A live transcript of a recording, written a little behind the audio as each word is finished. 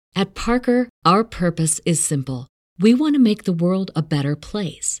At Parker, our purpose is simple. We want to make the world a better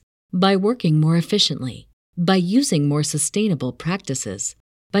place by working more efficiently, by using more sustainable practices,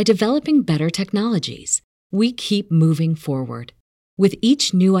 by developing better technologies. We keep moving forward. With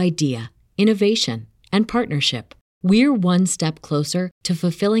each new idea, innovation, and partnership, we're one step closer to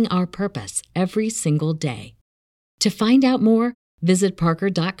fulfilling our purpose every single day. To find out more, visit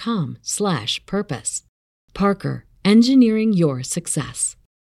parker.com/purpose. Parker, engineering your success.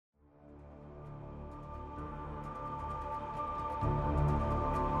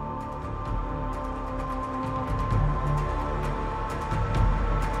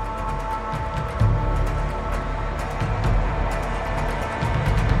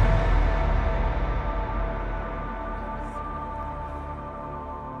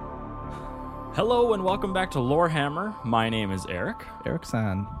 Hello and welcome back to Lorehammer. My name is Eric.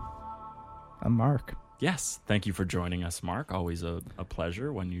 Eric-san. I'm Mark. Yes, thank you for joining us, Mark. Always a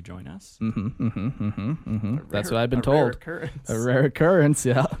pleasure when you join us. That's what I've been told. A rare occurrence,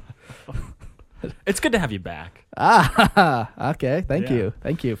 yeah. It's good to have you back. Okay. Thank you.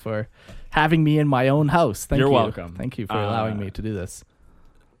 Thank you for having me in my own house. You're welcome. Thank you for allowing me to do this.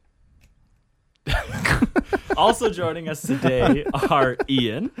 Also joining us today are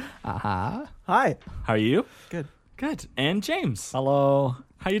Ian. Hi. How are you? Good. Good. And James. Hello.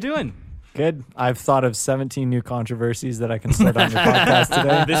 How you doing? Good. I've thought of 17 new controversies that I can start on your podcast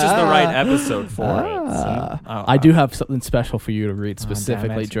today. This is the right episode for it. So. I do have something special for you to read specifically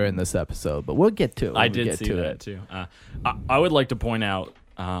damn it. during this episode, but we'll get to it. I did see that too. I would like to point out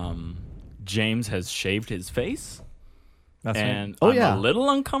James has shaved his face. That's And right. I'm a little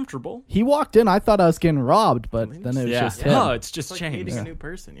uncomfortable. He walked in. I thought I was getting robbed, but then it was Yeah. just him. No, it's just It's like James. meeting a new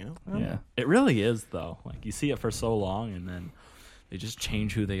person, you know? Yeah. It really is, though. Like, you see it for so long, and then they just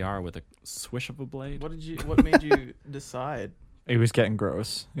change who they are with a swish of a blade. What made you decide? It was getting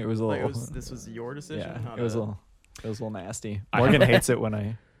gross. It was a Like little. this was your decision? yeah. Not It was a a- little. It was a little nasty. I Morgan have- hates it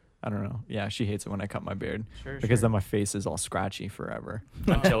when I don't know. Yeah, she hates it when I cut my beard Sure, because sure. then my face is all scratchy forever.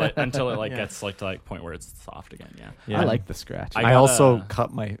 until it like Yeah. gets like to like point where it's soft again. Yeah. Yeah. I like the scratch. I I also gotta-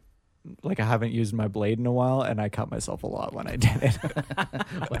 cut my. Like I haven't used my blade in a while, and I cut myself a lot when I did it.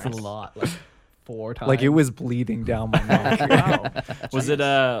 That's a lot. Like 4 times. Like it was bleeding down my neck. Wow. Was it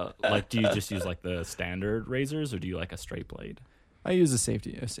like? Do you just use like the standard razors, or do you like a straight blade? I use a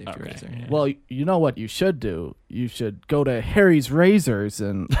safety Okay. razor. Yeah. Well, you know what you should do? You should go to Harry's Razors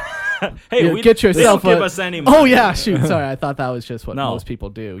and Hey, get they yourself don't give a- us any money. Oh yeah, shoot. Sorry, I thought that was just what No. most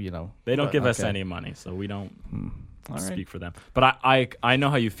people do. You know, They don't But, give us okay. any money, so we don't All right. speak for them. But I know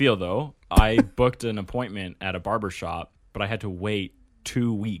how you feel though. I booked an appointment at a barber shop, but I had to wait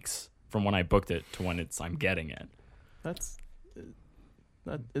 2 weeks from when I booked it to when I'm getting it.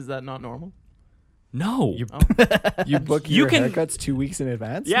 Is that not normal? No. You book You your can- haircuts 2 weeks in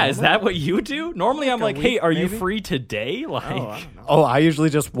advance? Yeah, is that what you do? Normally I'm like, a hey, week, are you maybe? free today? Like, Oh, I don't know. Oh, I usually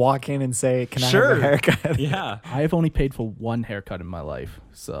just walk in and say, "Can I Sure. have a haircut?" yeah. I've only paid for one haircut in my life,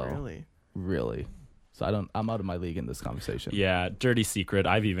 so Really? So I'm out of my league in this conversation. Yeah, dirty secret.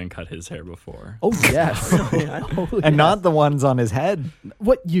 I've even cut his hair before. Oh yes. Oh, And yes. not the ones on his head.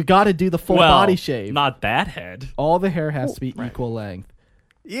 What you got to do the full Well, body shave. Not that head. All the hair has to be right. equal length.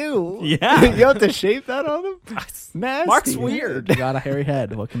 Ew. Yeah. You have to shave that on him? Nasty. Mark's weird. You got a hairy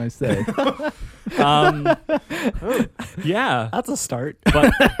head. What can I say? Yeah. That's a start.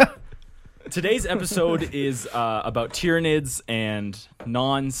 But today's episode is about Tyranids and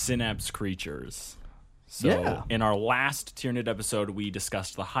non-synapse creatures. So Yeah. in our last Tyranid episode, we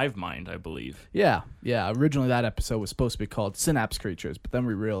discussed the hive mind, I believe. Yeah. Originally, that episode was supposed to be called Synapse Creatures, but then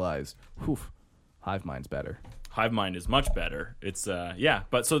we realized, hive mind's better. Hive mind is much better. It's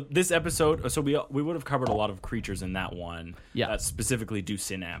but so this episode, so we would have covered a lot of creatures in that one that specifically do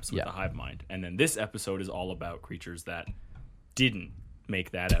synapse with the hive mind, and then this episode is all about creatures that didn't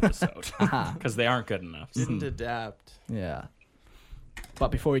make that episode because they aren't good enough. Didn't adapt. Yeah. But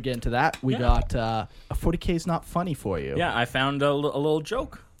before we get into that, we got a 40K is not funny for you. Yeah, I found a little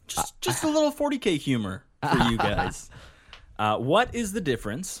joke, just a little 40K humor for you guys. What is the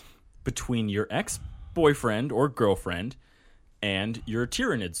difference between your ex-boyfriend or girlfriend and your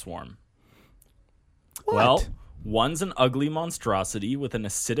Tyranid swarm? What? Well, one's an ugly monstrosity with an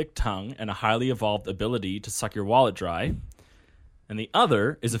acidic tongue and a highly evolved ability to suck your wallet dry, and the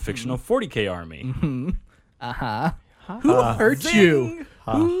other is a fictional 40K army. Who hurt you?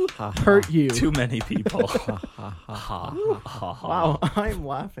 Who hurt you? Too many people. Wow, I'm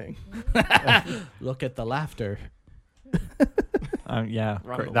laughing. Look at the laughter. Yeah,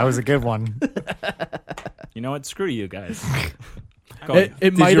 Run the that was a good one. You know what? Screw you guys. Go ahead. It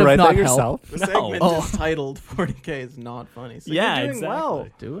Did might you have write not that helped. yourself? The segment is titled 40K is not funny. So Yeah, you're doing exactly. well.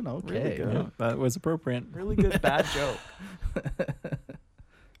 Doing okay. Really good. Yeah, that was appropriate. Really good bad joke.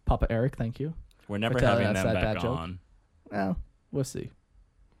 Papa Eric, thank you. We're never For telling having us them that back bad joke. on. Well, we'll see.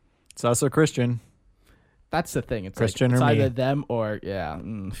 It's also Christian. That's the thing. It's Christian like, it's or me? either them or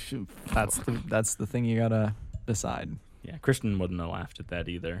That's the thing you gotta decide. Yeah, Christian wouldn't have laughed at that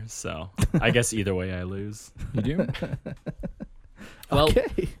either. So I guess either way I lose. You do? Well,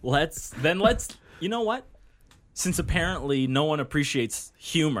 Okay. let's you know what? Since apparently no one appreciates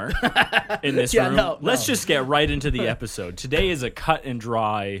humor in this Yeah, room, no. let's just get right into the episode. Today is a cut and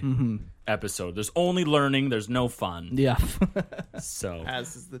dry episode. There's only learning, there's no fun. Yeah. So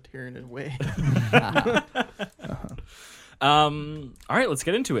As is the Tyranid way. all right, let's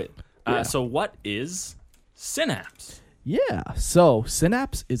get into it. Yeah. So what is Synapse? Yeah. So,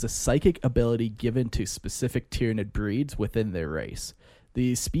 Synapse is a psychic ability given to specific Tyranid breeds within their race.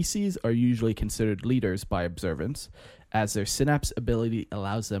 These species are usually considered leaders by observance, as their Synapse ability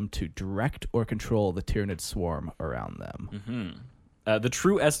allows them to direct or control the Tyranid swarm around them. The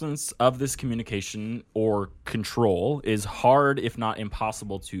true essence of this communication or control is hard, if not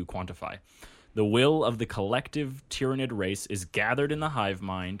impossible, to quantify. The will of the collective Tyranid race is gathered in the hive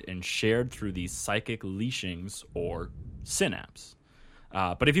mind and shared through these psychic leashings or synapse.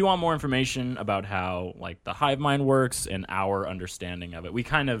 But if you want more information about how like the hive mind works and our understanding of it, we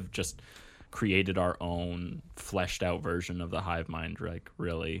kind of just created our own fleshed out version of the hive mind. Like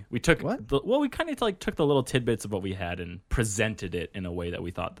really, we took we kind of like took the little tidbits of what we had and presented it in a way that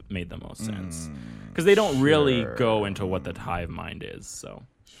we thought made the most sense, because they don't really go into what the hive mind is. So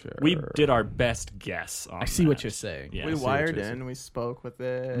we did our best guess on I see that. what you're saying. Yeah. We I see wired you're saying. in, we spoke with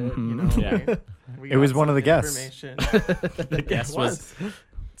it, you Mhm. know. Yeah. We It was got one of some the guests. information. The guess was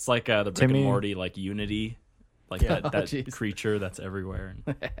it's like the Rick Timmy. and Morty like Unity, like Yeah. that Oh, jeez. creature that's everywhere.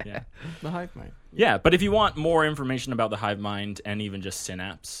 And, yeah. The hive mind. Yeah, but if you want more information about the hive mind and even just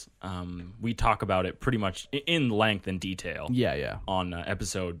Synapse, we talk about it pretty much in length and detail Yeah. on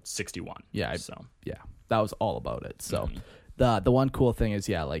episode 61. Yeah, So Yeah. That was all about it. So, Mhm. the one cool thing is,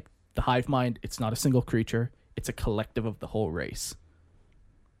 like the hive mind, it's not a single creature, it's a collective of the whole race.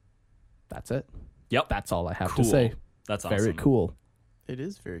 That's it. Yep. That's all I have Cool. to say. That's awesome. Very cool. It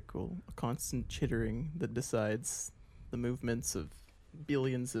is very cool. A constant chittering that decides the movements of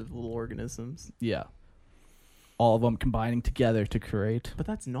billions of little organisms. Yeah. All of them combining together to create. But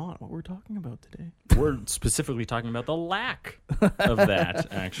that's not what we're talking about today. We're specifically talking about the lack of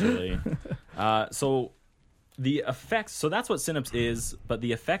that, actually. So the effects, so that's what Synapse is, but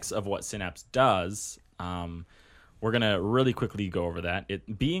the effects of what Synapse does, we're going to really quickly go over that.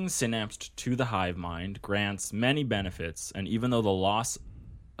 It being synapsed to the hive mind grants many benefits, and even though the loss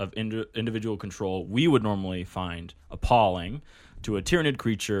of individual control we would normally find appalling, to a Tyranid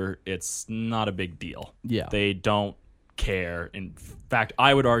creature, it's not a big deal. Yeah. They don't care. In fact,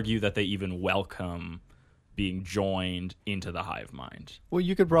 I would argue that they even welcome being joined into the hive mind. Well,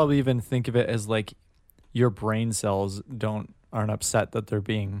 you could probably even think of it as like your brain cells aren't upset that they're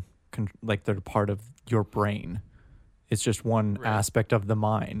being like they're part of your brain. It's just one aspect of the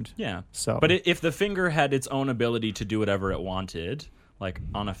mind. Yeah. So, But if the finger had its own ability to do whatever it wanted, like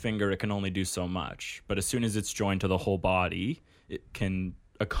on a finger, it can only do so much. But as soon as it's joined to the whole body, it can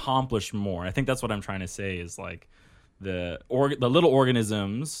accomplish more. I think that's what I'm trying to say is like the little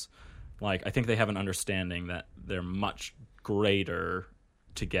organisms, like I think they have an understanding that they're much greater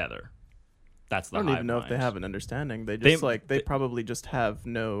together. That's the I don't hive even know if they mind. have an understanding. They just They- probably just have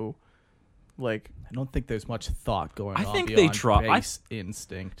no, like, I don't think there's much thought going on. I think they beyond try- base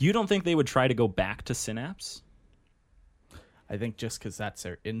instinct. You don't think they would try to go back to Synapse? I think just because that's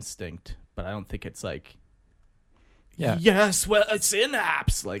their instinct, but I don't think it's like, yeah. yes, well, it's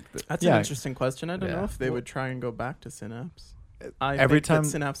synapse. Like, that's Yeah. an interesting question. I don't know Yeah. if they would try and go back to Synapse. I Every think that time-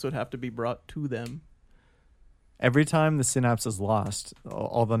 Synapse would have to be brought to them. Every time the synapse is lost,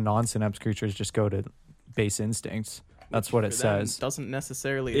 all the non-synapse creatures just go to base instincts. That's what it For them, says. Doesn't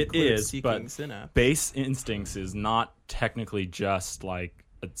necessarily It include is, seeking but Synapse. Base instincts is not technically just like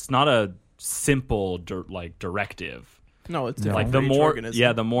it's not a simple directive. No, it's No. different Like for the each more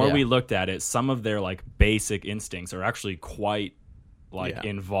organism. the more Yeah. we looked at it, some of their like basic instincts are actually quite Yeah.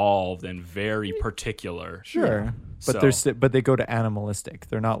 involved and very particular. Sure, So- but they go to animalistic.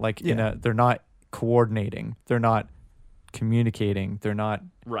 They're not like they're not coordinating. They're not communicating. They're not.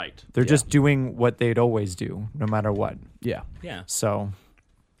 Right. They're Yeah. just doing what they'd always do, no matter what. yeah. Yeah. So,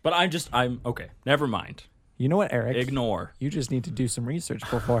 But I'm okay. Never mind. You know what, Eric? Ignore. You just need to do some research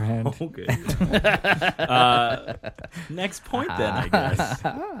beforehand. Okay. Next point then, I guess.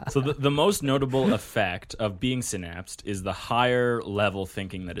 So the most notable effect of being synapsed is the higher level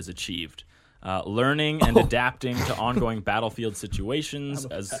thinking that is achieved. Learning and adapting to ongoing battlefield situations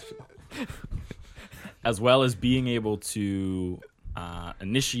as well as being able to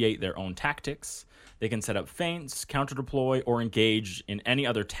initiate their own tactics. They can set up feints, counter-deploy, or engage in any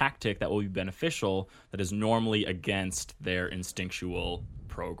other tactic that will be beneficial that is normally against their instinctual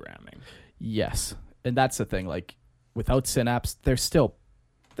programming. Yes. And that's the thing. Like, without synapse, they still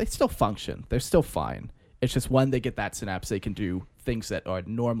function. They're still fine. It's just when they get that synapse, they can do things that are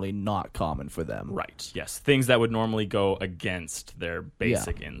normally not common for them. Right, yes. Things that would normally go against their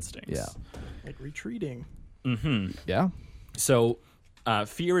basic instincts. Yeah. Like retreating. Mm-hmm. Yeah. So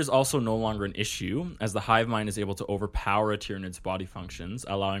fear is also no longer an issue, as the hive mind is able to overpower a Tyranid's body functions,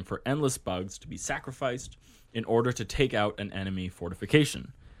 allowing for endless bugs to be sacrificed in order to take out an enemy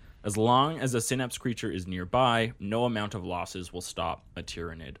fortification. As long as a synapse creature is nearby, no amount of losses will stop a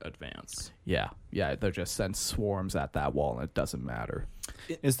Tyranid advance. Yeah. They're just send swarms at that wall, and it doesn't matter.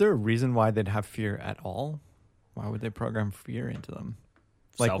 Is there a reason why they'd have fear at all? Why would they program fear into them?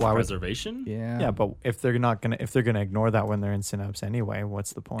 Self-preservation? Yeah, but if they're gonna ignore that when they're in synapse anyway,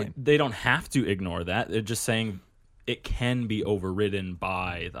 what's the point? They don't have to ignore that. They're just saying it can be overridden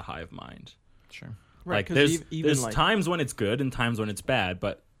by the hive mind. Sure. Right. Like there's times when it's good and times when it's bad,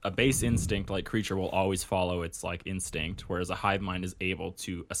 but a base instinct like creature will always follow its like instinct, whereas a hive mind is able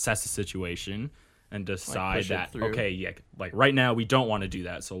to assess a situation and decide that like right now we don't want to do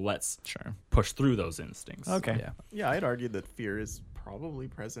that, so let's push through those instincts. Okay. Yeah, I'd argue that fear is probably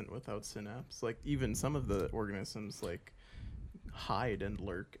present without synapse. Like even some of the organisms like hide and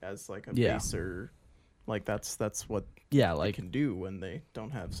lurk as like a baser. Like that's what they can do when they don't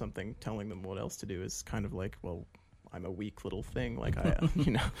have something telling them what else to do. Is kind of like, well, I'm a weak little thing. Like I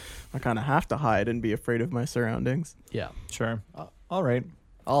I kind of have to hide and be afraid of my surroundings. Yeah. Sure. All right.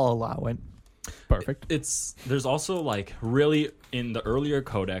 I'll allow it. Perfect. There's also like really in the earlier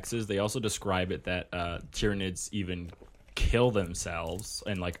codexes they also describe it that Tyranids even kill themselves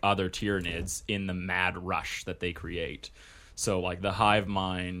and like other Tyranids in the mad rush that they create. So like the hive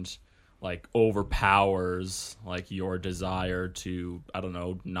mind like overpowers like your desire to, I don't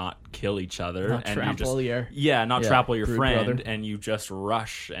know, not kill each other, not and trample trample your friend, brother. and you just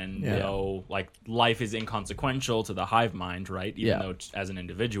rush and know like life is inconsequential to the hive mind, right? Even though as an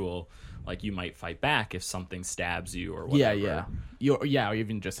individual, like you might fight back if something stabs you or whatever. Or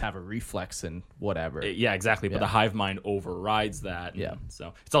even just have a reflex and whatever. Exactly. But the hive mind overrides that. Yeah.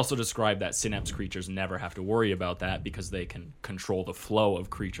 So it's also described that synapse creatures never have to worry about that because they can control the flow of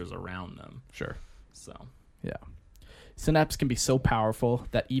creatures around them. Sure. So. Yeah. Synapse can be so powerful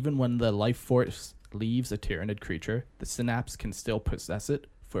that even when the life force leaves a Tyranid creature, the synapse can still possess it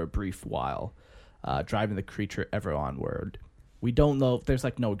for a brief while, driving the creature ever onward. We don't know if there's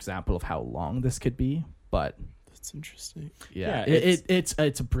like no example of how long this could be, but that's interesting. Yeah,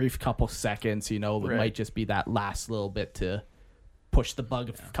 it's a brief couple seconds. It Right. might just be that last little bit to push the bug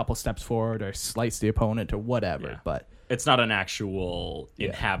a couple steps forward or slice the opponent or whatever. But it's not an actual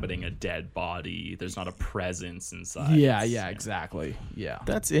inhabiting a dead body. There's not a presence inside. Yeah, exactly. Yeah,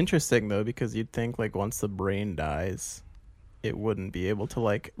 that's interesting though, because you'd think like once the brain dies, it wouldn't be able to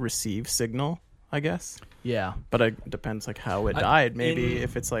like receive signal, I guess. Yeah, but it depends like how it died. Maybe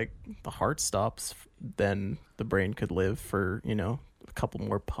if it's like the heart stops, then the brain could live for a couple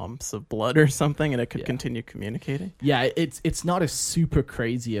more pumps of blood or something, and it could continue communicating. Yeah, it's not a super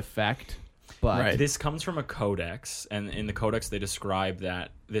crazy effect, but this comes from a codex, and in the codex they describe that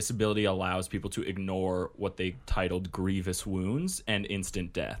this ability allows people to ignore what they titled grievous wounds and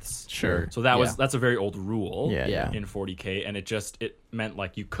instant deaths. Sure. So that's a very old rule in 40K, and it meant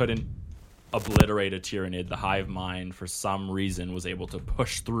like you couldn't obliterate a Tyranid. The hive mind for some reason was able to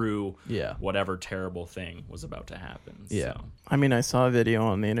push through whatever terrible thing was about to happen. Yeah. So. I mean, I saw a video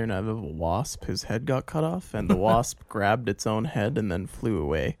on the internet of a wasp whose head got cut off, and the wasp grabbed its own head and then flew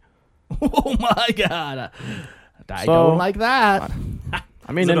away. Oh my god. I don't like that.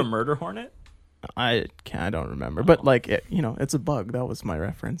 I mean, is it a murder hornet? I don't remember, but like it's a bug. That was my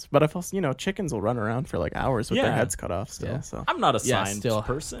reference. But I've also chickens will run around for like hours with their heads cut off still. Yeah. So I'm not a science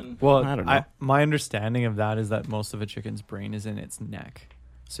person. Well, I don't know. My understanding of that is that most of a chicken's brain is in its neck.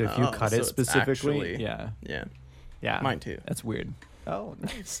 So if you cut it specifically, yeah, mine too. That's weird. Oh,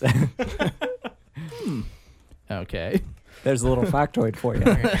 nice. Okay. There's a little factoid for you.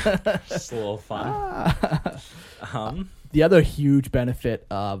 Just a little fun. The other huge benefit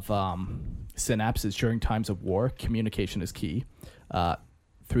of synapses during times of war, communication is key.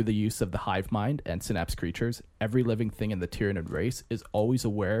 through the use of the hive mind and synapse creatures, every living thing in the Tyranid race is always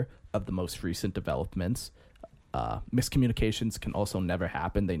aware of the most recent developments. Miscommunications can also never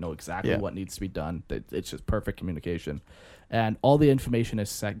happen. They know exactly what needs to be done. It's just perfect communication. And all the information is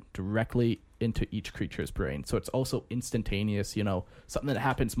sent directly into each creature's brain. So it's also instantaneous, you know, something that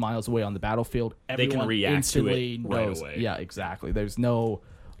happens miles away on the battlefield. They can react to it right away. Yeah, exactly. There's no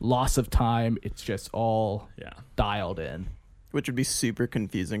loss of time. It's just all dialed in. Which would be super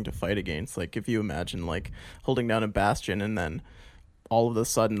confusing to fight against. Like, if you imagine, like, holding down a bastion and then all of a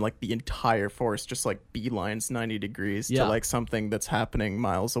sudden, like, the entire force just, like, beelines 90 degrees to, like, something that's happening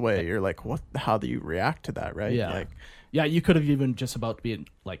miles away. You're like, what? How do you react to that, right? Yeah. Like, yeah, you could have even just about been,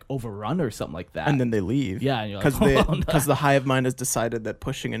 like, overrun or something like that. And then they leave. Yeah, and you're like, because the hive mind has decided that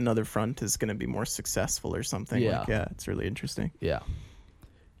pushing another front is going to be more successful or something. Yeah. Like, it's really interesting. Yeah.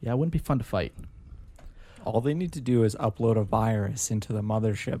 Yeah, it wouldn't be fun to fight. All they need to do is upload a virus into the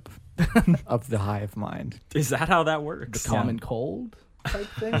mothership of the hive mind. Is that how that works? The common cold type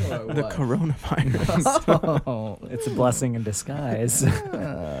thing? Or what? The coronavirus. Oh, it's a blessing in disguise.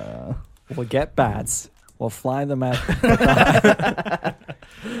 We'll get bats. We'll fly them at.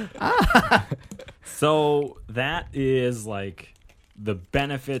 So that is like the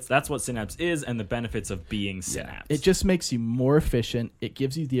benefits. That's what Synapse is, and the benefits of being Synapse. It just makes you more efficient. It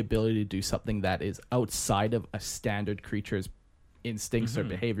gives you the ability to do something that is outside of a standard creature's instincts or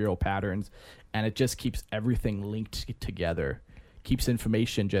behavioral patterns, and it just keeps everything linked together. Keeps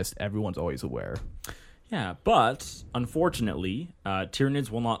information just everyone's always aware. Yeah, but unfortunately, Tyranids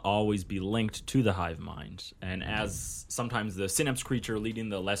will not always be linked to the hive mind, and as sometimes the Synapse creature leading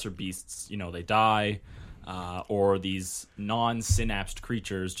the lesser beasts, you know, they die. Or these non-synapsed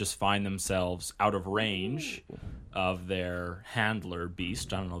creatures just find themselves out of range of their handler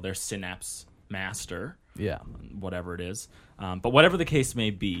beast. I don't know, their synapse master. Yeah. Whatever it is. But whatever the case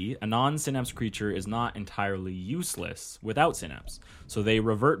may be, a non-synapse creature is not entirely useless without synapse. So they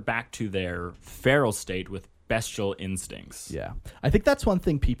revert back to their feral state with bestial instincts. Yeah. I think that's one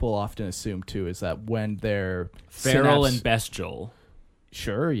thing people often assume, too, is that when they're feral and bestial.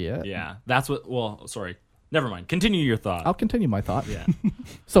 Sure, yeah. Yeah. That's what... Well, sorry. Never mind. Continue your thought. I'll continue my thought. Yeah.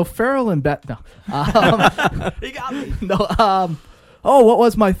 So feral and no. He got me. No. Oh, what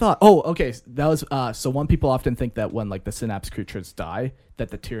was my thought? Oh, okay. That was so one people often think that when like the synapse creatures die,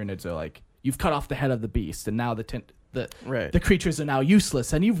 that the Tyranids are like, you've cut off the head of the beast, and now the creatures are now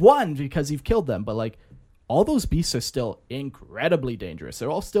useless, and you've won because you've killed them. But like, all those beasts are still incredibly dangerous. They're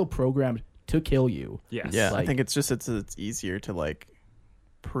all still programmed to kill you. Yes. Yeah. Like, I think it's just it's easier to like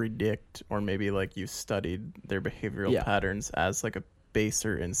predict, or maybe like you studied their behavioral patterns as like a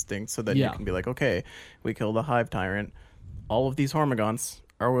baser instinct, so that you can be like, okay, we killed a hive tyrant, all of these hormigons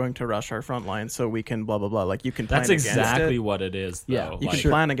are going to rush our front line, so we can blah blah blah. Like, you can plan That's against exactly it. what it is, though. Yeah, you can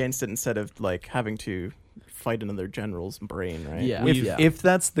plan against it instead of like having to fight another general's brain, right? Yeah. If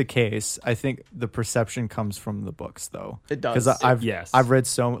that's the case, I think the perception comes from the books, though. It does. Because I've read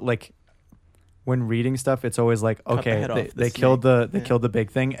so, like, when reading stuff, it's always like, okay, they killed the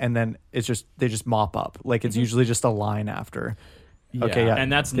big thing, and then it's just they just mop up. Like, it's usually just a line after. Yeah. Okay, yeah,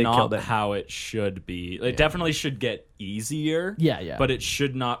 and that's not how it should be. It definitely should get easier. Yeah. But it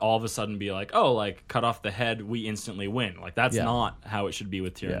should not all of a sudden be like, oh, like, cut off the head, we instantly win. Like, that's not how it should be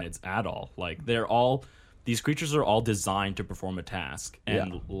with Tyranids at all. Like, these creatures are all designed to perform a task,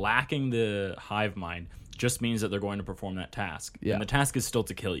 and lacking the hive mind just means that they're going to perform that task. Yeah. And the task is still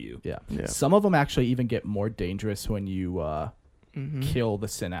to kill you. Yeah. Some of them actually even get more dangerous when you kill the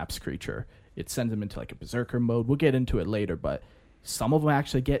synapse creature. It sends them into like a berserker mode. We'll get into it later, but some of them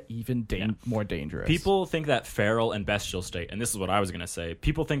actually get even more dangerous. People think that feral and bestial state, and this is what I was going to say,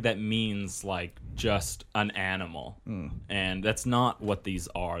 people think that means like just an animal. And that's not what these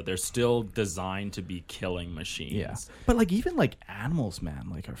are. They're still designed to be killing machines. Yeah. But like even like animals, man,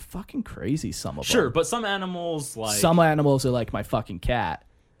 like are fucking crazy, some of them. Sure, but some animals like... Some animals are like my fucking cat.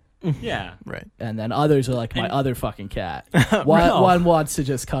 Yeah. Right. And then others are like my other fucking cat. One wants to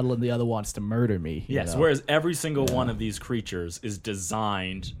just cuddle and the other wants to murder me. Yes, whereas every single one of these creatures is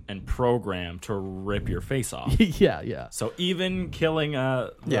designed and programmed to rip your face off. Yeah. So even killing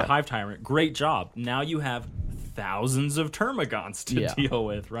the hive tyrant, great job. Now you have thousands of termagants to deal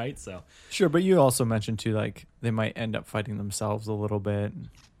with, right? So sure, but you also mentioned too, like, they might end up fighting themselves a little bit and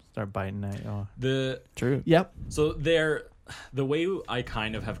start biting at you. True. Yep. So the way I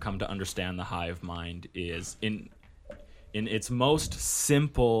kind of have come to understand the hive mind is in its most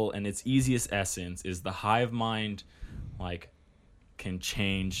simple and its easiest essence is the hive mind like can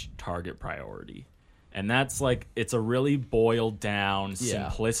change target priority. And that's like, it's a really boiled down,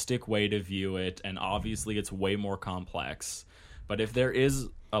 simplistic way to view it, and obviously it's way more complex. But if there is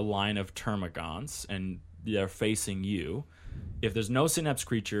a line of termagants and they're facing you, if there's no Synapse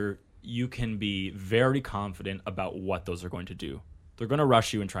creature, you can be very confident about what those are going to do. They're going to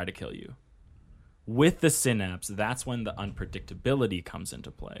rush you and try to kill you. With the Synapse, that's when the unpredictability comes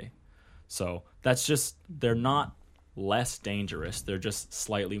into play. So that's just, they're not less dangerous, they're just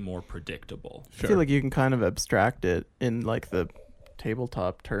slightly more predictable. I feel like you can kind of abstract it in like the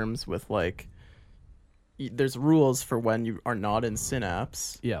tabletop terms with like, there's rules for when you are not in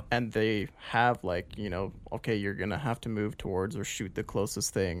Synapse. Yeah. And they have like, you know, okay, you're going to have to move towards or shoot the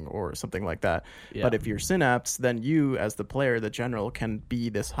closest thing or something like that. Yeah. But if you're Synapse, then you as the player, the general, can be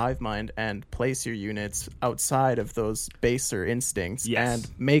this hive mind and place your units outside of those baser instincts and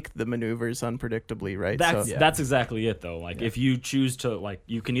make the maneuvers unpredictably, right? That's exactly it though. Like if you choose to, like,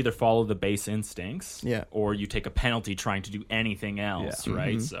 you can either follow the base instincts or you take a penalty trying to do anything else,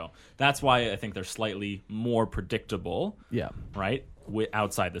 right? Mm-hmm. So that's why I think they're slightly more predictable, right,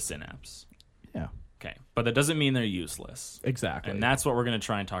 outside the Synapse. Yeah. Okay, but that doesn't mean they're useless. Exactly. And that's what we're going to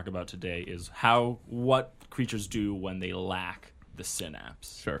try and talk about today is what creatures do when they lack the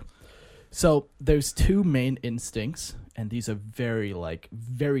Synapse. Sure. So there's two main instincts, and these are very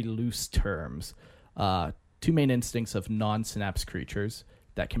loose terms. Two main instincts of non-Synapse creatures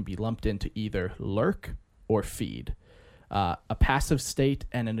that can be lumped into either lurk or feed. A passive state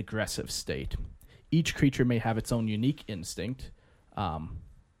and an aggressive state. Each creature may have its own unique instinct,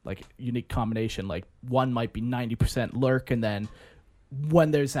 like unique combination. Like one might be 90% lurk, and then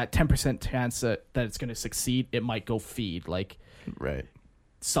when there's that 10% chance that it's going to succeed, it might go feed. Like, right.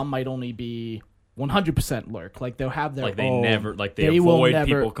 Some might only be 100% lurk. Like they'll have their they avoid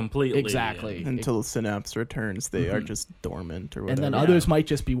people completely. Exactly. Until Synapse returns, they are just dormant or whatever. And then others might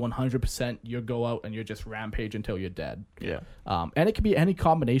just be 100%. You go out and you just rampage until you're dead. Yeah. And it could be any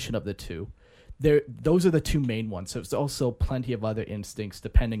combination of the two. Those are the two main ones. So there's also plenty of other instincts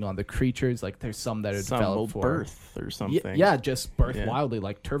depending on the creatures. Like there's some that are developed for birth or something. Yeah, just birth wildly,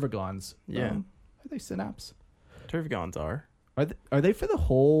 like Tervagons. Yeah. Are they Synapse? Tervagons are. Are they for the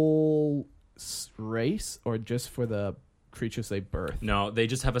whole race or just for the creatures they birth? No, they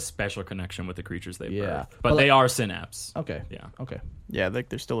just have a special connection with the creatures they birth. But they are Synapse. Okay. Yeah. Okay. Yeah, like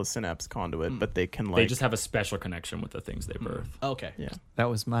they're still a Synapse conduit, but they can they just have a special connection with the things they birth. Okay. Yeah. That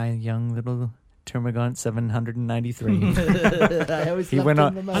was my young little Termagant 793. I always loved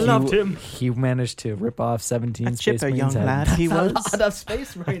him. I loved him. He managed to rip off 17 Space Marines' young lad he was. A lot of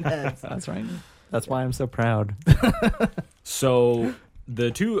Space Marine heads. That's right. That's why I'm so proud. So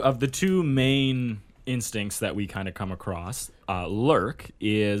the two main instincts that we kind of come across, lurk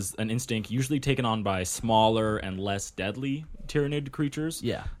is an instinct usually taken on by smaller and less deadly Tyranid creatures.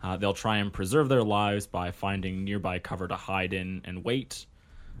 Yeah. They'll try and preserve their lives by finding nearby cover to hide in and wait.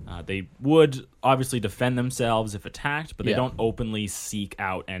 They would obviously defend themselves if attacked, but they don't openly seek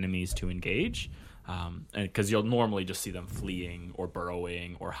out enemies to engage. Because you'll normally just see them fleeing or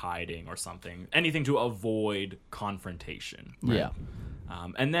burrowing or hiding or something. Anything to avoid confrontation. Right? Yeah.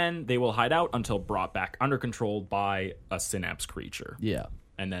 And then they will hide out until brought back under control by a Synapse creature. Yeah.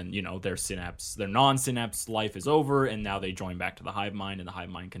 And then, their non-Synapse life is over, and now they join back to the hive mind, and the hive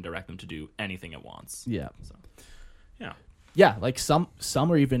mind can direct them to do anything it wants. Yeah. So, yeah. Yeah, like some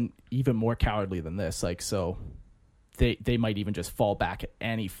are even more cowardly than this. Like, so they might even just fall back at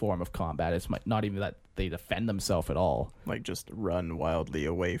any form of combat. It's not even that they defend themselves at all. Like just run wildly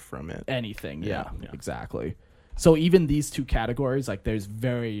away from it. Anything, yeah. Exactly. So even these two categories, like there's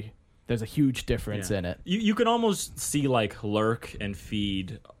a huge difference in it. You can almost see like lurk and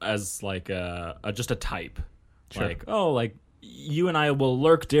feed as like just a type. Sure. Like you and I will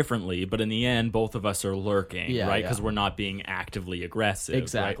lurk differently, but in the end, both of us are lurking, right? Because we're not being actively aggressive.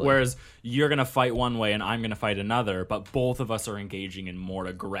 Exactly. Right? Whereas you're going to fight one way and I'm going to fight another, but both of us are engaging in more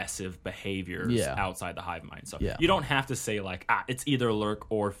aggressive behaviors outside the hive mind. So you don't have to say like, it's either lurk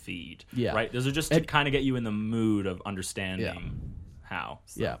or feed, right? Those are just to kind of get you in the mood of understanding how.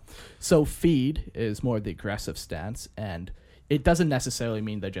 So. Yeah. So feed is more the aggressive stance, and it doesn't necessarily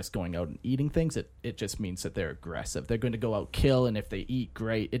mean they're just going out and eating things. It just means that they're aggressive. They're going to go out, kill, and if they eat,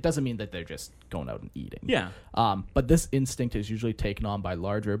 great. It doesn't mean that they're just going out and eating. Yeah. But this instinct is usually taken on by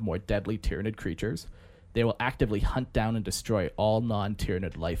larger, more deadly Tyranid creatures. They will actively hunt down and destroy all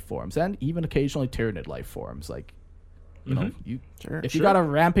non-Tyranid life forms, and even occasionally Tyranid life forms. Like, you know, if you got a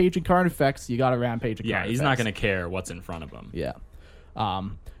rampage in Carnifex, you got a rampage in Carnifex. Yeah, he's not going to care what's in front of him. Yeah.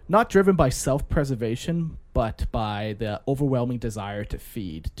 Not driven by self-preservation, but by the overwhelming desire to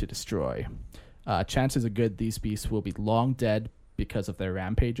feed, to destroy. Chances are good these beasts will be long dead because of their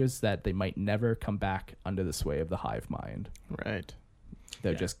rampages, that they might never come back under the sway of the hive mind. Right.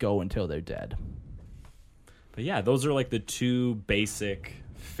 They'll just go until they're dead. But yeah, those are like the two basic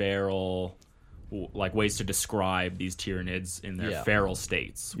feral, like ways to describe these Tyranids in their feral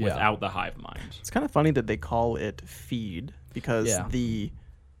states without the hive mind. It's kind of funny that they call it feed because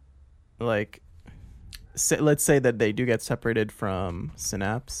let's say that they do get separated from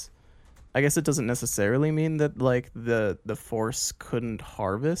Synapse. I guess it doesn't necessarily mean that like the Force couldn't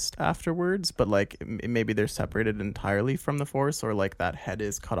harvest afterwards, but like maybe they're separated entirely from the Force, or like that head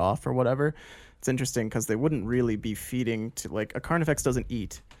is cut off or whatever. It's interesting because they wouldn't really be feeding to, like, a Carnifex doesn't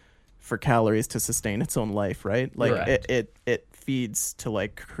eat for calories to sustain its own life, right? Like it feeds to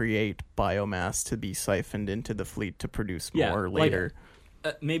like create biomass to be siphoned into the fleet to produce more later.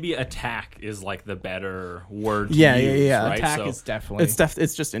 Maybe attack is like the better word to use, right? Attack is definitely...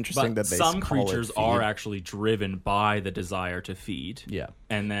 It's just interesting that they some creatures are actually driven by the desire to feed. Yeah.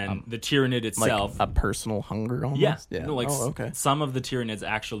 And then the Tyranid itself... Like a personal hunger almost? Yeah. No, like some of the Tyranids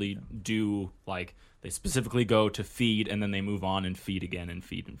actually do, like, they specifically go to feed and then they move on and feed again and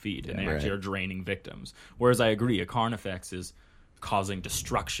feed and feed. And they actually are draining victims. Whereas I agree, a Carnifex is causing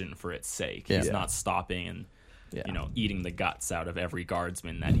destruction for its sake. He's not stopping and... you know, eating the guts out of every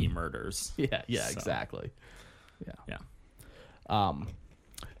guardsman that he murders. Exactly. Yeah.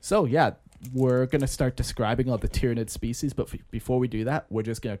 So, we're going to start describing all the Tyranid species, but before we do that, we're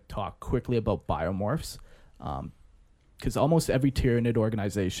just going to talk quickly about biomorphs. Because almost every Tyranid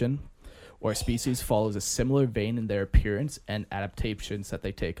organization or species follows a similar vein in their appearance and adaptations that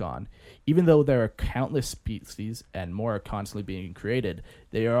they take on. Even though there are countless species and more are constantly being created,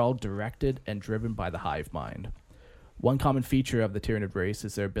 they are all directed and driven by the hive mind. One common feature of the Tyranid race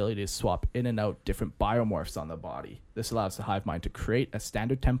is their ability to swap in and out different biomorphs on the body. This allows the hive mind to create a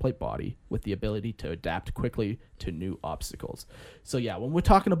standard template body with the ability to adapt quickly to new obstacles. So when we're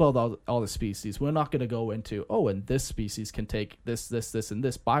talking about all the species, we're not going to go into, and this species can take this, and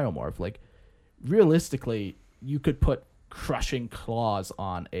this biomorph. Like, realistically, you could put crushing claws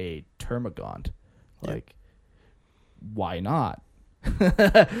on a Termagant. Like, why not?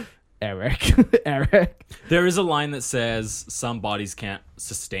 Eric. There is a line that says some bodies can't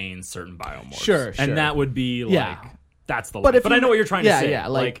sustain certain biomorphs. Sure. And that would be like, that's the line. But I know what you're trying to say. Yeah,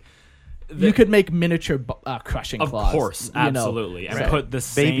 like you could make miniature crushing claws. Of course, absolutely. And put the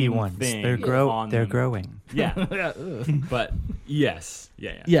same baby ones. thing They're growing. Yeah. But yes.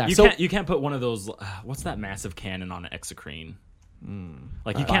 Yeah. You can't put one of those, what's that massive cannon on an exocrine?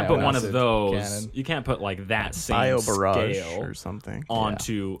 Like you can't put one of those. Cannon. You can't put like that same scale or something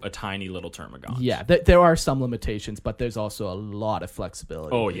onto a tiny little Termagant. Yeah, there are some limitations, but there's also a lot of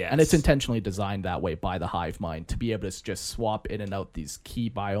flexibility. Oh yeah, and it's intentionally designed that way by the hive mind to be able to just swap in and out these key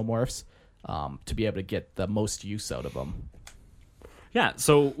biomorphs to be able to get the most use out of them. Yeah,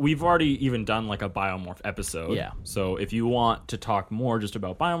 so we've already even done like a biomorph episode. Yeah. So if you want to talk more just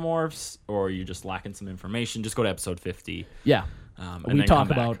about biomorphs, or you're just lacking some information, just go to episode 50. Yeah. We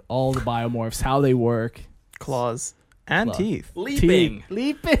talk about all the biomorphs, how they work. Claws and teeth. Leaping.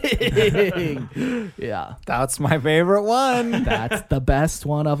 Yeah. That's my favorite one. That's the best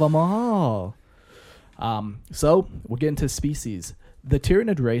one of them all. So we'll get into species. The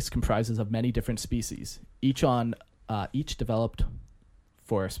Tyranid race comprises of many different species, each developed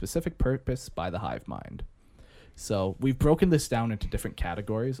for a specific purpose by the hive mind. So we've broken this down into different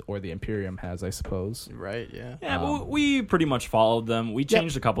categories, or the Imperium has, I suppose. Right, yeah. Yeah, we pretty much followed them. We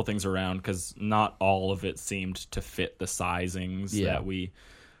changed a couple things around because not all of it seemed to fit the sizings that we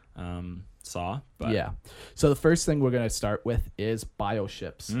saw. But. Yeah. So the first thing we're going to start with is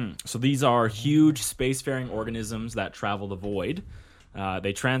bioships. So these are huge spacefaring organisms that travel the void.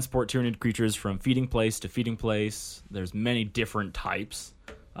 They transport Tyranid creatures from feeding place to feeding place. There's many different types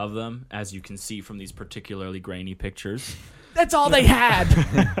of them, as you can see from these particularly grainy pictures. That's all they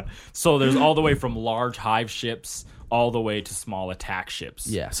had. So there's all the way from large hive ships all the way to small attack ships.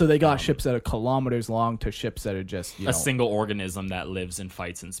 Yeah, so they got ships that are kilometers long to ships that are just a single organism that lives and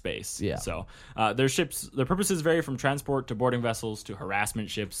fights in space. Yeah. So their purposes vary from transport to boarding vessels to harassment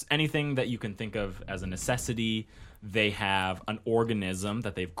ships. Anything that you can think of as a necessity, they have an organism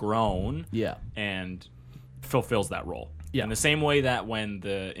that they've grown and fulfills that role. Yeah. In the same way that when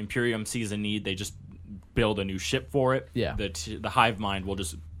the Imperium sees a need, they just build a new ship for it. Yeah. The hive mind will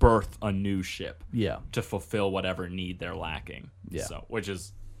just birth a new ship. Yeah. To fulfill whatever need they're lacking. Yeah. So, which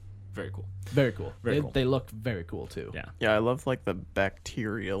is very cool. Very cool. Cool. They look very cool too. Yeah. Yeah, I love like the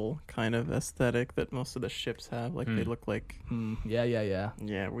bacterial kind of aesthetic that most of the ships have. Like they look like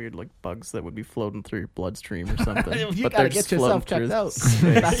Yeah, weird like bugs that would be floating through your bloodstream or something. You but gotta get yourself checked out.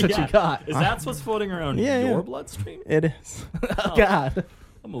 That's what you got. Is that what's floating around your bloodstream? It is. Oh God.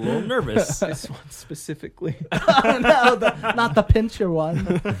 I'm a little nervous. This one specifically. Oh no, not the pincher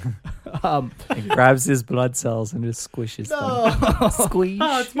one. He grabs his blood cells and just squishes them. Squeeze.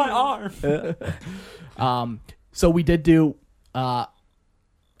 Oh, it's my arm. So we did do a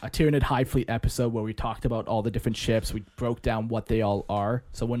Tyranid Hive Fleet episode where we talked about all the different ships. We broke down what they all are.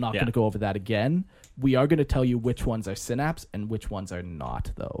 So we're not going to go over that again. We are going to tell you which ones are Synapse and which ones are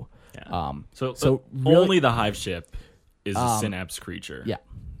not, though. Yeah. So really, only the Hive ship is a Synapse creature. Yeah.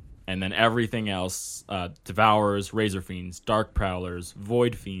 And then everything else, Devourers, Razor Fiends, Dark Prowlers,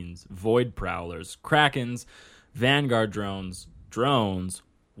 Void Fiends, Void Prowlers, Krakens, Vanguard drones,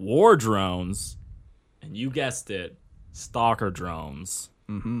 War drones, and you guessed it, Stalker drones.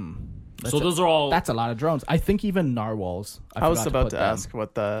 Mm-hmm. Those are all... That's a lot of drones. I think even Narwhals. I was about to ask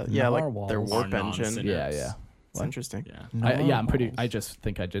what the... Yeah, like their warp engine. Yeah. It's interesting. Yeah. I'm pretty... I just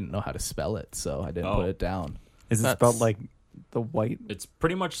think I didn't know how to spell it, so I didn't put it down. Is it spelled like the white? It's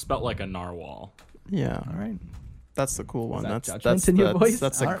pretty much spelled like a narwhal. Yeah. All right. That's the cool one. That's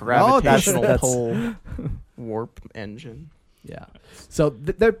a gravitational pull warp engine. Yeah. So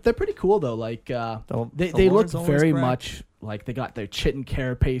they're pretty cool though. Like they look very much like they got their Chitin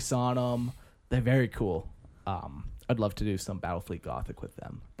carapace on them. They're very cool. I'd love to do some Battlefleet Gothic with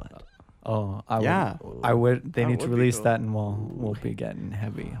them, but I would. They need to release that, and we'll be getting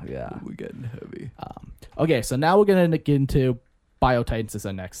heavy. Yeah, we're getting heavy. Okay, so now we're gonna get into Biotitans as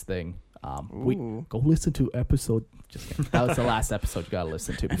our next thing. We go listen to episode. Just kidding. That was the last episode you gotta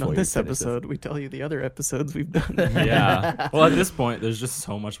listen to. Before and on this episode, we tell you the other episodes we've done. Yeah. Well, at this point, there's just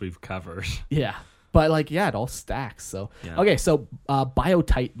so much we've covered. Yeah, but it all stacks. So okay, so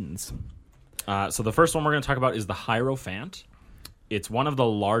Biotitans. So the first one we're gonna talk about is the Hierophant. It's one of the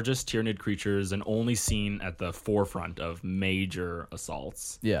largest Tyranid creatures and only seen at the forefront of major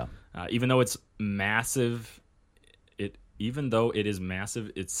assaults. Yeah. Even though it's massive, it's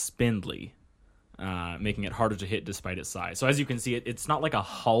spindly, making it harder to hit despite its size. So as you can see, it's not like a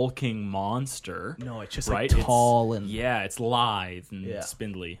hulking monster. No, it's just right? Tall and it's lithe and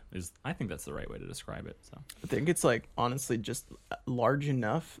spindly. I think that's the right way to describe it. So I think it's honestly just large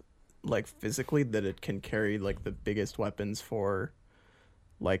enough, physically, that it can carry the biggest weapons for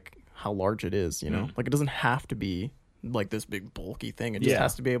how large it is. You know, it doesn't have to be this big bulky thing. It just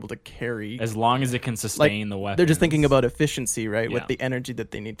has to be able to carry, as long as it can sustain the weapon. They're just thinking about efficiency, right? With the energy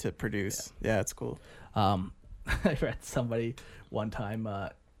that they need to produce. Yeah, it's cool. I read somebody one time,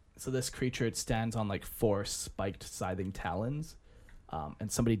 so this creature, it stands on 4 spiked scything talons,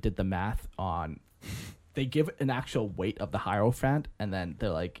 and somebody did the math on, they give an actual weight of the Hierophant, and then they're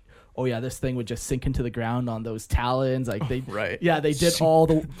like, oh yeah, this thing would just sink into the ground on those talons. Right. Yeah, they did all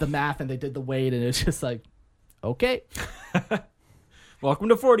the math, and they did the weight, and it's just okay. Welcome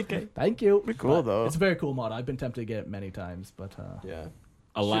to 40K. Thank you. Pretty cool, though. It's a very cool mod. I've been tempted to get it many times, but yeah.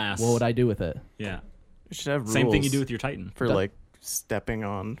 Alas. What would I do with it? Yeah. You should have rules. Same thing you do with your Titan. For stepping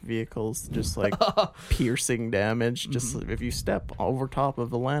on vehicles, just piercing damage. Just if you step over top of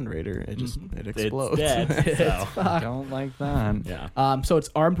the Land Raider, it explodes. It's dead. I don't like that. Yeah. So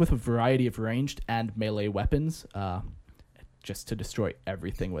it's armed with a variety of ranged and melee weapons, just to destroy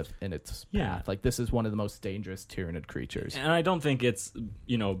everything within its path. This is one of the most dangerous Tyranid creatures. And I don't think its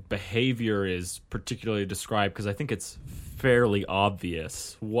behavior is particularly described, because I think it's fairly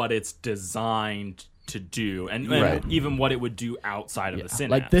obvious what it's designed to do, and even what it would do outside of the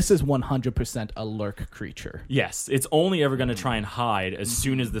Synapse. This is 100% a lurk creature. Yes, it's only ever going to try and hide as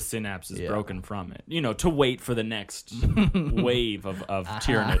soon as the Synapse is broken from it. To wait for the next wave of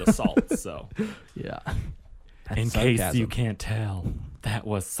Tyranid assaults. So yeah. In case you can't tell, that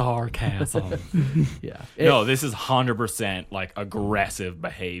was sarcasm. Yeah. No, this is 100% aggressive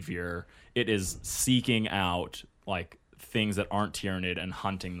behavior. It is seeking out things that aren't Tyranid and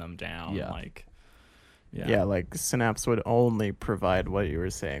hunting them down. Yeah. Synapse would only provide what you were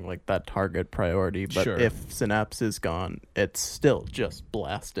saying, that target priority. But if Synapse is gone, it's still just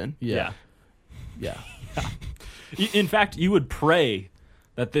blasting. Yeah. In fact, you would pray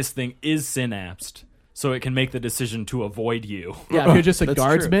that this thing is synapsed, so it can make the decision to avoid you. Yeah, if you're just a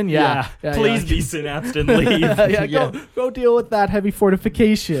guardsman, please be synapsed and leave. Go deal with that heavy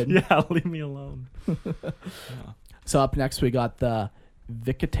fortification. Yeah, leave me alone. So up next we got the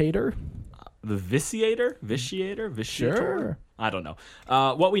Vicitator. The Vitiator? Sure. I don't know.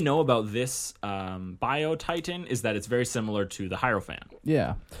 What we know about this Bio-Titan is that it's very similar to the Hierophant.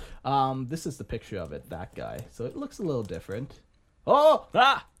 Yeah. This is the picture of it, that guy. So it looks a little different. It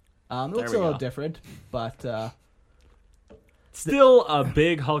looks a little different, but still a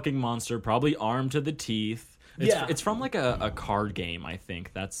big hulking monster, probably armed to the teeth. It's from a card game, I think.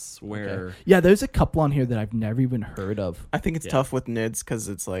 That's where... Okay. Yeah, there's a couple on here that I've never even heard of. I think it's tough with NIDS because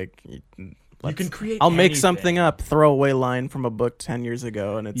it's you can create. I'll make something up, throwaway line from a book 10 years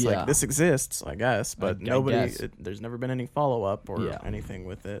ago, and it's like this exists, I guess, but there's never been any follow up or anything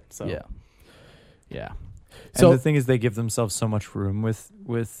with it. So yeah. So the thing is, they give themselves so much room with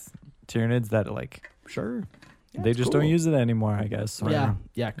Tyranids that they just don't use it anymore, I guess.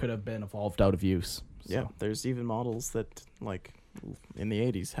 Yeah, could have been evolved out of use. So. Yeah, there's even models that like in the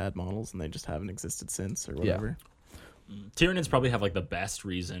 80s had models and they just haven't existed since or whatever. Tyranids probably have like the best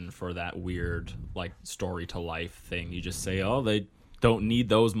reason for that weird like story to life thing. You just say, oh, they don't need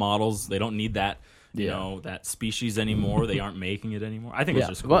those models. They don't need that. You know, that species anymore. They aren't making it anymore. I think it's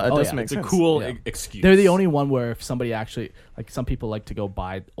just cool. Well, it does make sense. It's a cool excuse. They're the only one where if somebody actually, like some people like to go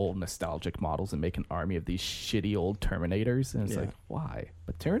buy old nostalgic models and make an army of these shitty old Terminators. And it's like, why?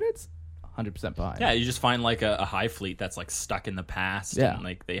 But Tyranids, 100% behind. Yeah, you just find like a high fleet that's like stuck in the past. Yeah. And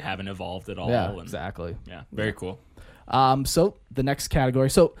like they haven't evolved at all. Yeah, and, exactly. Yeah, very cool. So the next category.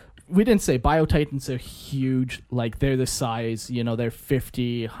 So we didn't say Biotitans are huge. Like they're the size, they're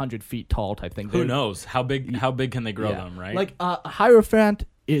 50, 100 feet tall type thing. Who knows how big can they grow them, right? Like Hierophant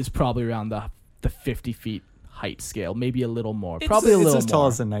is probably around the 50 feet height scale, maybe a little more. Probably a little more. It's as tall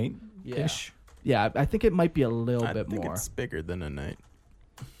as a knight. Yeah, I think it might be a little bit more. I think it's bigger than a knight.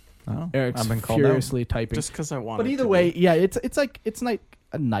 Oh, Eric's furiously typing. Just because I want. But either way, it's like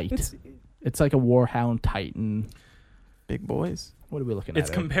a knight. It's like a Warhound Titan. Big boys. What are we looking at? It's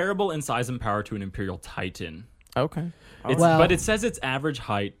Eric? comparable in size and power to an Imperial Titan. Okay. But it says its average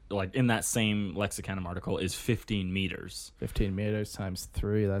height, like in that same Lexicanum article, is 15 meters. 15 meters times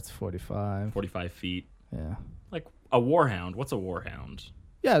 3, that's 45. 45 feet. Yeah. Like a Warhound. What's a Warhound?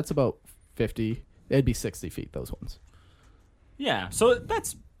 Yeah, it's about 50. It'd be 60 feet, those ones. Yeah, so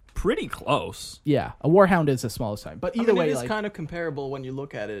that's pretty close. Yeah, a Warhound is the smallest time. But either way, it's kind of comparable when you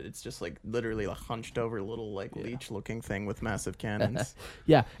look at it. It's just like literally a hunched over little like leech-looking thing with massive cannons.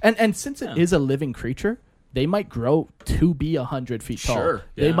 Yeah, and since it is a living creature, they might grow to be 100 feet tall. Sure.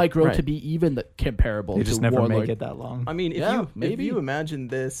 They might grow to be even comparable. They just to never Warlord. make it that long. I mean, if you imagine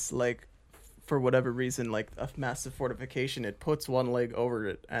this, like, for whatever reason, like a massive fortification, it puts one leg over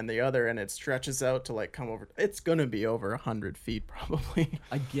it and the other, and it stretches out to like come over. It's gonna be over 100 feet probably.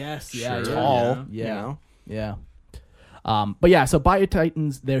 I guess. Yeah. Tall. Yeah. Yeah. But yeah, so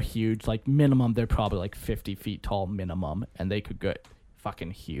Biotitans, they're huge. Like minimum, they're probably like 50 feet tall minimum, and they could get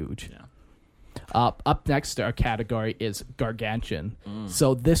fucking huge. Yeah. Up next, our category is Gargantuan.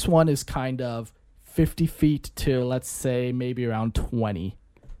 So this one is kind of 50 feet to, let's say, maybe around 20.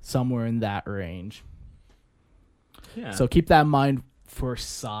 Somewhere in that range. Yeah. So keep that in mind for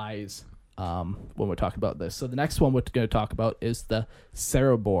size when we're talking about this. So the next one we're going to talk about is the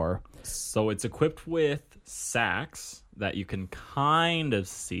Cerebor. So it's equipped with sacks that you can kind of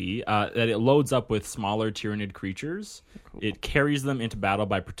see. That it loads up with smaller Tyranid creatures. Cool. It carries them into battle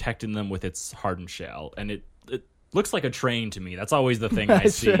by protecting them with its hardened shell. And it looks like a train to me. That's always the thing I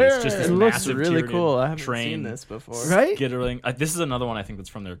see. Sure. It's just this massive really Tyranid cool. I haven't train seen this before. Right? Skittering. This is another one I think that's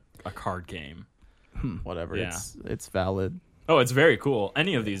from a card game. Whatever. Yeah. It's valid. Oh, it's very cool.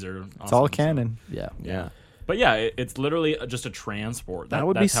 Any of these are awesome. It's all canon. So. Yeah. But yeah, it's literally just a transport. That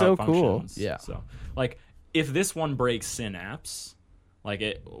would be so cool. Yeah. So, like, if this one breaks Synapse,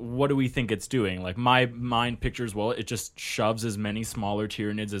 like, what do we think it's doing? Like, my mind pictures, it just shoves as many smaller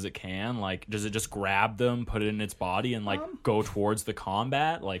Tyranids as it can. Like, does it just grab them, put it in its body, and, like, go towards the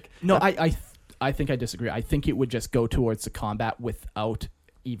combat? Like, no, I think I disagree. I think it would just go towards the combat without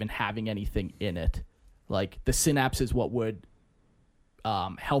even having anything in it. Like, the Synapse is what would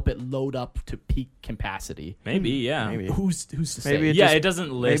help it load up to peak capacity. Maybe, yeah. Maybe. Who's to say? It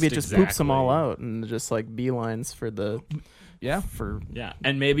doesn't list. Maybe it just poops them all out and just like beelines for the. Yeah.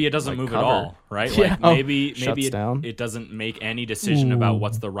 And maybe it doesn't move cover. at all, right? Yeah. Like maybe it doesn't make any decision about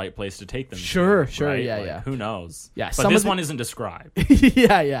what's the right place to take them. Sure, right? yeah, like, yeah. Who knows? Yeah, but this one isn't described.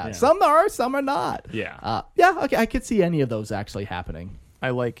 yeah. Some are, some are not. Yeah. Okay, I could see any of those actually happening. I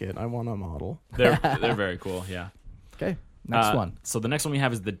like it. I want a model. They're very cool. Yeah. Okay. Next one. So the next one we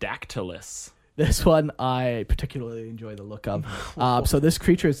have is the Dactylus. This one I particularly enjoy the look of. So this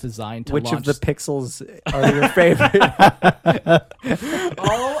creature is designed to Which launch... of the pixels are your favorite?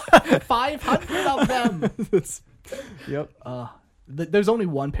 All 500 of them. Yep. There's only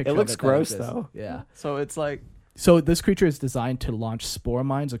one picture. It looks of it gross, that though. Yeah. So it's like... So this creature is designed to launch spore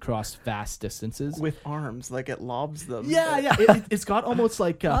mines across vast distances. With arms, like it lobs them. Yeah. It's got almost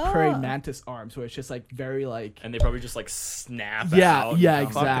like praying mantis arms, where it's just like very like... And they probably just like snap Yeah, out.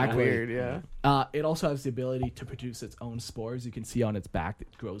 exactly. Weird, yeah. It also has the ability to produce its own spores. You can see on its back it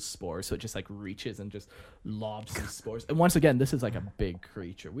grows spores, so it just like reaches and just lobs these spores. And once again, this is like a big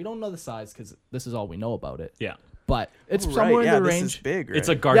creature. We don't know the size because this is all we know about it. Yeah. But it's somewhere in the range. This is big, right? It's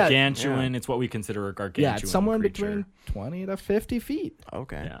a gargantuan. It's what we consider a gargantuan. Yeah, it's somewhere creature. in between 20 to 50 feet.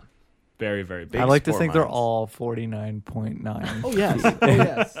 Okay. Yeah. Very, very big. I like to think they're all 49.9. Oh, yes. Oh,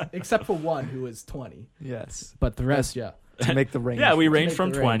 yes. Except for one who is 20. Yes. But the rest, yeah. To make the range. Yeah, we range make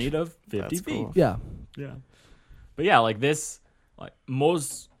from the 20 range. to 50 feet. Cool. Yeah. Yeah. But yeah, like this, like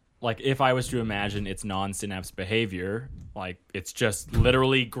most, like if I was to imagine its non-synapse behavior, like it's just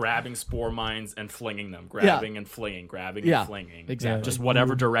literally grabbing spore mines and flinging them, grabbing and flinging, grabbing and flinging. Exactly. Just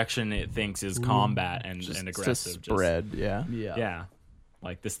whatever direction it thinks is combat and aggressive. Just spread, yeah. Yeah.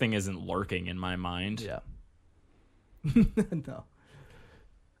 Like this thing isn't lurking in my mind. Yeah. No.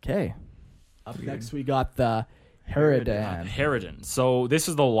 Okay. Up next, we got the Harridan. Harridan. So this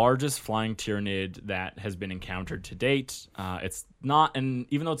is the largest flying Tyranid that has been encountered to date. It's not, and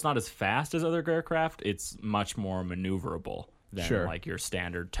even though it's not as fast as other aircraft, it's much more maneuverable than like your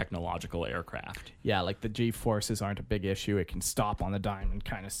standard technological aircraft. Yeah, like the G-forces aren't a big issue. It can stop on the dime and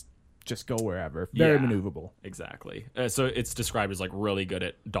kind of just go wherever. Very maneuverable. Exactly. So it's described as like really good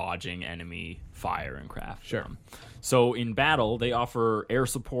at dodging enemy fire and craft. Sure. So in battle, they offer air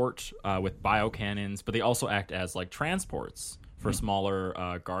support with biocannons, but they also act as like transports for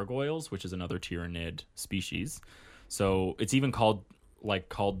smaller gargoyles, which is another Tyranid species. So it's even called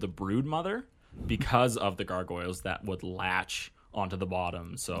the brood mother because of the gargoyles that would latch onto the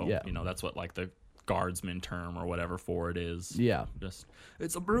bottom. So that's what like the guardsman term or whatever for it is. Yeah. Just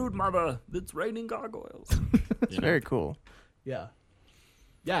it's a brood mother that's raining gargoyles. It's very cool. Yeah.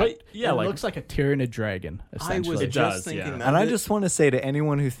 Yeah, But, it looks like a Tyranid dragon, essentially. I was just thinking that. And I just want to say to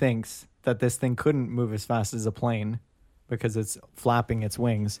anyone who thinks that this thing couldn't move as fast as a plane because it's flapping its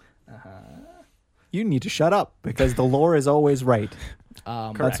wings, you need to shut up because the lore is always right.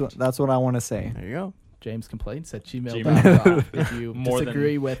 That's what I want to say. There you go. James complains at gmail.com if you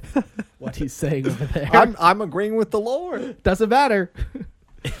disagree with what he's saying over there. I'm agreeing with the lore. Doesn't matter.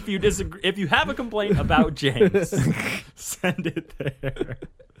 If you disagree, if you have a complaint about James, send it there.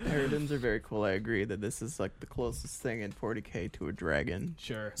 Harridans are very cool. I agree that this is like the closest thing in 40k to a dragon.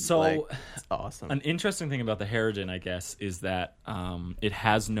 Sure. So it's awesome. An interesting thing about the Harridan, I guess, is that it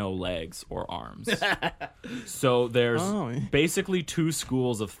has no legs or arms. So there's basically two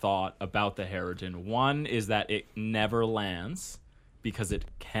schools of thought about the Harridan. One is that it never lands because it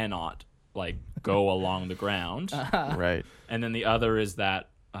cannot like go along the ground. Right. And then the other is that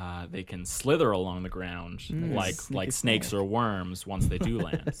they can slither along the ground like snakes or worms once they do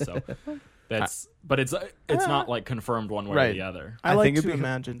land. So that's, but it's not like confirmed one way or the other. I like to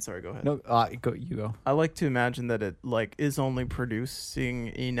imagine. Sorry, go ahead. No, you go. I like to imagine that it like is only producing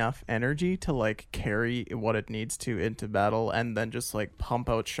enough energy to like carry what it needs to into battle, and then just like pump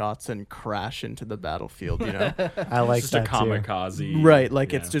out shots and crash into the battlefield. You know, I like just that a kamikaze, too. Right?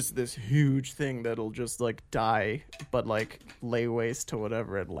 Like it's just this huge thing that'll just like die, but like lay waste to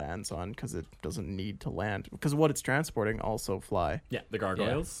whatever it lands on because it doesn't need to land because what it's transporting also fly. Yeah, the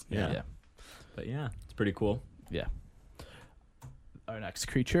gargoyles. Yeah. But yeah, it's pretty cool. Yeah. Our next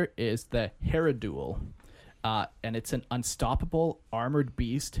creature is the Herodule. And it's an unstoppable armored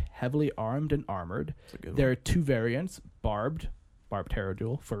beast, heavily armed and armored. There are two variants, barbed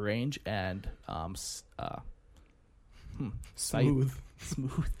Herodule for range, and smooth,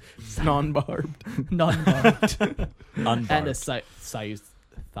 non-barbed, and a scythed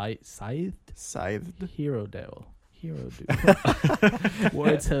Herodule.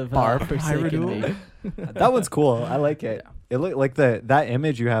 Words have forsaken me. That one's cool. I like it. It look like that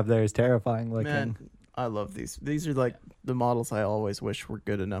image you have there is terrifying looking. Man, I love these. These are like the models I always wish were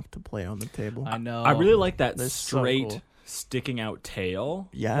good enough to play on the table. I know. I really like that They're straight so cool. sticking out tail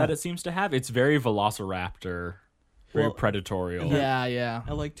that it seems to have. It's very Velociraptor, very predatorial. Yeah.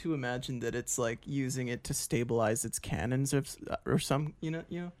 I like to imagine that it's like using it to stabilize its cannons or some, you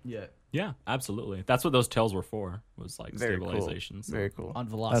know. Yeah, absolutely. That's what those tails were for. Was like Very stabilization. Cool. So. Very cool. On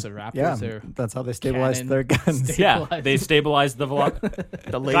Velociraptors, that's how they stabilize their guns. Yeah, they stabilize the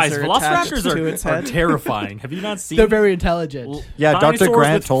the laser guys, Velociraptors are terrifying. Have you not seen? They're very intelligent. Yeah, Dr. Dinosaurs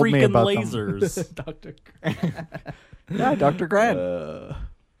Grant with told me freaking about lasers. them. Dr. Grant. Yeah, Dr. Grant.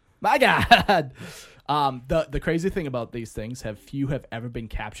 My God. The crazy thing about these things, few have ever been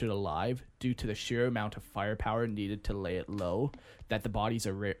captured alive due to the sheer amount of firepower needed to lay it low that the bodies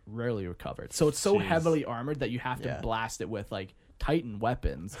are rarely recovered. So it's so heavily armored that you have to blast it with like Titan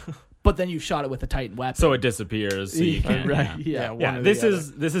weapons, but then you shot it with a Titan weapon, so it disappears. So you can't. Right? Yeah. This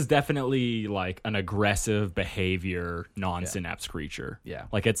is definitely like an aggressive behavior non-synapse creature. Yeah.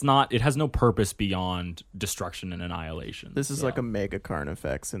 Like it's not. It has no purpose beyond destruction and annihilation. This is like a Mega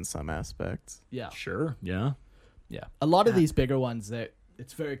Carnifex in some aspects. Yeah. Sure. Yeah. A lot of these bigger ones,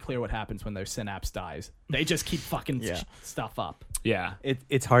 it's very clear what happens when their synapse dies. They just keep fucking stuff up. Yeah.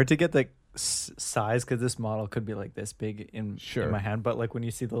 It's hard to get the size because this model could be like this big in my hand, but like when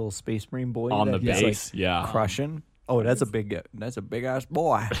you see the little Space Marine boy on the base, crushing. Oh, that's a big ass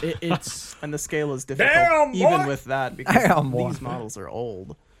boy. It's and the scale is difficult even with that because these models are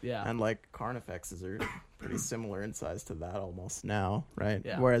old. Yeah, and like Carnifexes are pretty similar in size to that almost now, right?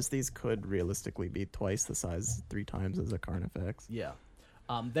 Yeah. Whereas these could realistically be twice the size, 3 times as a Carnifex. Yeah,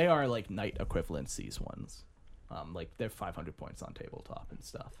 they are like knight equivalencies ones. Like they're 500 points on tabletop and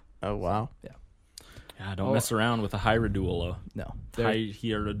stuff. Oh wow. Yeah. Yeah, don't mess around with a Hyraduola. No.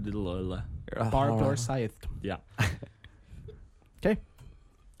 Hyraduola. Barbed or scythed. Yeah. Okay.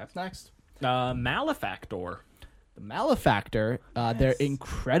 That's next. Malefactor. The Malefactor, they're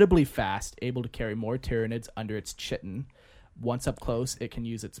incredibly fast, able to carry more Tyranids under its chitin. Once up close, it can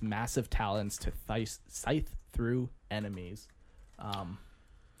use its massive talons to scythe through enemies.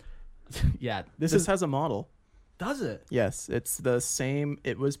 Yeah, this has a model. Does it? Yes, it's the same.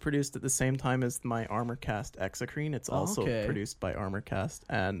 It was produced at the same time as my Armorcast Exocrine. It's also produced by Armorcast,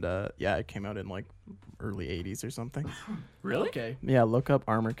 and it came out in like early 80s or something. Really? Okay. Yeah, look up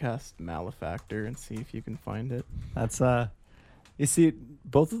Armorcast Malefactor and see if you can find it. That's you see,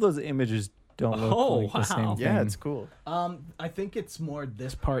 both of those images don't look like the same thing. Yeah, it's cool. I think it's more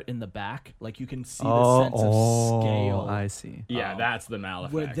this part in the back. Like you can see the sense of scale. I see. Yeah, that's the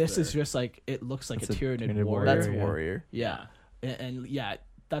Malefactor. Where this is just like, it looks like a Tyranid warrior. That's warrior. Yeah. And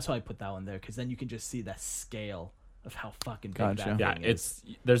that's why I put that one there, because then you can just see the scale of how fucking big that thing is.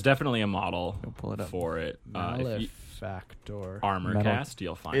 There's definitely a model pull it up. for it. Malefactor. Armorcast,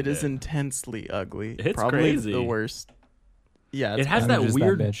 you'll find it. It is intensely ugly. It's probably crazy. The worst. Yeah, it has that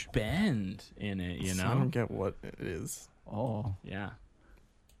weird bend in it, you know? I don't get what it is. Oh. Yeah.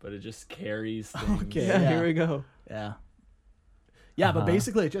 But it just carries things. Okay. Yeah, here we go. Yeah. Yeah, but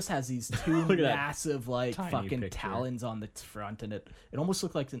basically it just has these two massive like tiny fucking picture. talons on the front, and it almost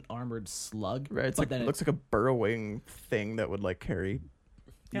looked like an armored slug. Right, it's like it looks like a burrowing thing that would like carry.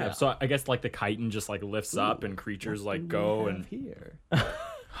 Yeah, so I guess like the chitin just like lifts up and creatures like go and here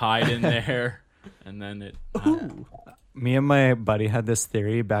hide in there, and then it. Me and my buddy had this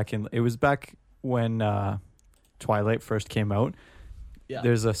theory back when Twilight first came out. Yeah.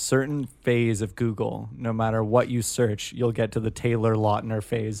 There's a certain phase of Google, no matter what you search, you'll get to the Taylor Lautner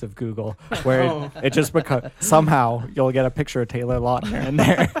phase of Google, where it just becomes somehow you'll get a picture of Taylor Lautner in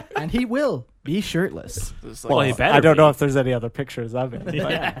there, and he will be shirtless. I don't know if there's any other pictures of it.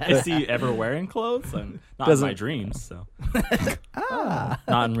 Is he ever wearing clothes? And not in my dreams, so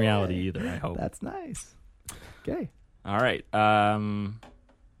not in reality either. I hope. That's nice. Okay. All right.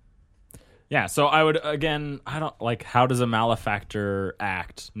 Yeah, so I would, again, I don't, like, how does a Malefactor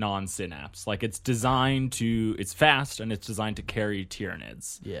act non-synapse? Like, it's fast, and it's designed to carry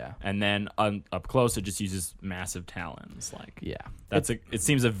Tyranids. Yeah. And then up close, it just uses massive talons. Like, yeah. It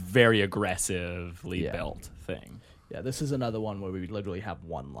seems a very aggressively built thing. Yeah, this is another one where we literally have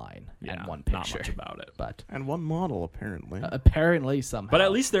one line and one picture. Not much about it. And one model, apparently. Apparently, somehow. But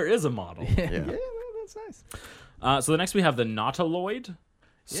at least there is a model. Yeah, that's nice. So the next we have the Nautiloid.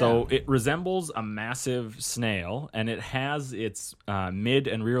 So it resembles a massive snail, and it has its mid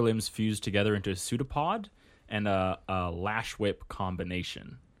and rear limbs fused together into a pseudopod and a lash whip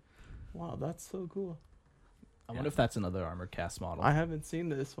combination. Wow, that's so cool. I wonder if that's another Armorcast model. I haven't seen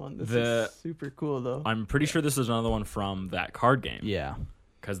this one. This is super cool, though. I'm pretty sure this is another one from that card game. Yeah.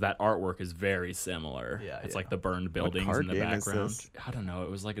 Because that artwork is very similar. Yeah, it's like the burned buildings in the background. I don't know. It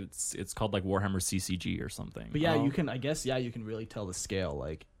was like it's called like Warhammer CCG or something. But yeah, you can. I guess you can really tell the scale.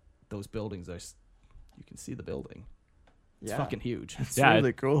 Like those buildings you can see the building. It's fucking huge. It's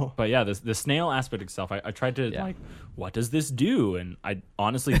really cool. But yeah, the snail aspect itself, I tried to like, what does this do? And I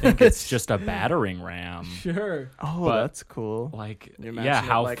honestly think it's just a battering ram. Sure. Oh, that's cool. Like,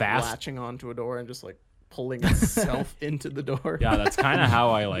 how like fast latching onto a door and just like pulling itself into the door. Yeah, that's kind of how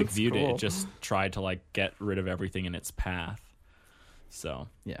I viewed it. It just tried to like get rid of everything in its path. So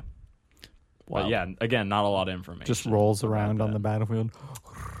yeah. But yeah, again, not a lot of information. Just rolls around on the battlefield.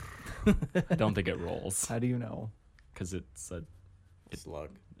 I don't think it rolls. How do you know? Because it's a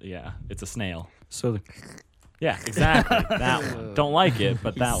slug. Yeah, it's a snail. So yeah, exactly. That one. Don't like it,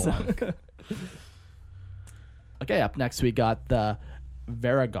 but that one. Okay, up next we got the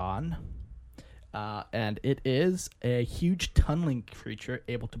Varagon. And it is a huge tunneling creature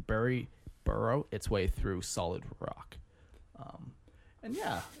able to burrow its way through solid rock. And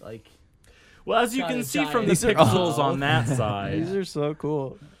yeah, like... Well, as you can see from the pixels on that side... These are so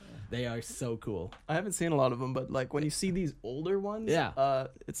cool. They are so cool. I haven't seen a lot of them, but like when you see these older ones,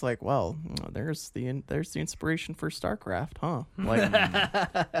 it's like, well, there's the inspiration for StarCraft, huh?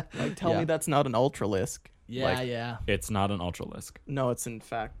 Like, tell me that's not an Ultralisk. Yeah, It's not an Ultralisk. No, it's in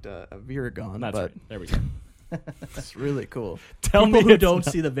fact a Viragon. That's right. There we go. It's really cool. Tell people who don't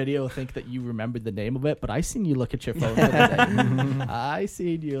see the video think that you remembered the name of it, but I seen you look at your phone today. I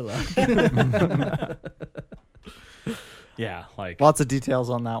seen you look. Yeah, like lots of details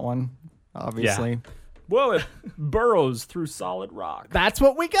on that one, obviously. Yeah. Well, it burrows through solid rock. That's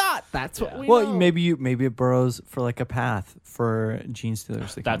what we got. That's what we Well, know. maybe it burrows for like a path for Gene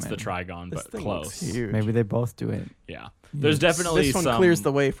Stealers to That's come the in. Trigon, This but thing close. looks huge. Maybe they both do it. Yeah. There's definitely This one some... clears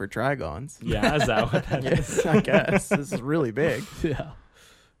the way for Trigons. Yeah, is that what that is? Yes, I guess. This is really big. Yeah.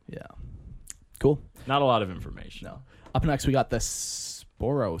 Cool. Not a lot of information. No. Up next, we got the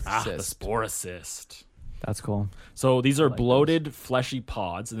Sporocyst. The Sporocyst. That's cool. So these are bloated, fleshy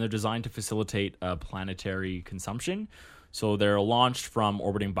pods, and they're designed to facilitate planetary consumption. So they're launched from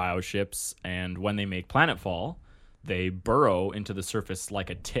orbiting bioships, and when they make planetfall, they burrow into the surface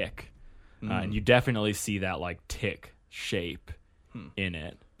like a tick. And you definitely see that like tick shape in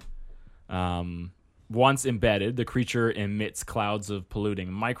it. Once embedded, the creature emits clouds of polluting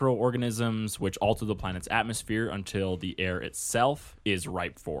microorganisms, which alter the planet's atmosphere until the air itself is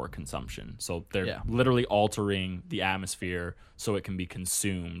ripe for consumption. So they're literally altering the atmosphere so it can be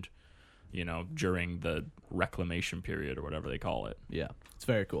consumed, during the reclamation period or whatever they call it. Yeah, it's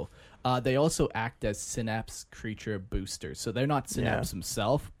very cool. They also act as Synapse creature boosters. So they're not Synapse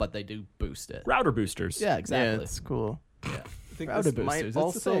himself, but they do boost it. Router boosters. Yeah, exactly. Yeah, it's cool. Yeah. I think Router this might boosters, that's the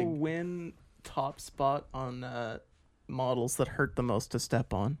also thing. win top spot on models that hurt the most to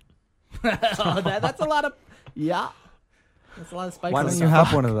step on. That's a lot of... Yeah. That's a lot of spikes. Why on don't the you surface.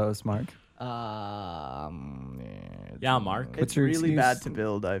 have one of those, Mark? Yeah, Mark. What's It's your really excuse? bad to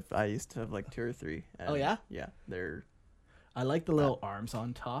build. I used to have like 2 or 3. Oh, yeah? Yeah, they're... I like the little arms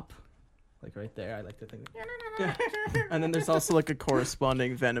on top. Like right there. I like to think... And then there's also like a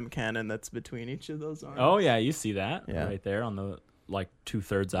corresponding venom cannon that's between each of those arms. Oh, yeah, you see that Yeah. right there on the,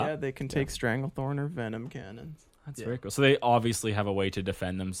 2/3 up. Yeah, they can take Stranglethorn or venom cannons. That's very cool. So they obviously have a way to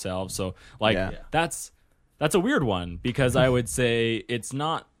defend themselves. So, Yeah. that's a weird one because I would say it's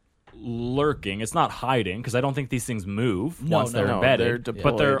not lurking, it's not hiding because I don't think these things move once they're embedded. They're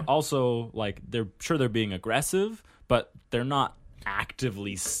but they're deployed. also they're being aggressive, but they're not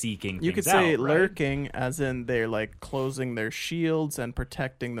actively seeking things You could say out, right? lurking, as in they're like closing their shields and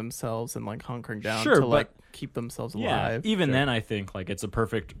protecting themselves and like hunkering down Sure, to but- like keep themselves Yeah, alive. even then I think it's a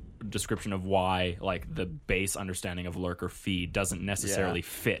perfect description of why the base understanding of lurk or feed doesn't necessarily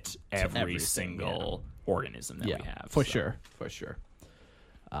fit every everything, single organism that we have. For so. sure.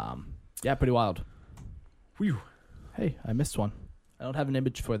 Yeah, pretty wild. Whew. Hey, I missed one. I don't have an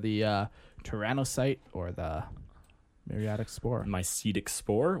image for the Tyrannocyte or the Myriadic Spore. Mycetic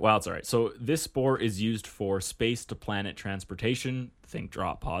spore. Well, it's all right. So this spore is used for space to planet transportation. Think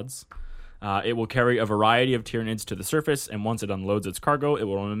drop pods. It will carry a variety of Tyranids to the surface, and once it unloads its cargo, it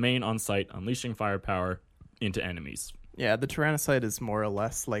will remain on site, unleashing firepower into enemies. Yeah, the Tyrannocyte is more or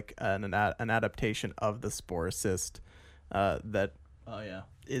less like an adaptation of the Sporocyst that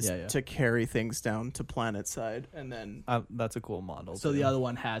is to carry things down to planet side, and then That's a cool model. So too. the other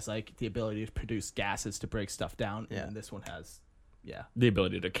one has the ability to produce gases to break stuff down, Yeah. and this one has The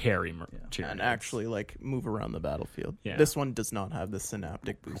ability to carry Tyranids. and actually move around the battlefield. Yeah. This one does not have the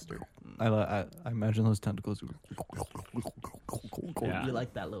synaptic booster. I imagine those tentacles. Yeah. You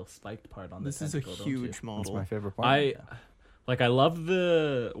like that little spiked part on This the is a tentacle, don't you? huge That's model. my favorite part. I love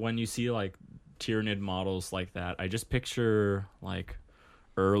when you see Tyranid models like that. I just picture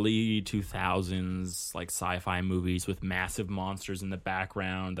early 2000s sci-fi movies with massive monsters in the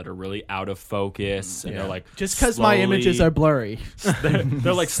background that are really out of focus and they're Just because my images are blurry.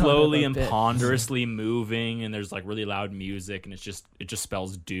 they're slowly and bitch. ponderously moving and there's really loud music and it just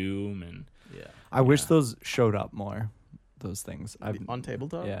spells doom and I wish those showed up more. Those things. On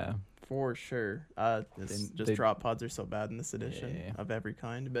tabletop? Yeah. For sure. Drop pods are so bad in this edition of every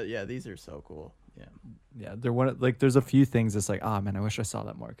kind. But yeah, these are so cool. Yeah, they're there's a few things that's man, I wish I saw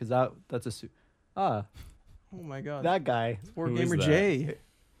that more because that's a Oh my god. that guy. Wargamer that? Jay.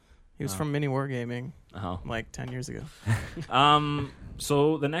 He was from Mini Wargaming oh 10 years ago.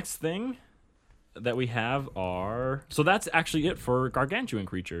 So the next thing that we have so that's actually it for gargantuan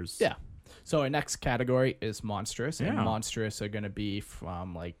creatures. Yeah. So our next category is monstrous, and Yeah. monstrous are going to be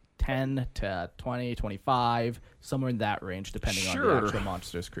from 10 to 20, 25, somewhere in that range, depending on Sure. the actual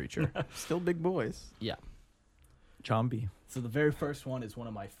monstrous creature. Still big boys. Yeah. Zombie. So the very first one is one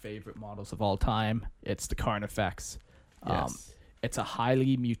of my favorite models of all time. It's the Carnifex. Yes. It's a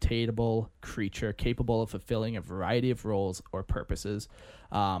highly mutatable creature capable of fulfilling a variety of roles or purposes,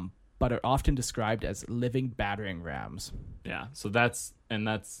 but are often described as living battering rams. Yeah, so that's...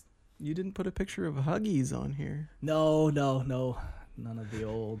 You didn't put a picture of Huggies on here. No. None of the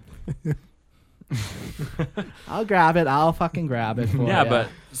old... I'll grab it. I'll fucking grab it for Yeah, ya. but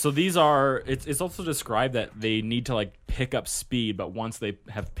so these are... It's also described that they need to like pick up speed, but once they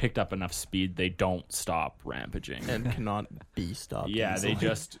have picked up enough speed, they don't stop rampaging. And cannot be stopped. Yeah, easily. they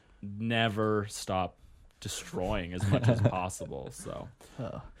just never stop destroying as much as possible. So...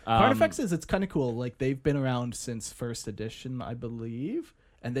 Carnifexes, it's kind of cool. Like, they've been around since first edition, I believe,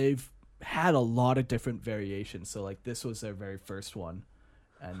 and they've had a lot of different variations. So, like, this was their very first one,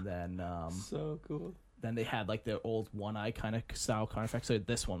 and then so cool. Then they had like their old one-eye kind of style Carnifex. So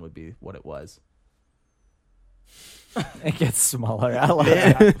this one would be what it was. It gets smaller. I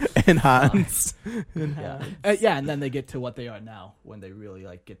like Enhance. Yeah, and then they get to what they are now when they really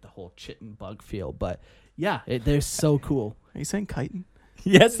like get the whole chitin bug feel. But yeah, they're so cool. Are you saying chitin?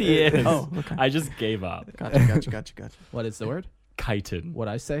 Yes, he is. Oh, okay. I just gave up. Gotcha. What is the word? Chitin.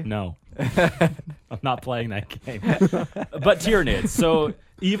 What'd I say? No. I'm not playing that game. But Tyranids, so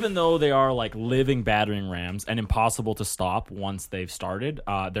even though they are like living battering rams and impossible to stop once they've started,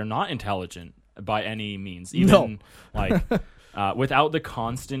 they're not intelligent by any means. Even like without the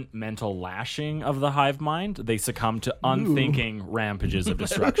constant mental lashing of the hive mind, they succumb to unthinking rampages of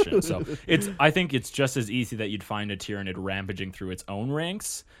destruction. So I think it's just as easy that you'd find a Tyranid rampaging through its own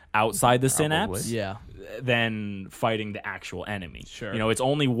ranks outside the synapse than fighting the actual enemy. Sure. You know, it's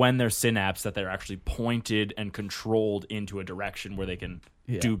only when they're synapse that they're actually pointed and controlled into a direction where they can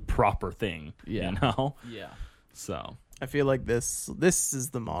do proper thing. Yeah. You know? Yeah. So I feel like this is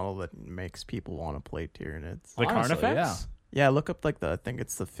the model that makes people want to play Tyranids. the Honestly, Carnifex? Yeah, look up like I think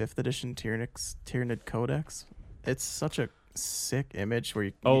it's the 5th edition Tyranid Codex. It's such a sick image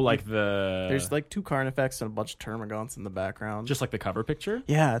where there's like 2 Carnifex and a bunch of Termagants in the background. Just like the cover picture?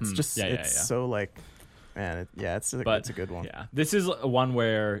 Yeah, it's just Yeah. so like, man, it's a good one. Yeah, this is one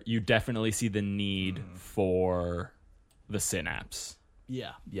where you definitely see the need for the synapse.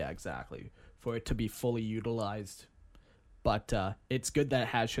 Yeah, exactly. For it to be fully utilized. But it's good that it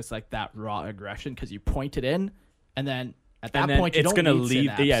has just like that raw aggression because you point it in and then at that point you it's don't going to need leave.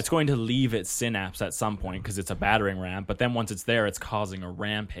 synapse. Yeah, it's going to leave its synapse at some point because it's a battering ram. But then once it's there, it's causing a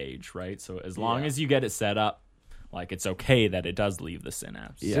rampage, right? So as long as you get it set up, like it's okay that it does leave the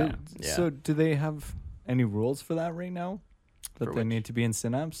synapse. Yeah. So do they have any rules for that right now? That For they which? need to be in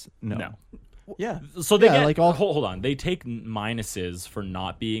synapse? No. Yeah. So they Yeah, get like all- hold on. They take minuses for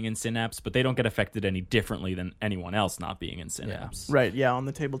not being in synapse, but they don't get affected any differently than anyone else not being in synapse. Right, yeah, on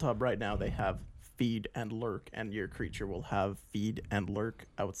the tabletop right now they have feed and lurk, and your creature will have feed and lurk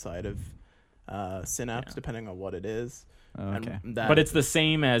outside of synapse depending on what it is. Okay. But it's the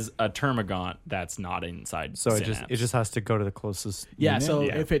same as a Termagant that's not inside So synapse. it just has to go to the closest Yeah, unit? so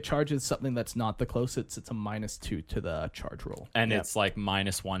if it charges something that's not the closest, it's a -2 to the charge roll. And it's like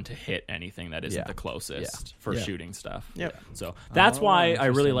 -1 to hit anything that isn't the closest for shooting stuff. Yep. So that's why I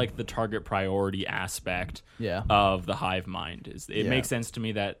really interesting. like the target priority aspect Yeah. of the hive mind. It makes sense to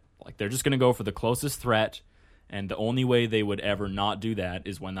me that like they're just going to go for the closest threat, and the only way they would ever not do that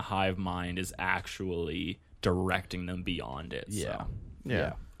is when the hive mind is actually directing them beyond it. Yeah. So.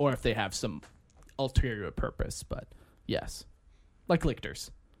 Yeah. Or if they have some ulterior purpose, but yes. Like lictors.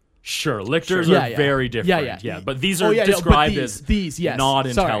 Sure, lictors Sure. are Yeah. very different. Yeah. Yeah, but these are Oh, yeah, no, but described these, as yes. not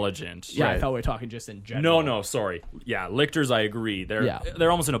Sorry. intelligent. Yeah, Right. I thought we were talking just in general. No, sorry. Yeah, lictors, I agree.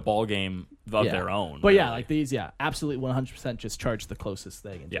 They're almost in a ball game of their own. But yeah, really. like these, absolutely 100% just charge the closest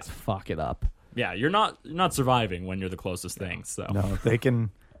thing and just fuck it up. Yeah, you're not surviving when you're the closest thing. So No, they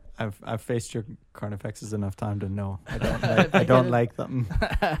can. I've faced your Carnifexes enough time to know I don't like them.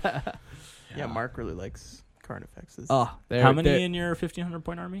 Yeah, Mark really likes Carnifexes. Oh, how many in your 1,500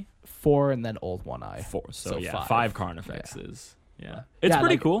 point army? 4 and then old one eye. 4. So yeah, 5. 5 Carnifexes. Yeah, it's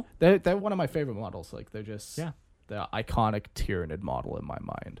pretty like, cool. They're one of my favorite models. Like they're just the iconic Tyranid model in my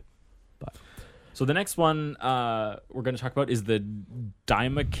mind. But So the next one we're going to talk about is the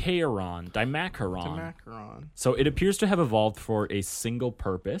Dimachairon. Dimachairon. So it appears to have evolved for a single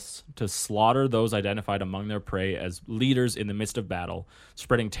purpose, to slaughter those identified among their prey as leaders in the midst of battle,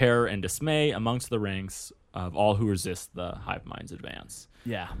 spreading terror and dismay amongst the ranks of all who resist the hive mind's advance.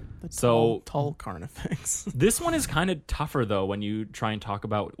 yeah, Tall Carnifex. This one is kind of tougher, though, when you try and talk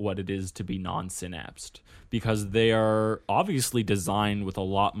about what it is to be non-synapsed, because they are obviously designed with a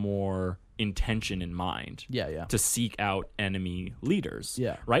lot more intention in mind to seek out enemy leaders.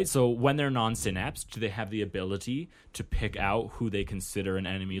 Yeah. Right? So when they're non-synapsed, do they have the ability to pick out who they consider an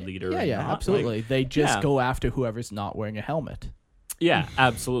enemy leader? Yeah, or not? absolutely. Like, they just go after whoever's not wearing a helmet. Yeah,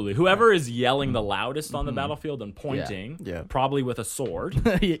 absolutely. Whoever is yelling the loudest on the battlefield and pointing, probably with a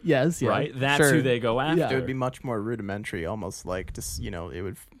sword. Yes, right. That's who they go after. It would be much more rudimentary, almost like just it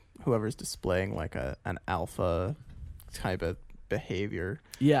would whoever's displaying like an alpha type of behavior.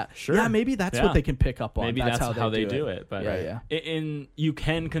 Yeah, sure. Yeah, maybe that's what they can pick up on. Maybe that's how they do it. But you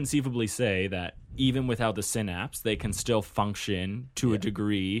can conceivably say that even without the synapse, they can still function to a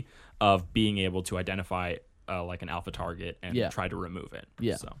degree of being able to identify like an alpha target and try to remove it.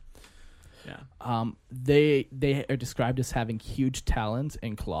 Yeah. So, they are described as having huge talons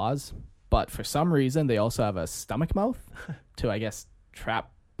and claws, but for some reason they also have a stomach mouth to, I guess,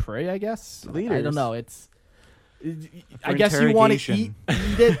 trap prey. I guess. Leaders. I don't know. I guess you want to eat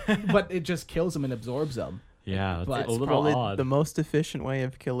it, but it just kills them and absorbs them. Yeah, but it's a little odd. The most efficient way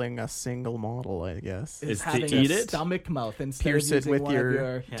of killing a single model, I guess, is to eat it. Stomach mouth and pierce it with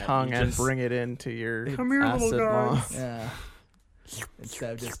your tongue and bring it into your acid maw. Yeah.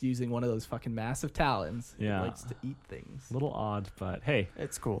 Instead of just using one of those fucking massive talons, it likes to eat things. A little odd, but hey,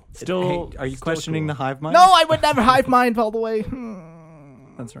 it's cool. Still, are you questioning the hive mind? No, I would never hive mind all the way.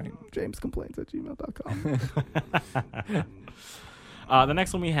 That's right. JamesComplaints@gmail.com. The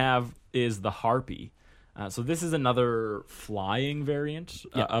next one we have is the harpy. So this is another flying variant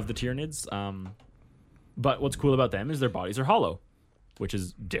of the Tyranids. But what's cool about them is their bodies are hollow, which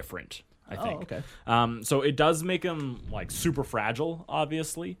is different, I think. Okay. So it does make them like super fragile,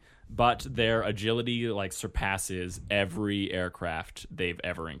 obviously, but their agility like surpasses every aircraft they've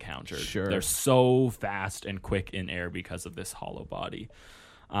ever encountered. Sure. They're so fast and quick in air because of this hollow body.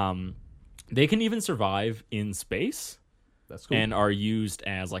 They can even survive in space. That's cool. And are used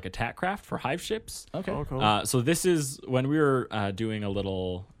as like attack craft for hive ships. Okay. Oh, cool. So this is when we were doing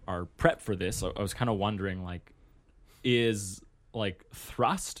our prep for this. I was kind of wondering, like, is like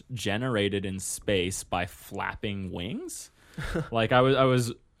thrust generated in space by flapping wings? Like I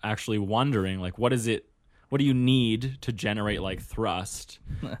was actually wondering, like, what do you need to generate like thrust?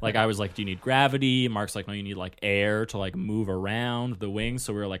 Like I was like, do you need gravity? Mark's like, no, you need like air to like move around the wings.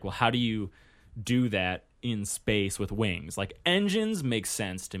 So we were like, well, how do you do that in space with wings? Like engines make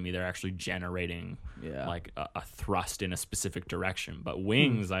sense to me. They're actually generating like a thrust in a specific direction. But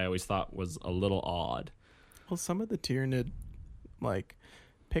wings, I always thought was a little odd. Well, some of the Tyranid like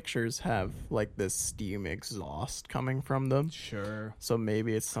pictures have like this steam exhaust coming from them. Sure. So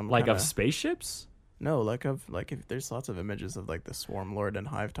maybe it's some like of spaceships. No, if there's lots of images of like the Swarm Lord and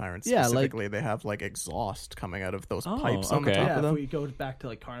Hive Tyrant specifically, they have like exhaust coming out of those pipes on the top of them. If we go back to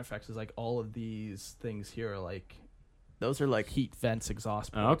like Carnifex, it's like all of these things here are like those are like heat vents,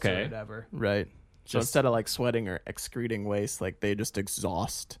 exhaust ports or whatever. Right. So instead of like sweating or excreting waste, like they just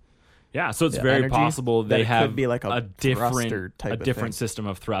exhaust. Yeah, so it's very possible they have could be like a different system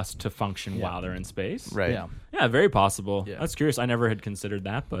of thrust to function while they're in space. Right. Yeah, very possible. Yeah. That's curious. I never had considered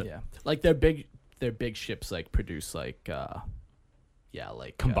that, but like their big ships like produce like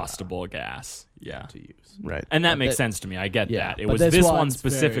combustible gas to use. Right. And that makes sense to me. I get that. It was this one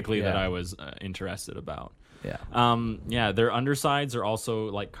specifically that I was interested about. Yeah. Their undersides are also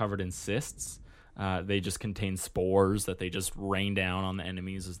like covered in cysts. They just contain spores that they just rain down on the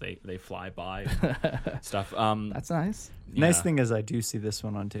enemies as they fly by and stuff. That's nice. Nice thing is I do see this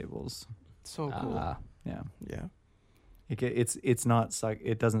one on tables. So cool. Yeah. It's not suck.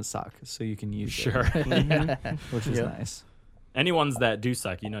 It doesn't suck, so you can use it. Sure. Which is nice. Any ones that do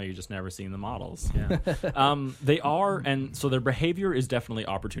suck, you just never seen the models. Yeah. They are, and so their behavior is definitely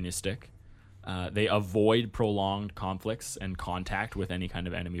opportunistic. They avoid prolonged conflicts and contact with any kind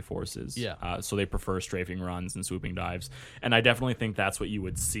of enemy forces. So they prefer strafing runs and swooping dives. And I definitely think that's what you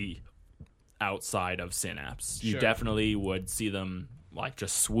would see outside of Synapse. You definitely would see them like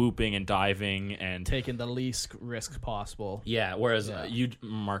just swooping and diving and taking the least risk possible. Yeah. Whereas you,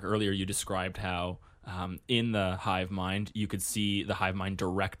 Mark, earlier you described how in the hive mind you could see the hive mind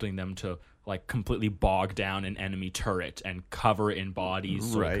directing them to like completely bog down an enemy turret and cover it in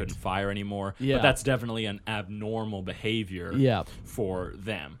bodies so it couldn't fire anymore. But that's definitely an abnormal behavior for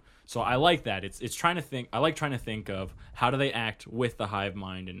them. So I like that. It's trying to think. I like trying to think of how do they act with the hive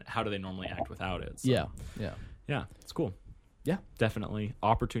mind and how do they normally act without it. So, yeah, it's cool. Yeah, definitely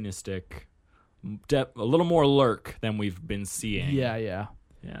opportunistic. A little more lurk than we've been seeing. Yeah,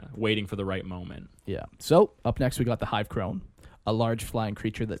 waiting for the right moment. Yeah. So up next we got the Hive Crone, a large flying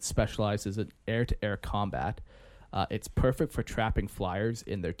creature that specializes in air-to-air combat. It's perfect for trapping flyers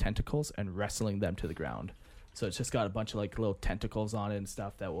in their tentacles and wrestling them to the ground. So it's just got a bunch of like little tentacles on it and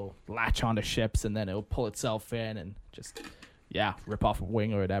stuff that will latch onto ships and then it'll pull itself in and just, rip off a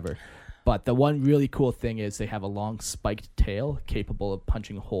wing or whatever. But the one really cool thing is they have a long spiked tail capable of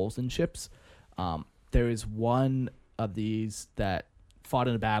punching holes in ships. There is one of these that fought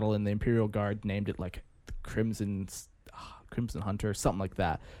in a battle, and the Imperial Guard named it like the Crimson Hunter, something like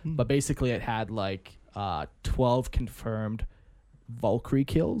that. But basically, it had like 12 confirmed Valkyrie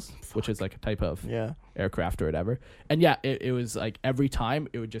kills, which is like a type of aircraft or whatever. And it was like every time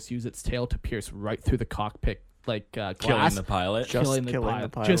it would just use its tail to pierce right through the cockpit, like glass, killing the pilot. Just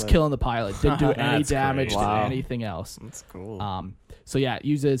killing the pilot. Didn't do any damage to anything else. That's cool. So it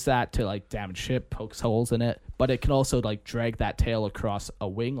uses that to like damage ship, pokes holes in it, but it can also like drag that tail across a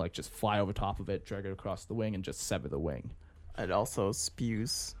wing, like just fly over top of it, drag it across the wing, and just sever the wing. It also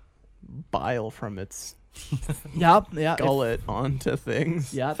spews bile from its gullet onto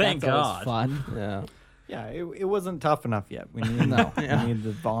things. Yeah, thank God. Fun. Yeah, it wasn't tough enough yet. We need we need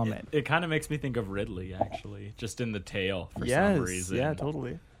the vomit. It kind of makes me think of Ridley, actually, just in the tail for some reason. Yeah,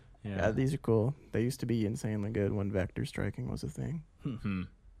 totally. Yeah, these are cool. They used to be insanely good when vector striking was a thing.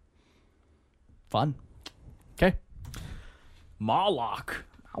 Fun. Okay. Moloch.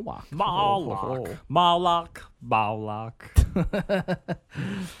 Moloch.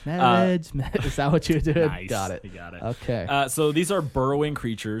 Is that what you're doing? Nice. Got it. You got it. Okay. So these are burrowing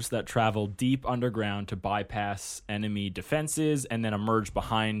creatures that travel deep underground to bypass enemy defenses and then emerge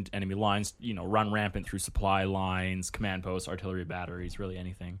behind enemy lines, run rampant through supply lines, command posts, artillery batteries, really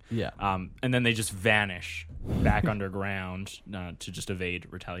anything. Yeah. And then they just vanish back underground to just evade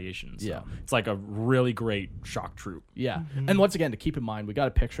retaliation. So it's like a really great shock troop. Yeah. Mm-hmm. And once again, to keep in mind, we got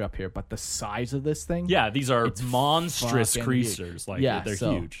a picture up here, but the size of this thing. Yeah, these are monstrous creatures. Like they're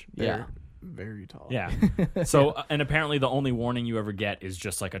huge. They're very tall. Yeah. So and apparently the only warning you ever get is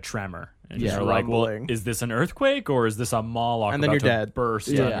just like a tremor. And you're like, well, is this an earthquake or is this a Moloch and then about you're to dead. burst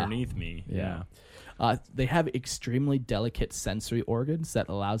underneath me? Yeah. They have extremely delicate sensory organs that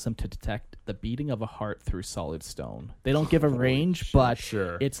allows them to detect the beating of a heart through solid stone. They don't give a range, but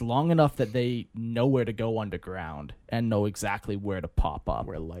it's long enough that they know where to go underground and know exactly where to pop up.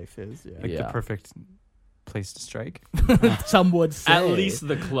 Where life is, the perfect place to strike. Some would say. At least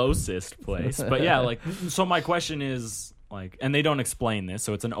the closest place. But so my question is, and they don't explain this,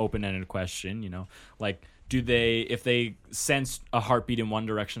 so it's an open-ended question, if they sense a heartbeat in one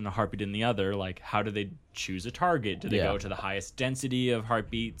direction and a heartbeat in the other, how do they choose a target? Do they go to the highest density of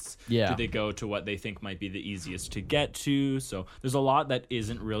heartbeats? Yeah. Do they go to what they think might be the easiest to get to? So there's a lot that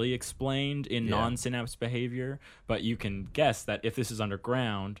isn't really explained in non-synapse behavior, but you can guess that if this is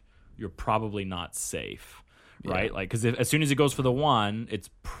underground, you're probably not safe. Right? Because as soon as it goes for the one, it's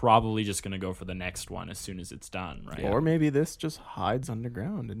probably just going to go for the next one as soon as it's done, right? Or maybe this just hides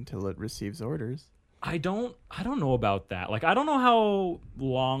underground until it receives orders. I don't know about that. I don't know how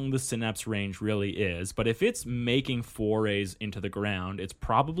long the synapse range really is, but if it's making forays into the ground, it's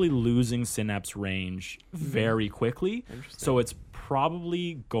probably losing synapse range very quickly. So it's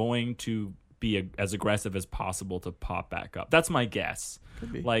probably going to be as aggressive as possible to pop back up. That's my guess.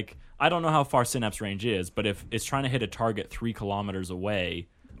 Could be. I don't know how far synapse range is, but if it's trying to hit a target 3 kilometers away,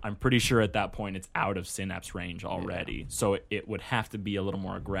 I'm pretty sure at that point it's out of synapse range already. Yeah. So it would have to be a little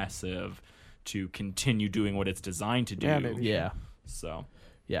more aggressive to continue doing what it's designed to do. Yeah, maybe. Yeah. So.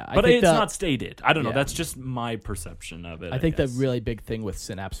 Yeah, but it's not stated. I don't know. That's just my perception of it. I think the really big thing with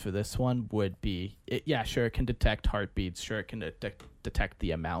Synapse for this one would be, it can detect heartbeats. Sure, it can detect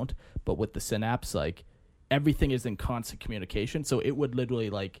the amount. But with the Synapse, everything is in constant communication. So it would literally,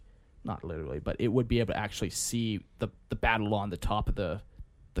 not literally, but it would be able to actually see the battle on the top of the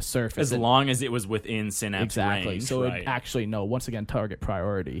surface. As long as it was within synapse range. So it actually once again, target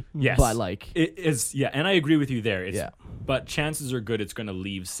priority. Yes. But it is, and I agree with you there. But chances are good it's going to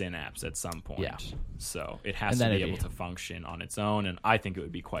leave synapse at some point. Yeah. So it has to be able to function on its own, and I think it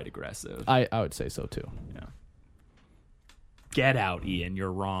would be quite aggressive. I would say so too. Yeah. Get out, Ian.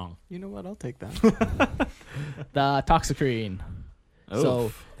 You're wrong. You know what? I'll take that. The Toxicrene. Oof.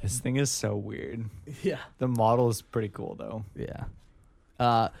 So this thing is so weird. Yeah. The model is pretty cool though. Yeah.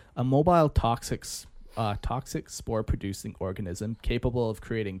 A mobile toxic spore-producing organism capable of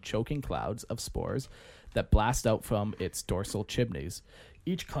creating choking clouds of spores that blast out from its dorsal chimneys.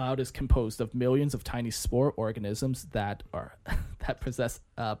 Each cloud is composed of millions of tiny spore organisms that possess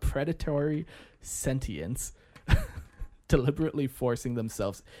predatory sentience, deliberately forcing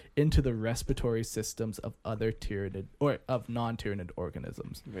themselves into the respiratory systems of other tyrannid or of non-tyrannid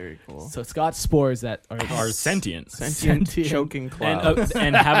organisms. Very cool. So it's got spores that are sentient choking clouds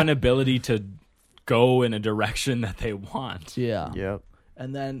and have an ability to go in a direction that they want. Yeah. Yep.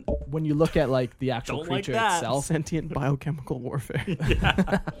 And then when you look at the actual creature itself, sentient biochemical warfare.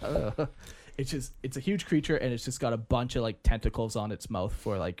 It's a huge creature, and it's just got a bunch of tentacles on its mouth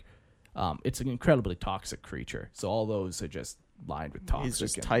for it's an incredibly toxic creature. So all those are just lined with toxic. He's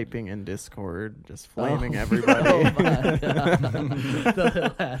just typing in Discord, just flaming everybody.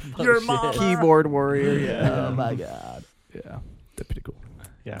 Your mama. Keyboard warrior. Yeah. Oh my god. Yeah. That's pretty cool.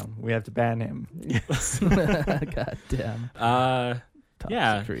 Yeah, we have to ban him. God damn.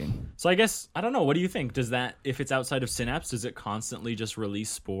 Yeah. So I guess, I don't know. What do you think? Does that, if it's outside of Synapse, does it constantly just release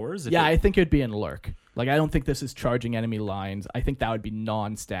spores? I think it'd be in Lurk. Like, I don't think this is charging enemy lines. I think that would be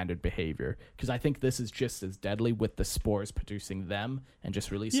non-standard behavior, because I think this is just as deadly with the spores producing them and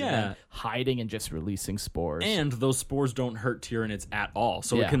just releasing them, hiding and just releasing spores. And those spores don't hurt Tyranids at all.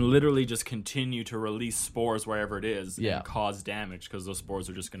 So it can literally just continue to release spores wherever it is and cause damage, because those spores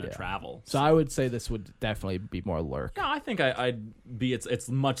are just going to travel. So I would say this would definitely be more Lurk. No, I think I'd be, it's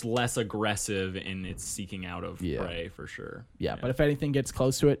much less aggressive in its seeking out of prey, for sure. Yeah, but if anything gets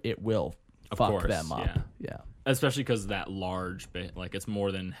close to it, it will fuck them up. Yeah. Especially because that large bit, like, it's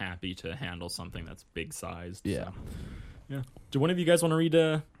more than happy to handle something that's big sized. Yeah. So. Yeah. Do one of you guys want to read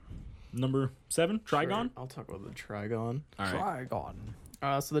number 7, Trigon? Sure. I'll talk about the Trigon. All right. Trigon.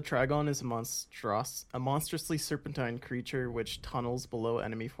 So the Trigon is a monstrously serpentine creature which tunnels below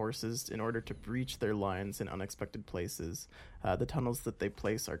enemy forces in order to breach their lines in unexpected places. The tunnels that they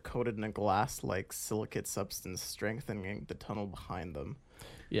place are coated in a glass-like silicate substance, strengthening the tunnel behind them.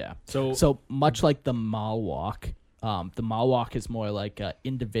 Yeah. So much like the Malwalk, the Malwalk is more like an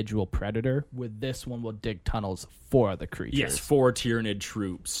individual predator. With this one, will dig tunnels for other creatures. Yes, for Tyranid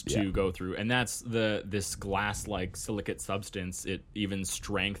troops to go through, and that's this glass-like silicate substance. It even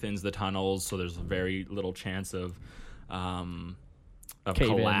strengthens the tunnels, so there's very little chance of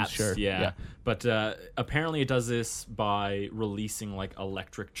collapse. Sure. Yeah. But apparently it does this by releasing like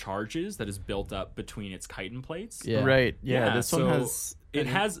electric charges that is built up between its chitin plates. Yeah. Right. Yeah. This one has it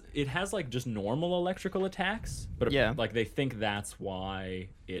has like just normal electrical attacks, but like they think that's why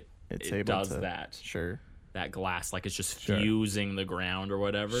it does that. Sure. That glass, like it's just fusing the ground or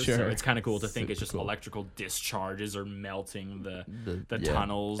whatever. Sure. So it's kind of cool to think it's just electrical discharges or melting the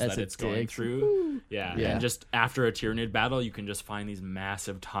tunnels that it's going through. Yeah. And just after a Tyranid battle, you can just find these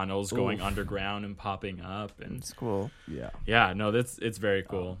massive tunnels going underground and popping up. And it's cool. Yeah. Yeah. No, it's very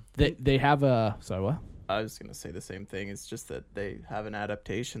cool. They have a sorry what? I was going to say the same thing. It's just that they have an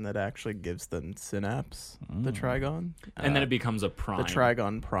adaptation that actually gives them Synapse, the Trigon. And then it becomes a Prime. The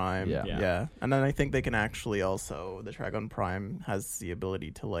Trigon Prime. Yeah. And then I think they can actually also, the Trigon Prime has the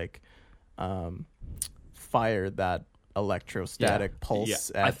ability to like fire that electrostatic pulse.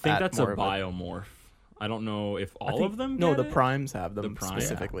 Yeah. I think that's a biomorph. I don't know if all of them No, the Primes have them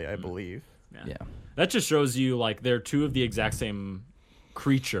specifically, I believe. Yeah. That just shows you like they're two of the exact same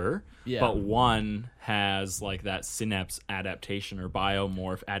creature, but one has like that Synapse adaptation or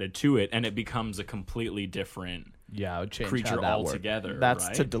biomorph added to it, and it becomes a completely different creature altogether. That's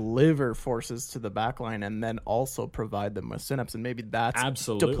to deliver forces to the backline and then also provide them with Synapse, and maybe that's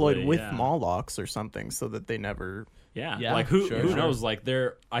deployed with Molochs or something so that they never like who knows, like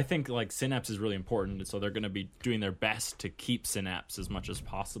I think like Synapse is really important, so they're going to be doing their best to keep Synapse as much as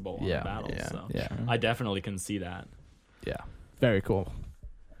possible on the battle. I definitely can see that. Very cool.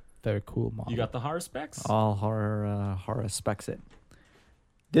 Very cool model. You got the horror specs? All horror specs it.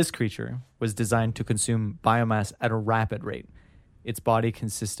 This creature was designed to consume biomass at a rapid rate. Its body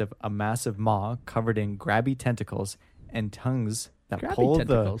consists of a massive maw covered in grabby tentacles and tongues that pull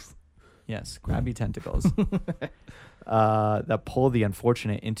tentacles. Grabby tentacles that pull the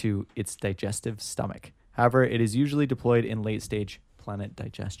unfortunate into its digestive stomach. However, it is usually deployed in late stage planet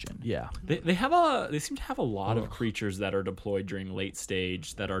digestion. They seem to have a lot of creatures that are deployed during late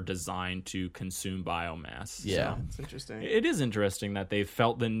stage that are designed to consume biomass. So it's interesting. It is interesting that they've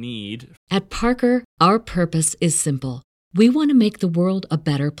felt the need. At Parker, our purpose is simple. We want to make the world a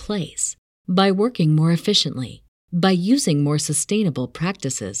better place by working more efficiently, by using more sustainable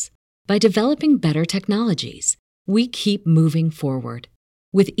practices, by developing better technologies. We keep moving forward.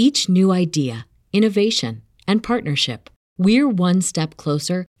 With each new idea, innovation, and partnership, we're one step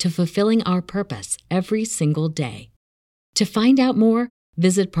closer to fulfilling our purpose every single day. To find out more,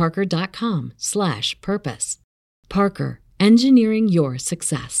 visit parker.com/purpose. Parker, engineering your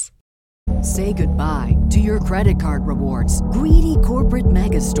success. Say goodbye to your credit card rewards. Greedy corporate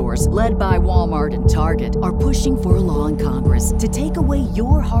mega stores, led by Walmart and Target, are pushing for a law in Congress to take away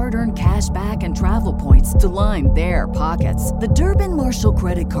your hard-earned cash back and travel points to line their pockets. The Durbin-Marshall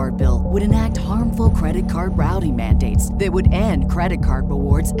credit card bill would enact harmful credit card routing mandates that would end credit card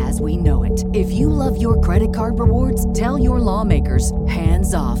rewards as we know it. If you love your credit card rewards, tell your lawmakers,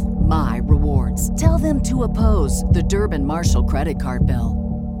 hands off my rewards. Tell them to oppose the Durbin-Marshall credit card bill.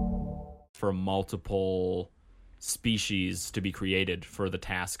 For multiple species to be created for the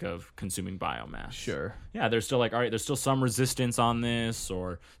task of consuming biomass. Sure. Yeah, there's still like, all right, there's still some resistance on this,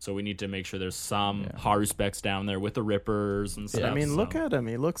 or so we need to make sure there's some Haruspecs down there with the Rippers and stuff. I mean, look at him.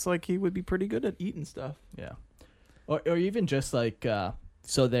 He looks like he would be pretty good at eating stuff. Yeah. Or even just like,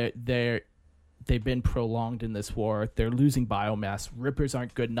 so they've been prolonged in this war. They're losing biomass. Rippers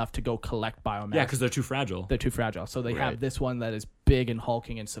aren't good enough to go collect biomass. Yeah, because they're too fragile. They're too fragile. So they have this one that is big and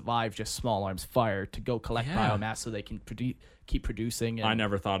hulking and survive just small arms fire to go collect biomass so they can keep producing. And, I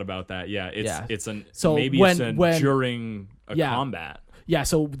never thought about that. Yeah, it's during a combat. Yeah,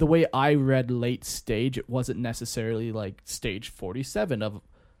 so the way I read late stage, it wasn't necessarily like stage 47 of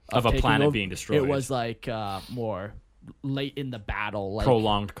a planet being destroyed. It was like more late in the battle, like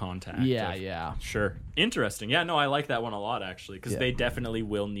prolonged contact. Yeah. Sure. Interesting. Yeah, no, I like that one a lot actually, because they definitely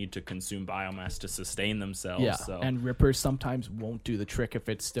will need to consume biomass to sustain themselves. Yeah, so. and Rippers sometimes won't do the trick if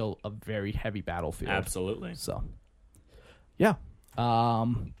it's still a very heavy battlefield. Absolutely. So, yeah.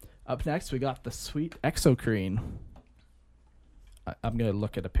 Up next, we got the sweet Exocrine. I'm gonna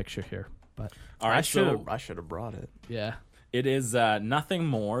look at a picture here, but all right, I should have brought it. Yeah. It is nothing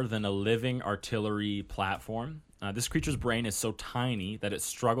more than a living artillery platform. This creature's brain is so tiny that it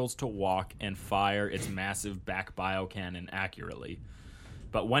struggles to walk and fire its massive back biocannon accurately.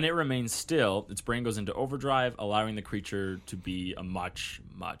 But when it remains still, its brain goes into overdrive, allowing the creature to be a much,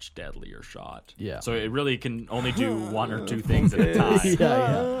 much deadlier shot. Yeah. So it really can only do one or two things at a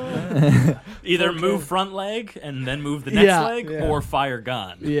time. Either move front leg and then move the next leg, or fire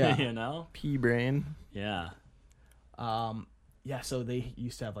gun. Yeah. You know? Pea brain. Yeah. Yeah, so they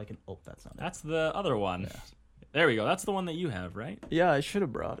used to have like that's not it. That's the other one. Yeah. There we go. That's the one that you have, right? Yeah, I should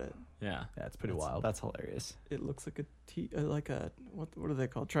have brought it. Yeah. That's pretty wild. That's hilarious. It looks like what are they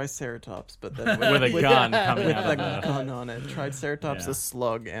called? Triceratops, but then with a gun coming with out a of gun on it. Triceratops, a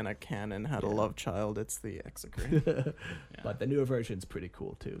slug, and a cannon had a love child. It's the Exocrine. But the newer version's pretty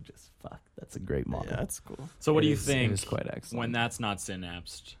cool too. Just that's a great model. Yeah, that's cool. So what do you think? It is quite excellent. When that's not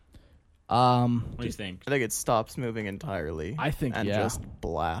synapsed? What do you think? I think it stops moving entirely. I think and just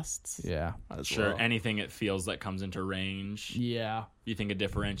blasts. Yeah. Sure. Anything it feels that comes into range. Yeah. You think it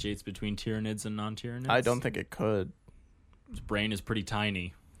differentiates between Tyranids and non-Tyranids? I don't think it could. Its brain is pretty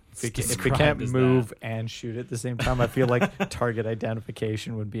tiny. If it can't move and shoot at the same time, I feel like target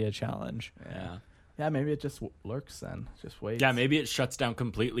identification would be a challenge. Yeah. Yeah, maybe it just lurks then. Just waits. Yeah, maybe it shuts down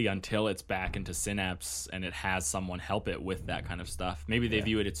completely until it's back into Synapse and it has someone help it with that kind of stuff. Maybe they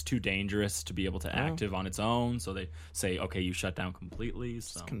view it's too dangerous to be able to active on its own, so they say, okay, you shut down completely.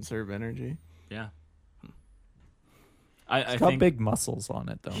 So. Just conserve energy. Yeah. It's got big muscles on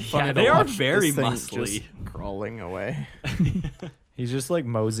it, though. Yeah, they are very muscly. Just crawling away. He's just like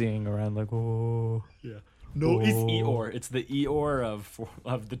moseying around like, oh. Yeah. No, it's Eeyore. It's the Eeyore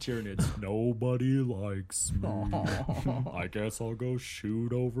of the Tyranids. Nobody likes me. I guess I'll go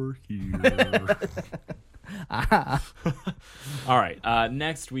shoot over here. All right.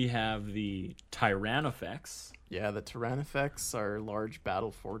 Next, we have the Tyrannofex. Yeah, the Tyrannofex are large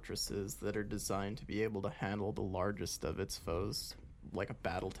battle fortresses that are designed to be able to handle the largest of its foes, like a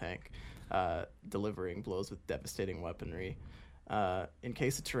battle tank, delivering blows with devastating weaponry. In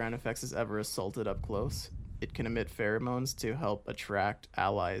case a Tyrannofex is ever assaulted up close, it can emit pheromones to help attract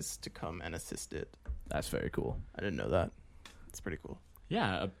allies to come and assist it. That's very cool. I didn't know that. It's pretty cool.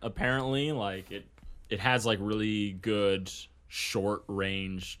 Yeah, apparently, like it has like really good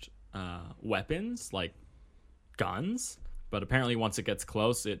short-ranged weapons, like guns. But apparently, once it gets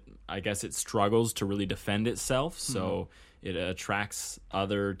close, I guess it struggles to really defend itself. So it attracts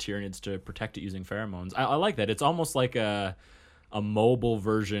other Tyranids to protect it using pheromones. I like that. It's almost like a mobile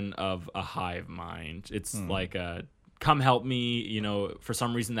version of a hive mind. It's like a come help me, you know, for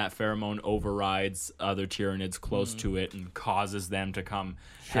some reason that pheromone overrides other Tyranids close to it and causes them to come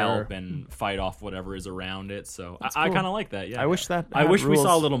help and fight off whatever is around it. So I kind of like that. Yeah. I wish we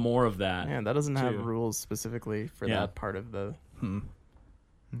saw a little more of that. Yeah, that doesn't have rules specifically for that part of the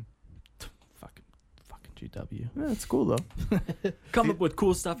GW. Yeah, it's cool though. Come up with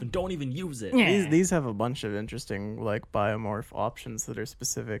cool stuff and don't even use it. These have a bunch of interesting like biomorph options that are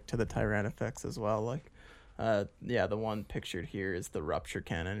specific to the Tyrannofex as well. Like, the one pictured here is the rupture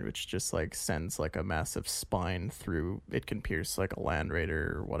cannon, which just like sends like a massive spine through. It can pierce like a Land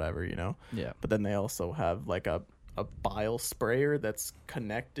Raider or whatever, you know. Yeah. But then they also have like a bile sprayer that's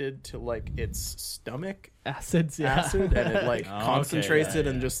connected to like its stomach acid and it like concentrates it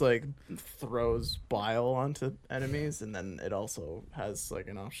and just like throws bile onto enemies. And then it also has like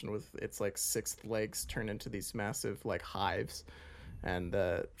an option with its like sixth legs turn into these massive like hives, and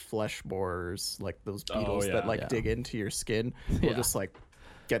flesh borers, like those beetles that dig into your skin will just like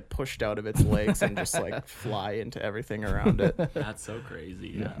get pushed out of its legs and just like fly into everything around it. That's so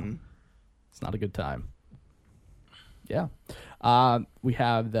crazy. Yeah. Mm-hmm. It's not a good time. Yeah. We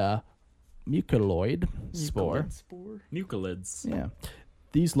have the muciloid spore. Mucolids. Yeah.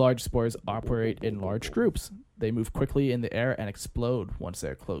 These large spores operate in large groups. They move quickly in the air and explode once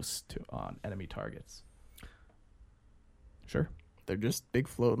they're close to enemy targets. Sure. They're just big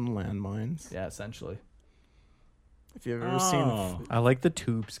floating landmines. Yeah, essentially. If you've ever seen... I like the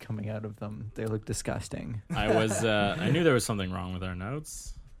tubes coming out of them. They look disgusting. I knew there was something wrong with our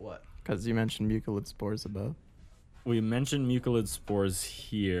notes. What? Because you mentioned mucolid spores above. We mentioned mucolid spores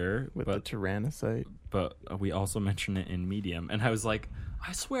here. With the Tyrannocyte. But we also mentioned it in Medium. And I was like,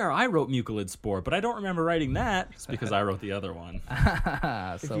 I swear I wrote mucolid spore, but I don't remember writing that. It's because I wrote the other one.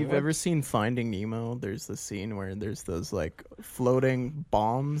 If you've ever seen Finding Nemo, there's the scene where there's those like floating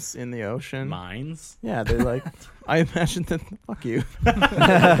bombs in the ocean. Mines? Yeah, they're like, I imagine that, fuck you.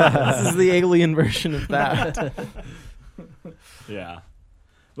 This is the alien version of that. Yeah.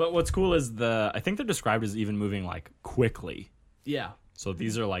 But what's cool is I think they're described as even moving like quickly. Yeah. So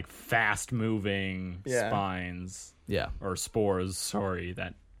these are like fast moving spines. Yeah. Or spores, sorry,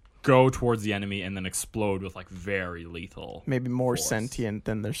 that go towards the enemy and then explode with like very lethal. Maybe more force. Sentient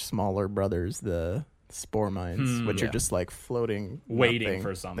than their smaller brothers, the spore mines, which are just like floating, waiting nothing.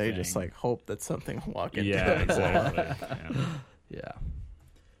 for something. They just like hope that something will walk into Yeah, them. exactly. Yeah.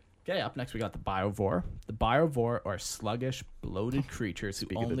 Okay, up next we got the biovore. The biovore are sluggish, bloated creatures who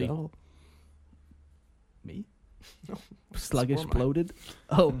only... Me? Sluggish, bloated?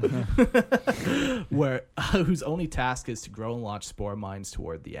 Oh. Whose only task is to grow and launch spore mines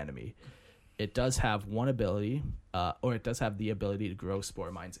toward the enemy. It does have one ability, or it does have the ability to grow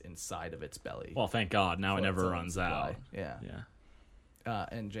spore mines inside of its belly. Well, thank God. Now it never runs out. Yeah. Yeah.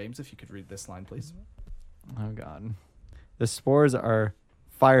 And James, if you could read this line, please. Oh, God. The spores are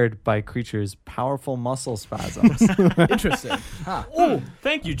fired by creatures' powerful muscle spasms. Interesting. Huh. Oh,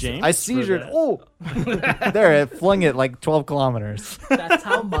 thank you, James. I seizured. Oh, there, it flung it like 12 kilometers. That's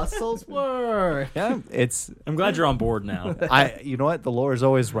how muscles work. Yeah, I'm glad you're on board now. You know what? The lore is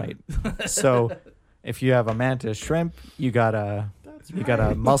always right. So, if you have a mantis shrimp, you got a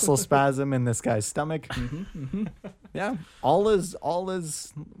muscle spasm in this guy's stomach. Yeah, all is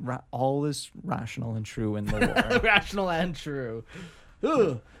rational and true in the lore. Rational and true.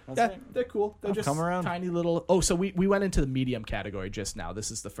 Ooh, yeah, they're cool. They're just tiny little... Oh, so we went into the medium category just now. This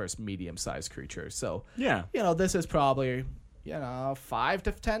is the first medium-sized creature. So, yeah, this is probably, 5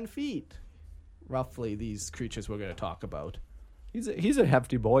 to 10 feet, roughly, these creatures we're going to talk about. He's a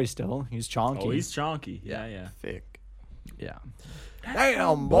hefty boy still. He's chonky. Oh, he's chonky. Yeah. Thick. Yeah.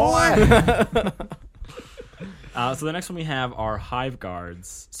 Damn, boy! So the next one we have are hive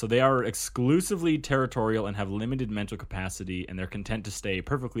guards. So they are exclusively territorial and have limited mental capacity, and they're content to stay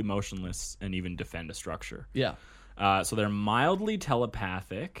perfectly motionless and even defend a structure. Yeah. So they're mildly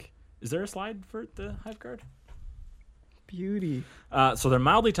telepathic. Is there a slide for the hive guard? Beauty. So they're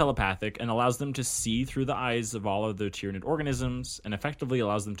mildly telepathic and allows them to see through the eyes of all of the Tyranid organisms, and effectively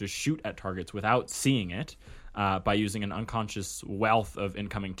allows them to shoot at targets without seeing it by using an unconscious wealth of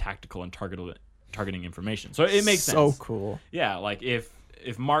incoming tactical and targeting information. So it makes sense. So cool. Yeah, like if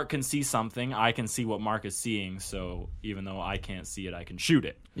Mark can see something, I can see what Mark is seeing, so even though I can't see it, I can shoot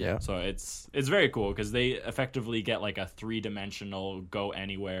it. Yeah. So it's very cool because they effectively get like a 3-dimensional go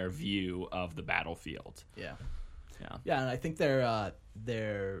anywhere view of the battlefield. Yeah. Yeah. Yeah, and I think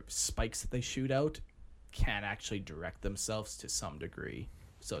their spikes that they shoot out can actually direct themselves to some degree.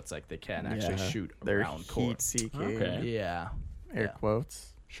 So it's like they can actually shoot around core. Heat seeking. Okay. Yeah. Air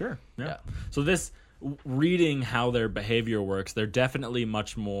quotes. Sure. Yeah. So this reading how their behavior works, they're definitely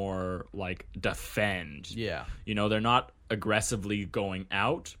much more like defend. Yeah. They're not aggressively going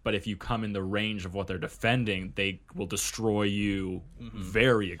out, but if you come in the range of what they're defending, they will destroy you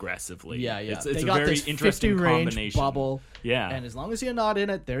very aggressively. Yeah. It's they a got very this interesting 50 range combination. bubble. Yeah. And as long as you're not in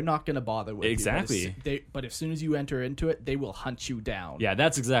it, they're not going to bother with Exactly. you. But as soon as you enter into it, they will hunt you down. Yeah,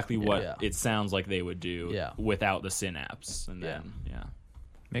 that's exactly what it sounds like they would do without the synapse. And then,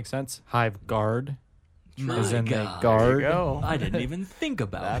 Makes sense. Hive guard. My in God. the guard. There you go. I didn't even think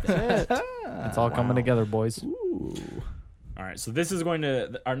about That's that. it. It's all coming together, boys. Ooh. All right, so this is going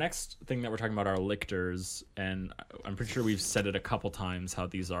to... Our next thing that we're talking about are lictors, and I'm pretty sure we've said it a couple times how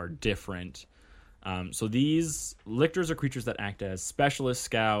these are different. So these lictors are creatures that act as specialist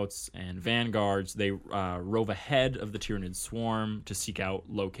scouts and vanguards. They rove ahead of the Tyranid swarm to seek out,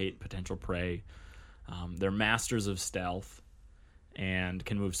 locate potential prey. They're masters of stealth, and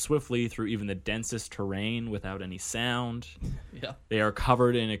can move swiftly through even the densest terrain without any sound. Yeah. They are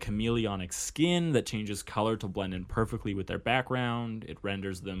covered in a chameleonic skin that changes color to blend in perfectly with their background. It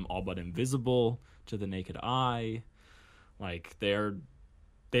renders them all but invisible to the naked eye. Like, they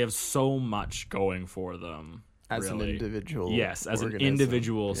have so much going for them. As really. an individual. Yes, as organism. an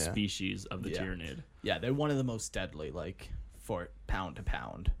individual species of the Tyranid. Yeah, they're one of the most deadly, like, for pound to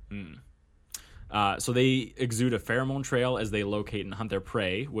pound. So they exude a pheromone trail as they locate and hunt their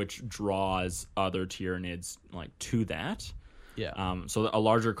prey, which draws other Tyranids like to that. Yeah. So a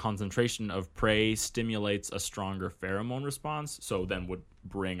larger concentration of prey stimulates a stronger pheromone response, so then would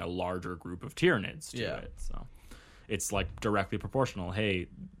bring a larger group of Tyranids to it. So it's like directly proportional. Hey,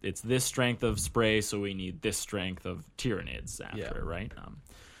 it's this strength of spray, so we need this strength of Tyranids after it, right?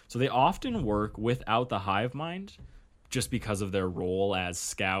 So they often work without the hive mind, just because of their role as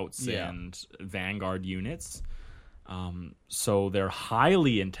scouts and vanguard units. So they're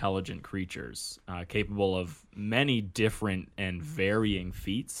highly intelligent creatures, capable of many different and varying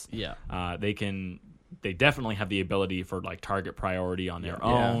feats. Yeah. They definitely have the ability for like target priority on their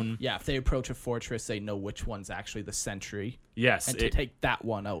own. Yeah, if they approach a fortress, they know which one's actually the sentry. Yes. And to take that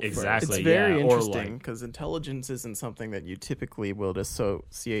one out exactly. first. It's very interesting because intelligence isn't something that you typically will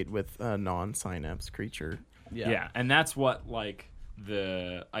associate with a non-synapse creature. Yeah, and that's what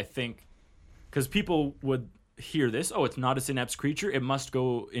I think, because people would hear this, it's not a synapse creature, it must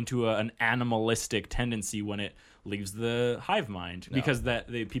go into an animalistic tendency when it leaves the hive mind, because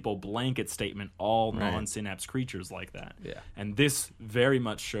the people blanket statement all non-synapse creatures like that. Yeah. And this very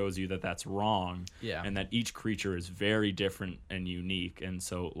much shows you that that's wrong, and that each creature is very different and unique, and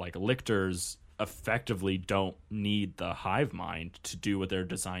so like lictors effectively don't need the hive mind to do what they're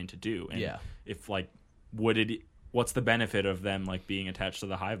designed to do. And if what's the benefit of them like being attached to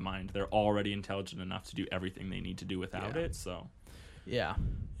the hive mind? They're already intelligent enough to do everything they need to do without it. So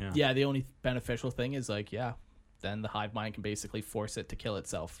the only beneficial thing is then the hive mind can basically force it to kill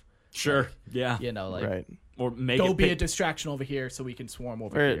itself. Sure. Or make go it be a distraction over here so we can swarm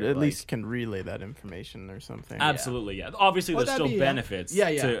over or here. At least can relay that information or something. Absolutely, yeah. Obviously, there's still benefits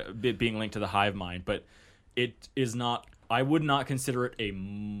to being linked to the hive mind, but it is not. I would not consider it a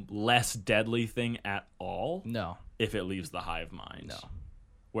less deadly thing at all. No. If it leaves the hive mind. No.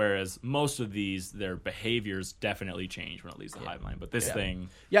 Whereas most of these, their behaviors definitely change when it leaves the hive mind. But this thing...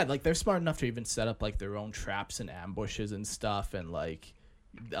 Yeah, like they're smart enough to even set up like their own traps and ambushes and stuff and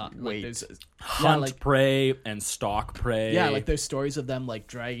hunt prey and stalk prey. Yeah, like there's stories of them like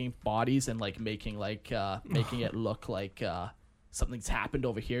dragging bodies and like making it look like something's happened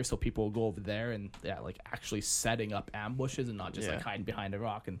over here, so people will go over there and like actually setting up ambushes and not just like hiding behind a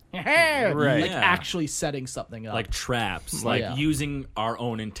rock and actually setting something up, like traps, using our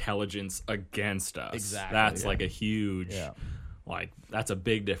own intelligence against us. Exactly. That's like a huge, that's a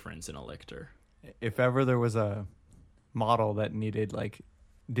big difference in a lictor. If ever there was a model that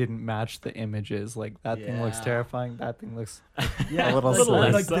didn't match the images, like that thing looks terrifying. That thing looks a little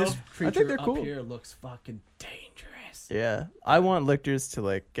less. So. This creature I think they're cool. Up here looks fucking dangerous. Yeah, I want lictors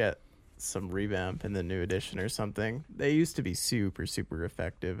to get some revamp in the new edition or something. They used to be super, super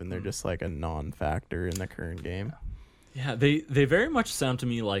effective, and they're just like a non-factor in the current game. Yeah, they very much sound to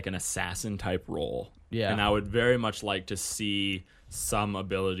me like an assassin type role. Yeah, and I would very much like to see some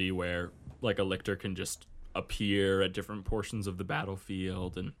ability where like a lictor can just appear at different portions of the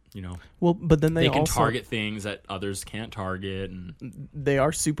battlefield, and but then they can also target things that others can't target, and they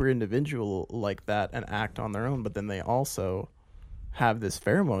are super individual like that and act on their own, but then they also have this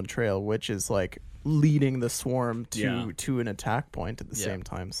pheromone trail which is like leading the swarm to an attack point at the same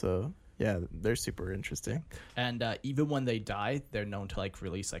time. So they're super interesting. And even when they die, they're known to like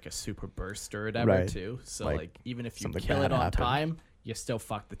release like a super burst or whatever too. So like even if you kill it on time, you still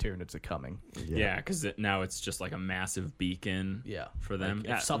fuck the Tyranids are coming. Yeah, because now it's just like a massive beacon for them.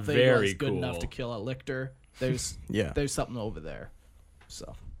 Like if something was good enough to kill a lictor, there's there's something over there.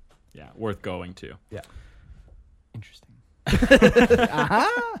 So worth going to. Yeah. Interesting.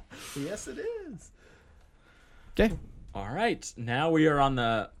 Yes, it is. Okay. All right. Now we are on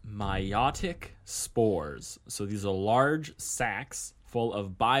the meiotic spores. So these are large sacs full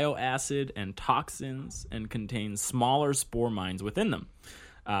of bioacid and toxins and contain smaller spore mines within them.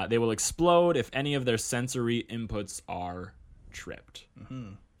 They will explode if any of their sensory inputs are tripped.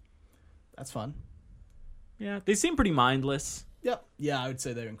 Mm-hmm. That's fun. Yeah, they seem pretty mindless. Yep. Yeah, I would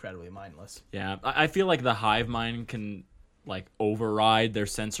say they're incredibly mindless. Yeah, I feel like the hive mind can like override their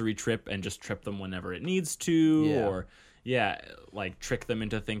sensory trip and just trip them whenever it needs to, or like trick them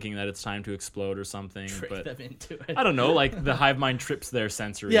into thinking that it's time to explode or something. Trick them into it. I don't know, like the hive mind trips their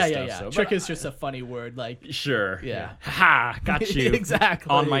sensory stuff. Yeah. So, trick is just a funny word, like sure. Yeah. Ha! Got you.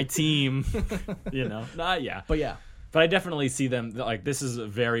 Exactly. On my team. Yeah. But yeah. But I definitely see them like this is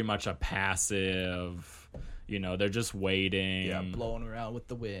very much a passive. They're just waiting. Yeah, blowing around with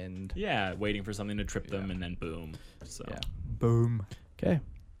the wind. Yeah, waiting for something to trip them, and then boom. So boom. Okay.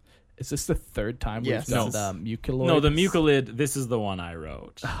 Is this the third time we've done the muciloids? No, the mucilid, this is the one I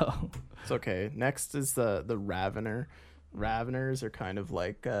wrote. Oh. It's okay. Next is the Ravener. Raveners are kind of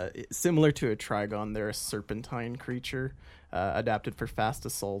like similar to a Trigon. They're a serpentine creature, adapted for fast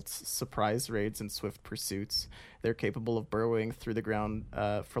assaults, surprise raids, and swift pursuits. They're capable of burrowing through the ground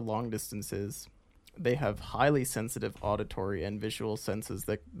for long distances. They have highly sensitive auditory and visual senses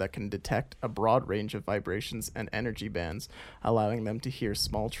that can detect a broad range of vibrations and energy bands, allowing them to hear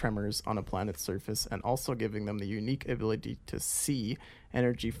small tremors on a planet's surface and also giving them the unique ability to see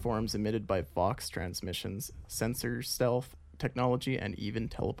energy forms emitted by Vox transmissions, sensor stealth technology, and even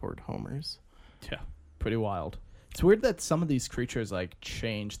teleport homers. Yeah, pretty wild. It's weird that some of these creatures like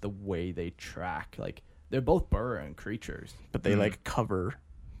change the way they track. Like they're both burrowing creatures, but they like cover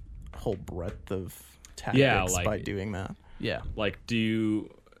whole breadth of tactics by doing that. Yeah. Like, do you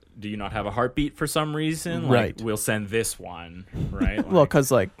not have a heartbeat for some reason? Right. Like, we'll send this one, right? Like, well,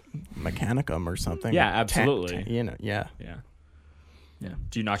 because like Mechanicum or something. Yeah, absolutely. Yeah.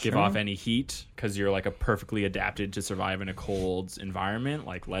 Do you not give off any heat because you're like a perfectly adapted to survive in a cold environment?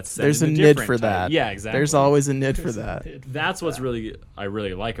 Like, let's send there's a nid for that. Yeah, exactly. There's always a nid for that. That's what's I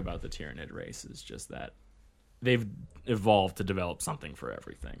really like about the Tyranid race is just that they've evolved to develop something for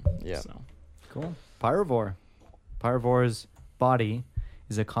everything. Yeah. So. Cool. Pyrovore. Pyrovore's body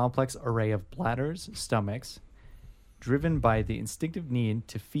is a complex array of bladders, stomachs, driven by the instinctive need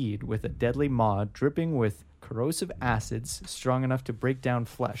to feed, with a deadly maw dripping with corrosive acids strong enough to break down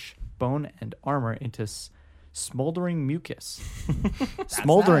flesh, bone, and armor into smoldering mucus.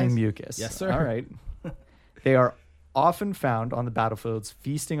 Smoldering mucus. Yes, sir. All right. They are often found on the battlefields,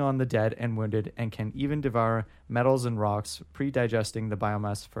 feasting on the dead and wounded, and can even devour metals and rocks, pre-digesting the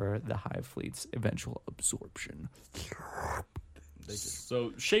biomass for the hive fleet's eventual absorption.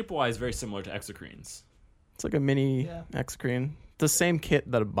 So shape-wise, very similar to exocrines. It's like a mini exocrine. The same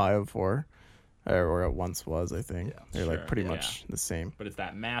kit that a Biovore, or it once was, I think. They're like pretty much the same. But it's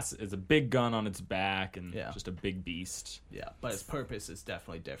that mass. It's a big gun on its back and just a big beast. Yeah, but its purpose is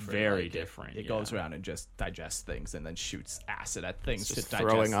definitely different. Very different. It goes around and just digests things and then shoots acid at things. Just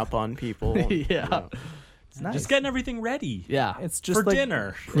throwing up on people. Yeah. It's nice. Just getting everything ready. Yeah. It's just for like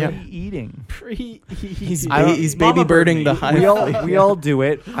dinner. Pre-eating. He's baby birding the hive. We all do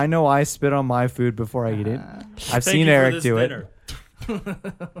it. I know I spit on my food before I eat it. I've seen Eric do it.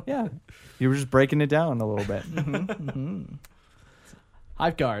 Yeah. You were just breaking it down a little bit.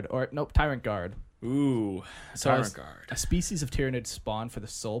 Hive Guard, Tyrant Guard. Ooh, Tyrant Guard. A species of Tyranid spawned for the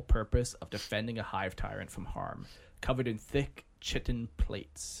sole purpose of defending a hive tyrant from harm, covered in thick chitin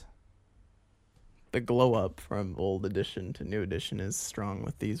plates. The glow up from old edition to new edition is strong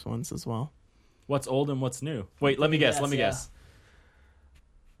with these ones as well. What's old and what's new? Wait, let me guess.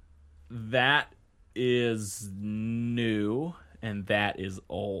 That is new and that is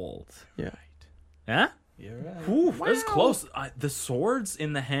old. Yeah. Huh? You're right. Ooh, that was close. The swords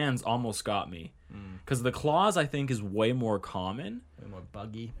in the hands almost got me. Because the claws, I think, is way more common. Way more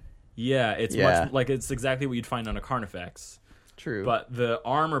buggy. Yeah, it's much like it's exactly what you'd find on a Carnifex. True. But the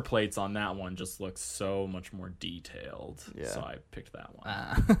armor plates on that one just look so much more detailed. Yeah. So I picked that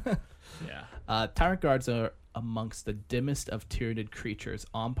one. Yeah. Tyrant Guards are amongst the dimmest of Tyranid creatures,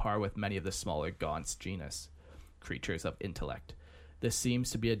 on par with many of the smaller Gaunt's genus creatures of intellect. This seems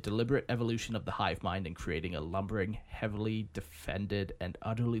to be a deliberate evolution of the hive mind in creating a lumbering, heavily defended, and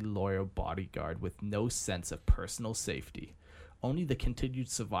utterly loyal bodyguard with no sense of personal safety, only the continued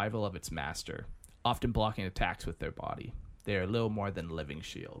survival of its master, often blocking attacks with their body. They are little more than living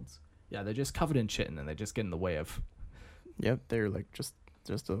shields. Yeah, they're just covered in chitin, and they just get in the way of... Yep, they're like just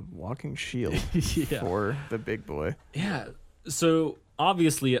a walking shield for the big boy. Yeah, so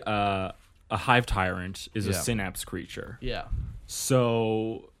obviously a hive tyrant is a synapse creature. Yeah.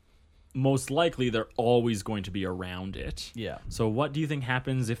 So most likely they're always going to be around it. Yeah. So what do you think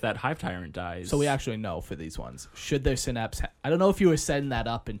happens if that hive tyrant dies? So we actually know for these ones. Should their synapse... I don't know if you were setting that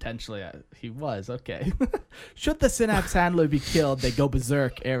up intentionally. He was. Okay. Should the synapse handler be killed, they go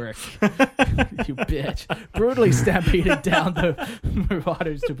berserk, Eric. You bitch. Brutally stampeded down the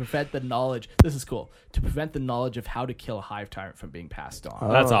marauders to prevent the knowledge... This is cool. To prevent the knowledge of how to kill a hive tyrant from being passed on.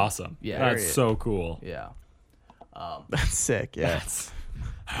 That's awesome. Yeah. That's so cool. Yeah. That's sick, yeah.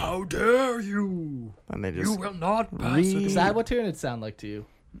 How dare you? And they just You will not pass it. Is that what Tyranids sound like to you?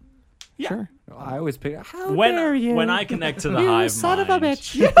 Yeah. Sure. I always pick. How When dare you? when I connect to the hive son mind, of a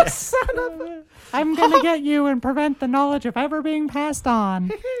bitch! You son of a! I'm gonna get you and prevent the knowledge of ever being passed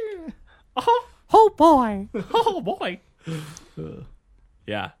on. Oh boy! oh boy.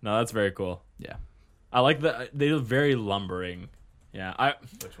 Yeah, no, that's very cool. Yeah. I like they look very lumbering. Yeah,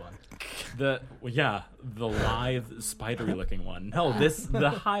 Which one? the lithe spidery looking one. No,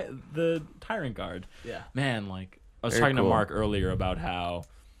 the Tyrant Guard. Yeah. Man, like I was Very talking to cool. Mark earlier about how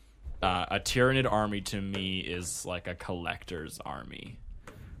a Tyranid army to me is like a collector's army.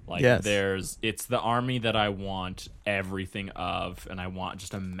 Like Yes. it's the army that I want everything of, and I want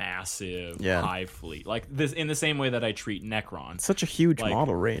just a massive hive fleet. Like this in the same way that I treat Necron. Such a huge Like,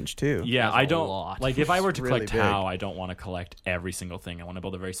 model range too. Yeah, That's I a don't lot. like if I were to Really collect big. Tau, I don't want to collect every single thing. I want to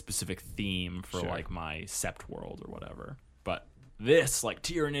build a very specific theme for like my Sept world or whatever. But this, like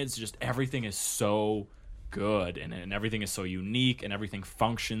Tyranids, just everything is so good and everything is so unique and everything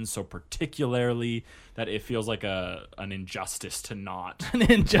functions so particularly that it feels like an injustice to not An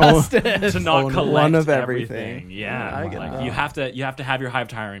injustice. to not Own collect one of everything. everything. Yeah, I get like that. you have to have your Hive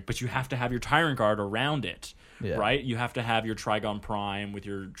Tyrant, but you have to have your Tyrant Guard around it. Yeah. Right? You have to have your Trigon Prime with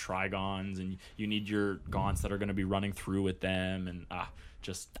your Trigons, and you need your Gaunts that are going to be running through with them, and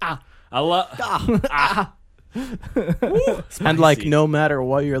I love And like no matter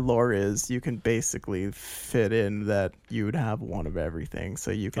what your lore is, you can basically fit in that you would have one of everything,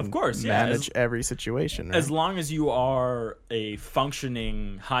 so you can Of course, yeah, manage every situation. Right? as long as you are a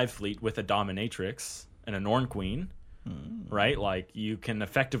functioning Hive fleet with a Dominatrix and a Norn Queen, right? Like you can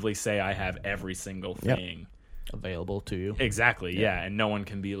effectively say I have every single Yep. thing. Available to you. Exactly, yeah, and no one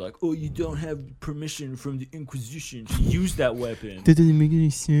can be like, "Oh, you don't have permission from the Inquisition to use that weapon." That doesn't make any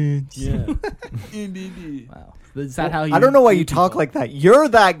sense. Yeah. Wow. Is that how you? I don't know why you treat talk people? like that. You're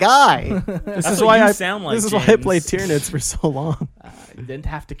that guy. This That's is what why you sound like, This is why I James. played Tyranids for so long. You didn't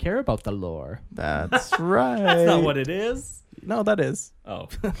have to care about the lore. That's right. That's not what it is. No, that is Oh,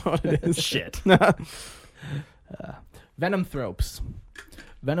 what it is. shit. Venomthropes.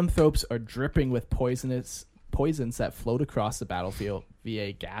 Venomthropes are dripping with poisons that float across the battlefield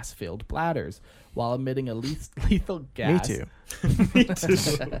via gas-filled bladders, while emitting a lethal Me gas too.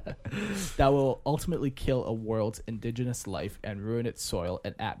 that will ultimately kill a world's indigenous life and ruin its soil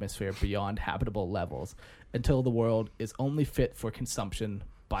and atmosphere beyond habitable levels, until the world is only fit for consumption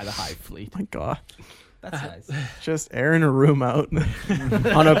by the Hive fleet. My God, That's nice. just airing a room out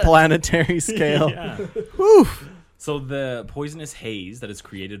on a planetary scale. Yeah. Whew. So the poisonous haze that is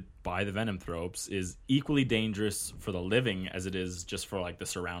created by the Venomthropes is equally dangerous for the living as it is just for like the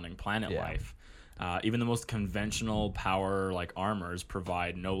surrounding planet life. Even the most conventional power like armors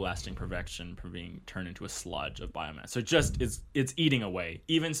provide no lasting protection from being turned into a sludge of biomass. So it's eating away.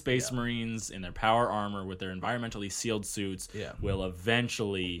 Even Space Marines in their power armor with their environmentally sealed suits will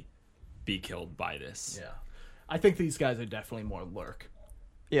eventually be killed by this. Yeah. I think these guys are definitely more lurk.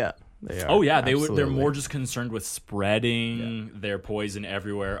 Yeah, they are. Oh yeah, they're Absolutely. more just concerned with spreading their poison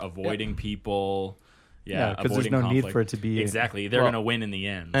everywhere, avoiding people. Yeah, because there's avoiding no conflict. need for it to be Exactly, they're Well, gonna win in the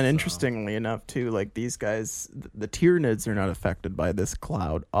end. And so. interestingly enough, too, like these guys, the Tyranids are not affected by this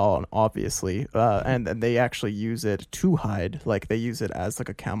cloud, obviously, and they actually use it to hide. Like they use it as like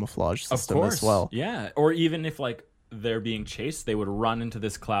a camouflage of system course, as well. yeah. Or even if like they're being chased, they would run into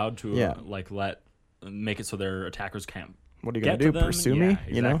this cloud to make it so their attackers can't. What are you get gonna do? to them. Pursue Yeah, me?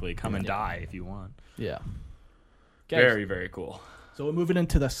 You know? exactly. Come and die if you want. Yeah. Very, very cool. So we're moving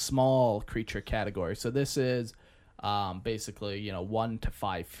into the small creature category. So this is basically, 1 to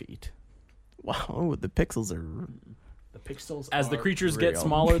 5 feet. Wow, the pixels are The pixels As the are creatures get real.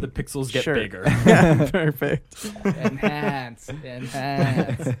 smaller, the pixels get Sure. bigger. perfect. Enhance.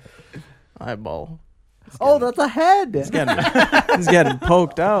 Eyeball. Oh, that's a head. He's getting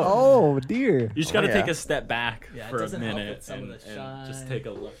poked out. Oh dear. You just got to yeah. take a step back Yeah, it for a doesn't help minute with some of and, the and just shine. take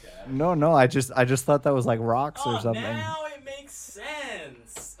a look at it. No, I just thought that was like rocks or something. Now it makes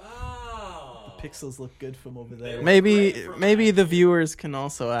sense. Oh. Pixels look good from over there. Maybe Great for the viewers can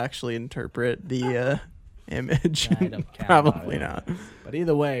also actually interpret the image. I don't care Probably about not. But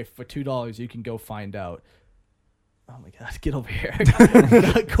either way, for $2, you can go find out. Oh my God, get over here.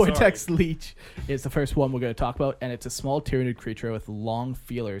 Cortex Leech is the first one we're going to talk about, and it's a small Tyranid creature with long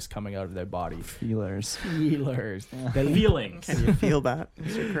feelers coming out of their body. Feelers. Feelers. Feelings. Can you feel that,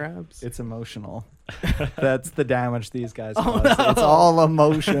 Mr. Krabs? It's emotional. That's the damage these guys Oh, cause. no. It's all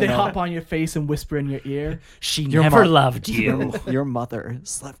emotional. They hop on your face and whisper in your ear. She Your never mo- loved you. Your mother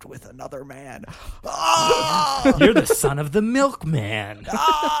slept with another man. You're the son of the milkman.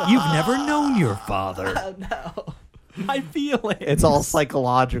 You've never known your father. Oh no. I feel it. It's all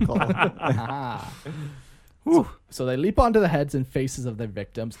psychological. So they leap onto the heads and faces of their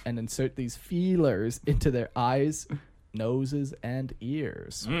victims and insert these feelers into their eyes, noses, and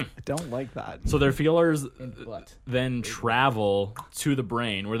ears. I don't like that. So their feelers then travel to the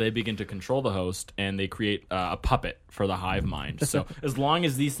brain where they begin to control the host, and they create a puppet for the hive mind. So as long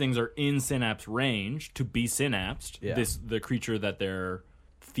as these things are in synapse range to be synapsed, the creature that they're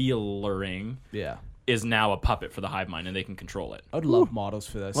feelering is now a puppet for the hive mind, and they can control it. I'd love models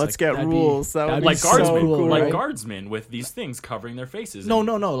for this. Let's get rules. That would like be guardsmen, so cool, like right? guardsmen with these things covering their faces. No.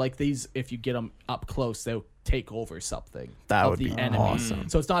 Like these, if you get them up close, they'll take over something. That would the be enemy. awesome.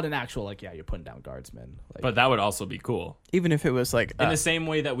 So it's not an actual you're putting down guardsmen. But that would also be cool. Even if it was like In the same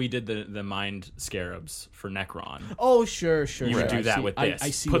way that we did the mind scarabs for Necron. Oh, sure. You would do that with this.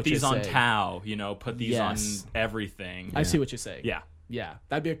 I see put what you're these on saying. Tau, put these on everything. I see what you're saying. Yeah.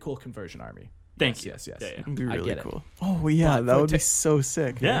 That'd be a cool conversion army. Thank you. Yes. Yeah. It'd be really get it. cool. Oh yeah, But that for would be so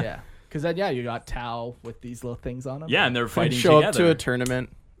sick. Yeah. Because then you got Tau with these little things on them. Yeah, and they're fighting Show together. up to a tournament.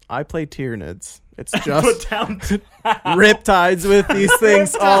 I play Tyranids. It's Put just down riptides with these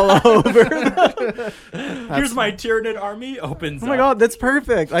things all over. Here's my Tyranid army. Opens. Oh my god, that's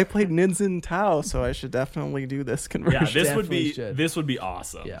perfect. I played Nids and Tau, so I should definitely do this conversion. Yeah, Definitely should. this would be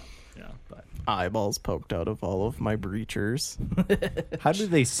awesome. Yeah. But Eyeballs poked out of all of my breachers. How do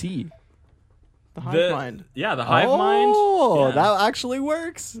they see? The hive mind. Yeah, the hive mind. Oh, Yeah. that actually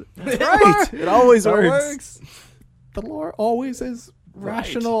works. Right. It always That works. The lore always is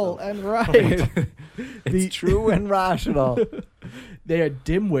rational and right. It's true and rational. They are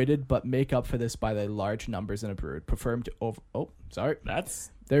dim-witted, but make up for this by their large numbers in a brood. Prefer to over. Oh, sorry.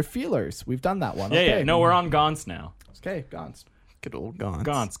 They're feelers. We've done that one. Yeah. No, we're on Gaunts now. Okay, Gaunts. Good old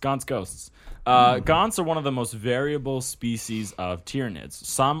Gaunts. Gaunts ghosts. Gaunts are one of the most variable species of Tyranids.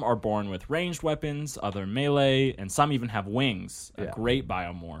 Some are born with ranged weapons, other melee, and some even have wings, a great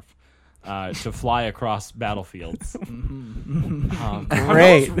biomorph, to fly across battlefields. Great.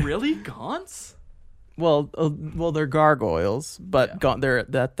 Are those really Gaunts? Well, they're gargoyles, but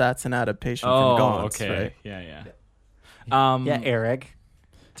that's an adaptation from Gaunts, okay. right? Yeah. Yeah, Eric.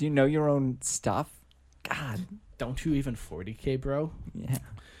 Do you know your own stuff? God. Don't you even 40k, bro? Yeah.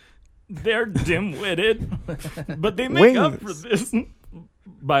 They're dim-witted, but they make up for this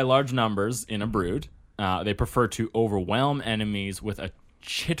by large numbers in a brood. They prefer to overwhelm enemies with a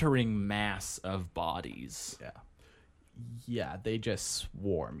chittering mass of bodies. Yeah, they just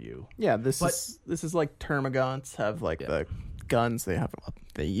swarm you. Yeah, this is like Termagants have like the guns.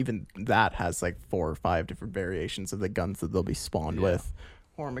 They even that has like 4 or 5 different variations of the guns that they'll be spawned with.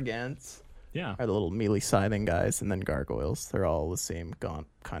 Hormigants. Yeah. Are the little melee scything guys, and then gargoyles. They're all the same Gaunt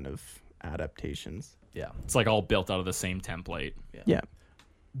kind of adaptations. Yeah. It's like all built out of the same template. Yeah.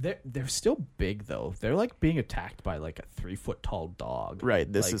 They're still big though. They're like being attacked by like a 3-foot tall dog. Right.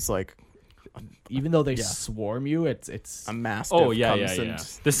 This is like even though they swarm you, it's a massive. Oh yeah.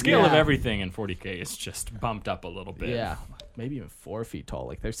 The scale of Yeah. everything in 40k is just bumped up a little bit. Yeah, maybe even 4 feet tall.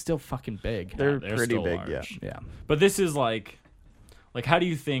 Like they're still fucking big. They're pretty still big. large. Yeah. But this is like how do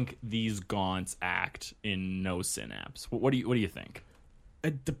you think these Gaunts act in no synapse? What do you think?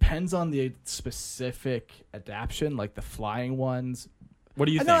 It depends on the specific adaptation, like the flying ones. What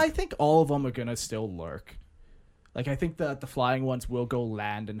do you think? I think all of them are gonna still lurk. Like I think that the flying ones will go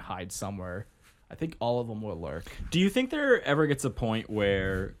land and hide somewhere. I think all of them will lurk. Do you think there ever gets a point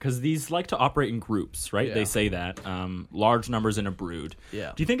where, because these like to operate in groups, right? Yeah. They say that large numbers in a brood.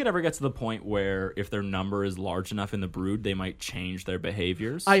 Yeah. Do you think it ever gets to the point where if their number is large enough in the brood, they might change their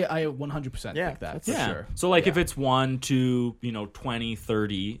behaviors? I 100% think that for yeah. sure. So like if it's 1 to 20,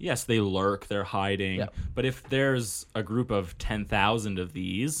 30, yes, they lurk, they're hiding. Yeah. But if there's a group of 10,000 of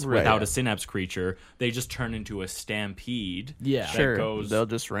these without a synapse creature, they just turn into a stampede. Yeah. that Sure. goes They'll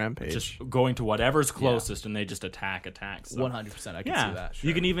just rampage. just going to whatever's closest and they just attack. So, 100%. I can see that. Sure.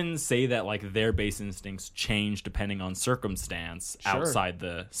 you can even say that like their base instincts change depending on circumstance outside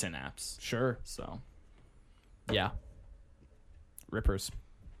the synapse. Sure. So Yeah. Rippers.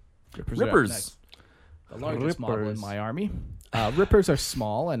 are up Rippers. next. The largest model in my army. Rippers are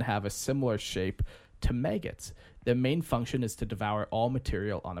small and have a similar shape to maggots. Their main function is to devour all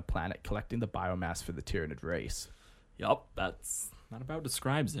material on a planet, collecting the biomass for the Tyranid race. Yup, that's not about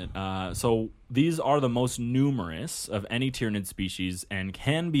describes it. So these are the most numerous of any Tyranid species and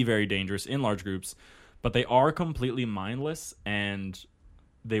can be very dangerous in large groups, but they are completely mindless and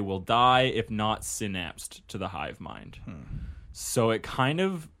they will die if not synapsed to the hive mind. So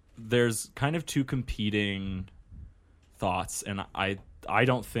there's kind of 2 competing thoughts, and I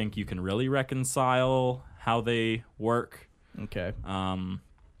don't think you can really reconcile how they work. Okay.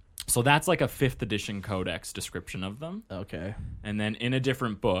 So that's like a 5th edition codex description of them. Okay. And then in a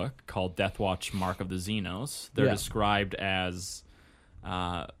different book called Deathwatch Mark of the Xenos, they're described as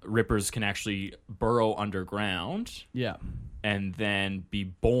Rippers can actually burrow underground. Yeah. And then be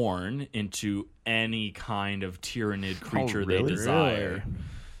born into any kind of Tyranid creature they desire. Really?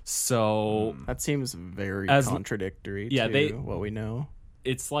 So that seems very contradictory to what we know.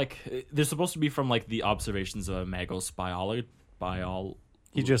 It's like they're supposed to be from like the observations of Magos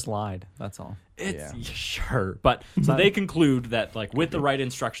He just lied. That's all. Sure. But so they conclude that like with the right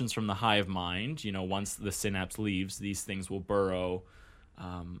instructions from the hive mind, you know, once the synapse leaves, these things will burrow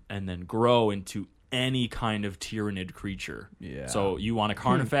and then grow into any kind of Tyranid creature. Yeah. So you want a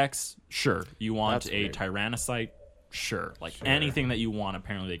Carnifex? Sure. You want a Tyrannocyte? Sure. Like anything that you want,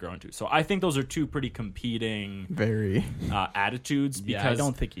 apparently they grow into. So I think those are two pretty competing attitudes. Because I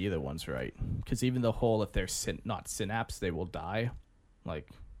don't think either one's right. Because even the whole, if they're not synapse, they will die. Like,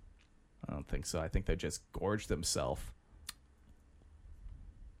 I don't think so. I think they just gorge themselves.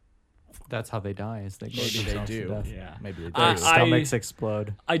 That's how they die. Is they maybe they do. Yeah, maybe they do. Their stomachs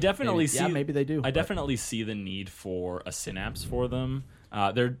explode. I definitely see. Yeah, maybe they do. I definitely see the need for a synapse for them.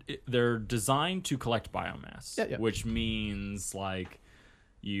 They're designed to collect biomass, which means like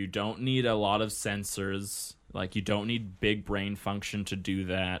you don't need a lot of sensors. Like you don't need big brain function to do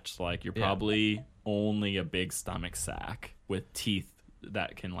that. Like you're probably only a big stomach sac with teeth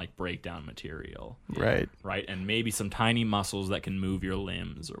that can like break down material, right, and maybe some tiny muscles that can move your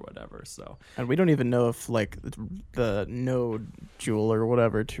limbs or whatever. So, and we don't even know if like the nodule or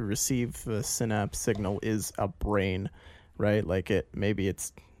whatever to receive the synapse signal is a brain, right? Like maybe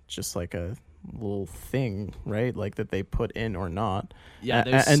it's just like a little thing, right? Like that they put in or not.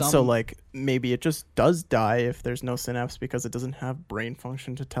 Yeah, so like maybe it just does die if there's no synapse because it doesn't have brain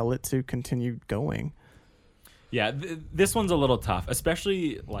function to tell it to continue going. Yeah, this one's a little tough,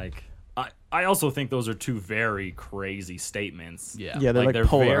 especially like I also think those are two very crazy statements. Yeah, they're like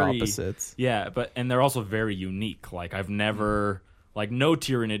polar opposites. Yeah, and they're also very unique. Like I've never like no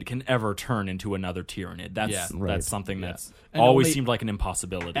Tyranid can ever turn into another Tyranid. That's something that's always seemed like an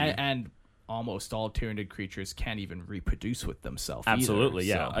impossibility. And almost all Tyranid creatures can't even reproduce with themselves. Absolutely,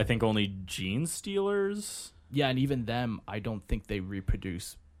 either, yeah. So. I think only gene stealers. Yeah, and even them, I don't think they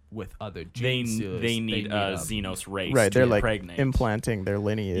reproduce with other genes. They need a Xenos race right, to they're impregnate. Like implanting their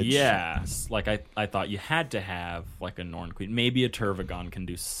lineage. Yes, like I thought you had to have like a Norn Queen. Maybe a Turvagon can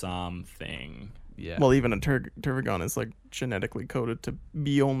do something. Yeah. Well, even a Turvagon is like genetically coded to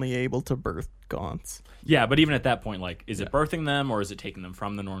be only able to birth Gaunts. Yeah, but even at that point, like, is it birthing them or is it taking them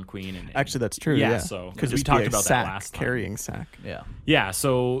from the Norn Queen? And actually, that's true. Yeah, so because we talked about that last time. Carrying sac. Yeah.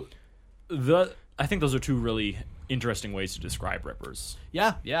 So I think those are two really interesting ways to describe Rippers.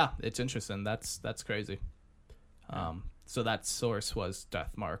 Yeah, it's interesting. That's crazy. So that source was Deathwatch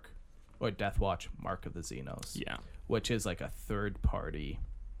Mark of the Xenos. Yeah, which is like a third party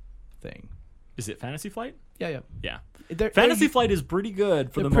thing. Is it Fantasy Flight? Yeah. Fantasy Flight is pretty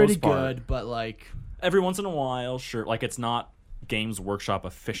good for the most part. Pretty good, but like every once in a while, sure. Like it's not Games Workshop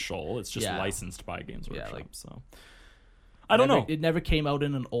official. It's just licensed by Games Workshop. So I don't know. It never came out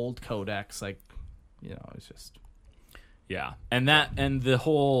in an old codex. Like, it's just. Yeah, and the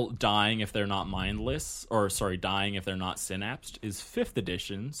whole dying if they're not mindless, dying if they're not synapsed is 5th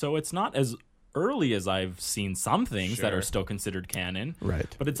edition. So it's not as early as I've seen some things that are still considered canon. Right.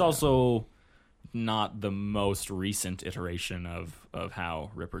 But it's also not the most recent iteration of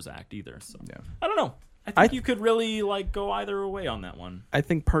how Rippers act either. So I don't know. I think you could really like go either way on that one. I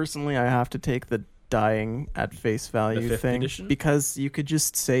think personally I have to take the dying at face value the 5th thing edition? Because you could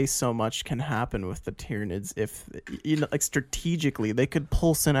just say so much can happen with the Tyranids if like strategically they could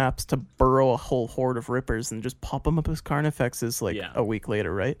pull Synapse to burrow a whole horde of Rippers and just pop them up as Carnifexes like a week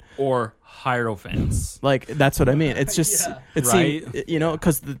later, right? Or Hierophants. Like that's what I mean. It's just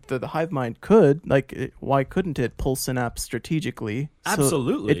because the hive mind could why couldn't it pull Synapse strategically?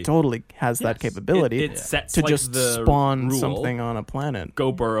 Absolutely, so it totally has that capability. It sets to like just the spawn rule. Something on a planet.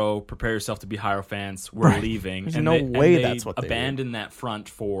 Go burrow, prepare yourself to be Hierophants. We're leaving. There's and no way that's what they abandon that front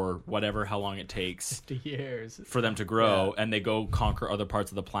for how long it takes 50 years for them to grow, and they go conquer other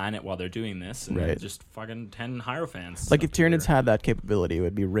parts of the planet while they're doing this, and just fucking 10 Hierophants. Like if Tyranids had that capability, it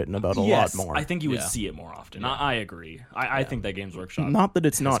would be written about a lot more. I think you would see it more often. I agree. I think that Games Workshop. Not that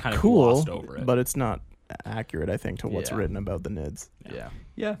it's not kind of cool, glossed over it. but it's not accurate. I think to what's written about the Nids.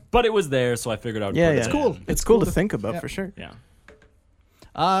 Yeah. But it was there, so I figured out. It's cool. It's cool to think about for sure. Yeah.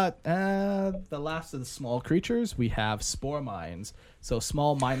 The last of the small creatures, we have spore mines. So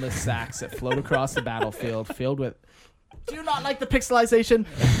small mindless sacs that float across the battlefield filled with Do not like the pixelization.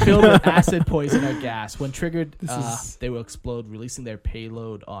 Filled with acid, poison, or gas. When triggered, they will explode, releasing their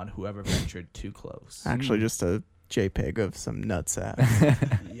payload on whoever ventured too close. Actually, just a JPEG of some nutsack.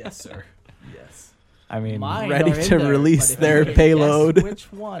 Yes, sir. Yes. I mean, Mine ready are in to there, release but if their you can payload. guess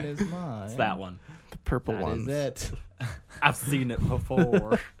which one is mine? It's that one. The purple That ones. is it. I've seen it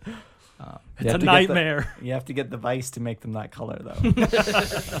before. you It's have a to get nightmare. You have to get the Vice to make them that color, though.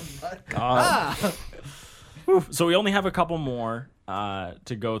 God. So we only have a couple more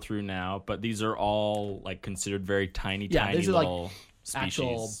to go through now, but these are all like considered very tiny these are, little like, species.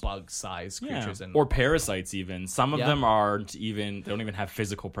 Actual bug-sized creatures. And Or parasites even. Some of Yeah. them aren't even, they don't even have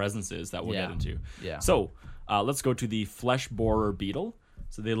physical presences that we'll get into. Yeah. So let's go to the flesh borer beetle.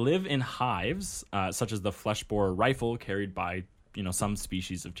 So they live in hives, such as the flesh borer rifle carried by some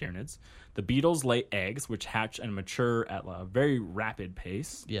species of tyranids. The beetles lay eggs, which hatch and mature at a very rapid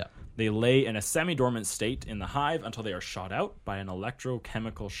pace. Yeah. They lay in a semi-dormant state in the hive until they are shot out by an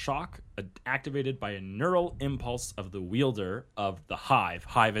electrochemical shock activated by a neural impulse of the wielder of the hive.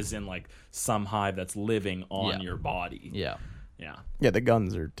 Hive as in like some hive that's living on your body. Yeah. Yeah. Yeah, the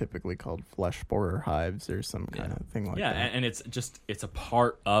guns are typically called flesh borer hives or some kind of thing like Yeah, that. and it's a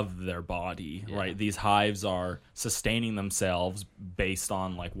part of their body, right? These hives are sustaining themselves based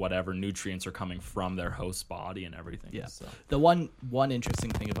on like whatever nutrients are coming from their host body and everything. Yeah. So. The one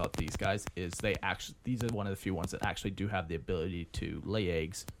interesting thing about these guys is these are one of the few ones that actually do have the ability to lay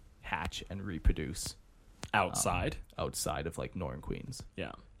eggs, hatch, and reproduce Outside. outside of like Norn queens.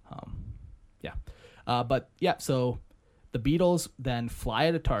 Yeah. So the beetles then fly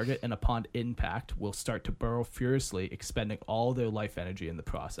at a target, and upon impact will start to burrow furiously, expending all their life energy in the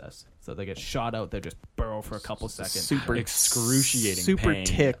process. So they get shot out, they just burrow for a couple seconds. Super excruciating super pain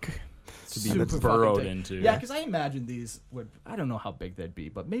tick. to be Super burrowed fucking tight. into. Yeah, because I imagine these would, I don't know how big they'd be,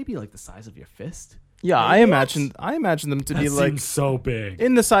 but maybe like the size of your fist. Yeah, I imagine them to That be like seems so big.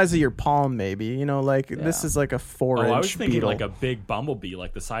 in the size of your palm, maybe. This is like a 4-inch I was thinking beetle. like a big bumblebee,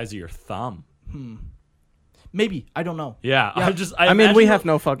 like the size of your thumb. Maybe, I don't know. Yeah, I mean, imagine we have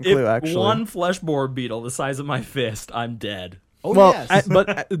no fucking clue, if actually. one flesh borer beetle the size of my fist, I'm dead. Oh, well, yes.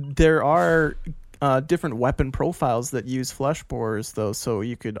 but there are different weapon profiles that use flesh borers, though, so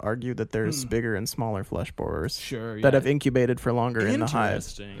you could argue that there's bigger and smaller flesh borers that have incubated for longer in the hive.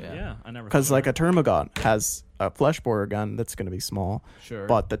 Interesting. Yeah, I never. Because like a Termagant has a flesh borer gun that's going to be small,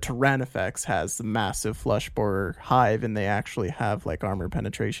 but the Tyranifex has the massive flesh borer hive, and they actually have like armor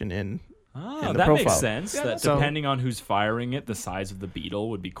penetration in the that profile. makes sense. Yeah, that so- depending on who's firing it, the size of the beetle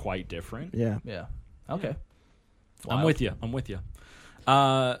would be quite different. Yeah. Yeah. Okay. I'm with you.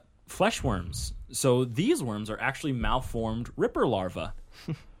 Flesh worms. So these worms are actually malformed ripper larvae.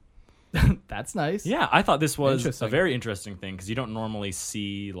 That's nice. Yeah, I thought this was Interesting. a very interesting thing because you don't normally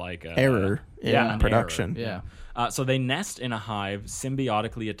see like a Error in an production. error. Yeah. So they nest in a hive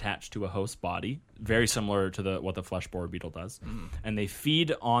symbiotically attached to a host body, very similar to what the flesh borer beetle does. And they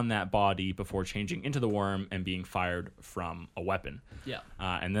feed on that body before changing into the worm and being fired from a weapon. Yeah.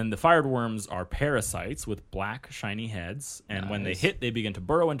 And then the fired worms are parasites with black, shiny heads. And when they hit, they begin to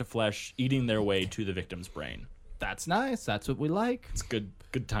burrow into flesh, eating their way to the victim's brain. That's nice. That's what we like. It's good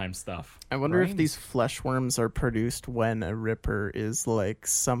time stuff. I wonder if Brains. these flesh worms are produced when a ripper is like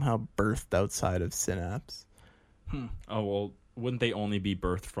somehow birthed outside of Synapse. Oh, well, wouldn't they only be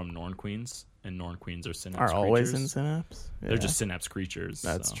birthed from Norn queens? And Norn queens are synapse Are creatures? always in Synapse? They're just synapse creatures.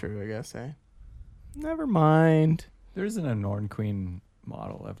 That's so. true, I guess, eh? Never mind. There isn't a Norn Queen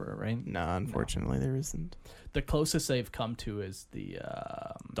model ever, right? No, unfortunately, there isn't. The closest they've come to is the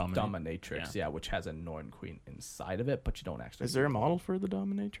Dominatrix, Dominatrix, which has a Norn Queen inside of it, but you don't actually. Is there a model for the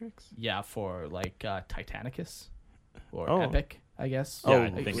Dominatrix? Yeah, for like Titanicus or Oh. Epic, I guess. Yeah, Oh, I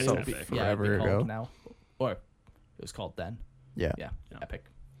think it's so Epic. Yeah, it'd be forever called ago. now, or it was called then. Yeah. Yeah, Epic.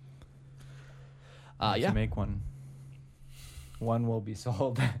 To Yeah, make one. One will be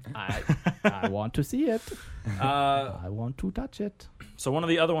sold. I want to see it. I want to touch it. So one of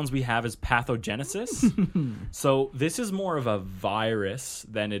the other ones we have is pathogenesis. So this is more of a virus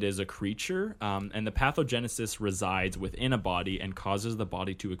than it is a creature. And the pathogenesis resides within a body and causes the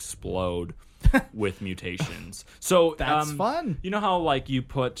body to explode with mutations. So That's fun. You know how like you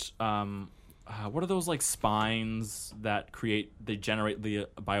put what are those like spines that they generate the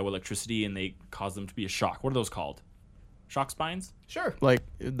bioelectricity and they cause them to be a shock? What are those called? Shock spines? Sure. Like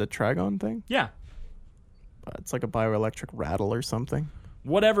the Tragon thing? Yeah. It's like a bioelectric rattle or something.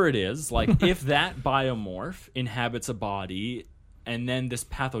 Whatever it is, like if that biomorph inhabits a body, and then this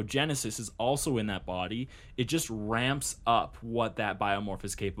pathogenesis is also in that body. It just ramps up what that biomorph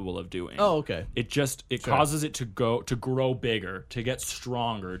is capable of doing. Oh, okay. It causes it to grow bigger, to get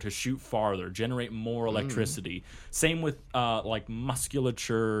stronger, to shoot farther, generate more electricity. Same with like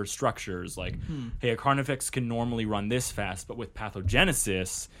musculature structures. Like, hey, a Carnifex can normally run this fast, but with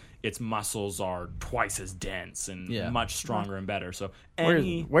pathogenesis, its muscles are twice as dense and much stronger and better. So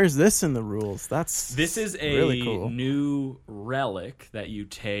where's this in the rules? This is a really cool. new relic that you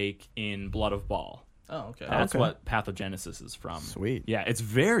take in Blood of Baal. Oh, okay. That's what pathogenesis is from. Sweet. Yeah, it's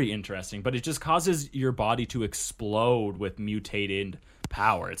very interesting, but it just causes your body to explode with mutated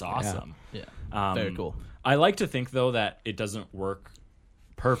power. It's awesome. Yeah. Very cool. I like to think, though, that it doesn't work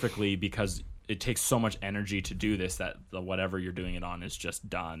perfectly because it takes so much energy to do this that whatever you're doing it on is just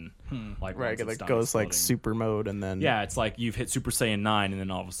done. Like it goes like super mode, and then it's like you've hit Super Saiyan 9, and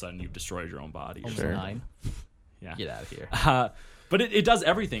then all of a sudden you've destroyed your own body. Sure. 9. Yeah, get out of here. But it does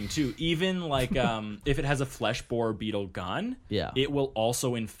everything too. Even like if it has a flesh boar beetle gun, it will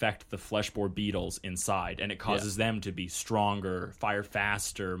also infect the flesh boar beetles inside, and it causes them to be stronger, fire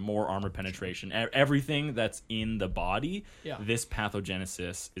faster, more armor penetration. Everything that's in the body, this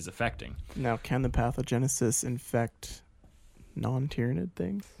pathogenesis is affecting. Now, can the pathogenesis infect non-Tyranid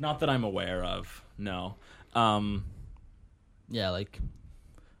things? Not that I'm aware of. No. Yeah, like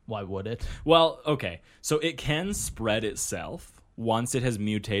why would it? Well, okay. So it can spread itself once it has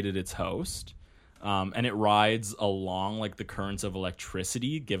mutated its host, and it rides along like the currents of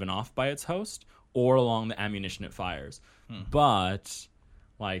electricity given off by its host or along the ammunition it fires. But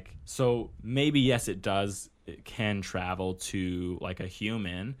like, so maybe yes, it can travel to like a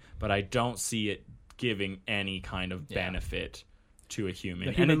human, but I don't see it giving any kind of benefit to a human.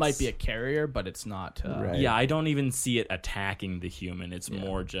 The human might be a carrier, but it's not. Yeah, I don't even see it attacking the human. It's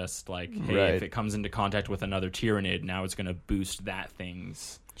more just like, hey, if it comes into contact with another Tyranid, now it's going to boost that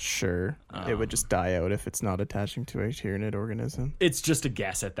thing's. Sure. It would just die out if it's not attaching to a Tyranid organism. It's just a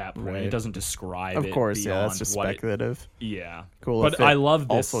guess at that point. It doesn't describe it. Of course, that's just speculative. Cool. But I love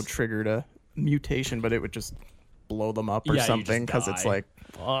this. Also triggered a mutation, but it would just blow them up or something because it's like,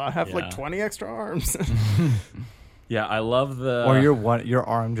 I have like 20 extra arms. Yeah, I love the. Or your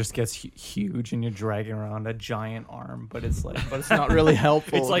arm just gets huge and you're dragging around a giant arm, but it's not really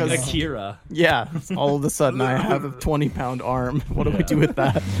helpful. It's like Akira. Yeah, all of a sudden I have a 20-pound arm. What do we do with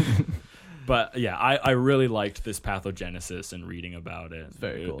that? But yeah, I really liked this pathogenesis and reading about it. It's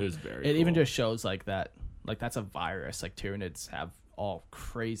very cool. It was very. It even just shows like that, like that's a virus. Like Tyranids have all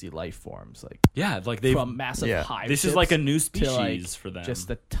crazy life forms, like they from massive hive. This is like a new species like for them. Just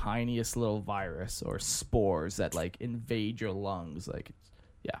the tiniest little virus or spores that like invade your lungs. Like,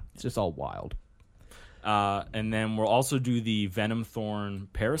 it's just all wild. And then we'll also do the venom thorn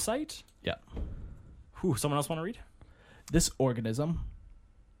parasite. Yeah. Who? Someone else want to read? This organism.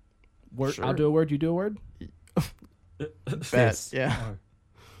 Sure. I'll do a word. You do a word. Fist. Yeah.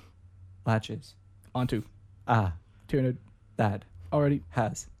 Latches. Onto. Tyranid. That already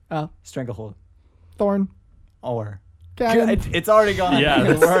has stranglehold. Thorn. Or cannon. It's already gone. Yeah,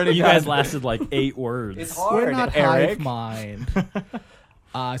 you guys lasted like 8 words. It's hard. We're not Eric. hive mind.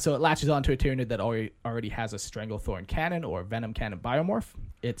 So it latches onto a Tyranid that already has a Stranglethorn cannon or Venom cannon biomorph.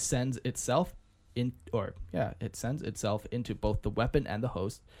 It sends itself into both the weapon and the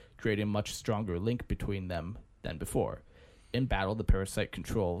host, creating a much stronger link between them than before. In battle, the parasite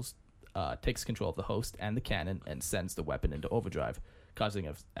takes control of the host and the cannon and sends the weapon into overdrive, causing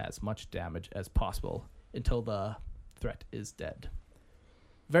as much damage as possible until the threat is dead.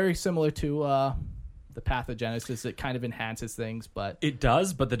 Very similar to the pathogenesis. It kind of enhances things, but it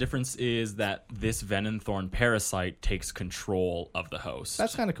does. But the difference is that this Venom Thorn parasite takes control of the host.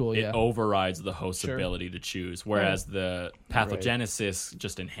 That's kind of cool. It overrides the host's ability to choose, whereas the pathogenesis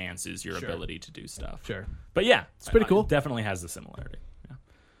just enhances your ability to do stuff. Sure, but yeah, it's pretty cool. It definitely has the similarity.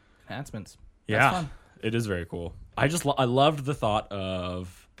 Enhancements. That's fun. It is very cool. I loved the thought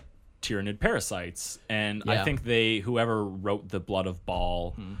of Tyranid parasites, and I think whoever wrote the Blood of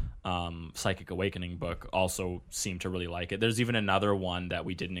Baal Psychic Awakening book also seemed to really like it. There's even another one that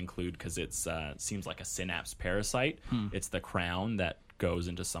we didn't include because it seems like a synapse parasite. It's the crown that goes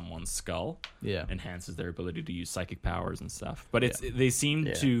into someone's skull, enhances their ability to use psychic powers and stuff. But they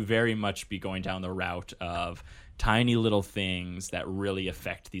seem to very much be going down the route of tiny little things that really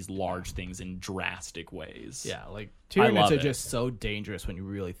affect these large things in drastic ways. Yeah, like Tyranids are just so dangerous when you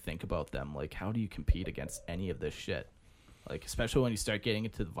really think about them. Like, how do you compete against any of this shit? Like, especially when you start getting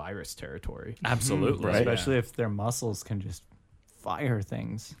into the virus territory. Absolutely. Right? Especially if their muscles can just fire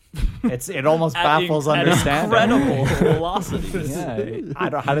things. It almost baffles understanding. Incredible velocities.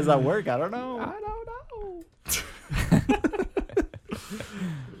 How does that work? I don't know.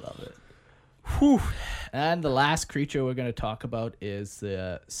 Whew. And the last creature we're going to talk about is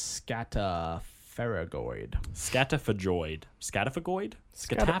the Scataphagoid. Scataphagoid?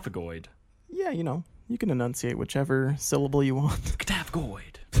 Yeah, you can enunciate whichever syllable you want.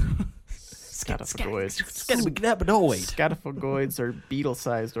 Scataphagoid. Scataphagoids are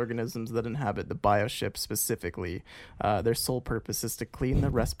beetle-sized organisms that inhabit the bioship specifically. Their sole purpose is to clean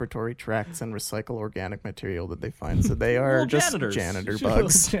the respiratory tracts and recycle organic material that they find. So they are just janitor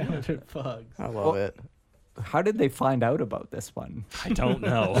bugs. Janitor bugs. I love it. How did they find out about this one? I don't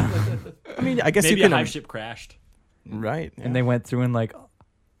know. I mean, I guess maybe you can a hive ship crashed. Right. And they went through and like,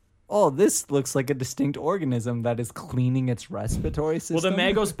 oh, this looks like a distinct organism that is cleaning its respiratory system. Well, the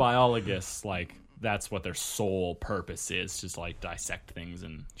Magos biologists, like, that's what their sole purpose is, just like dissect things.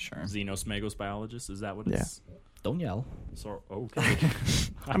 And Xenos Magos biologists, is that what it's? Don't yell. So, okay.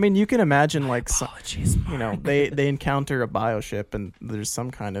 I mean, you can imagine like, apologies, they encounter a bioship and there's some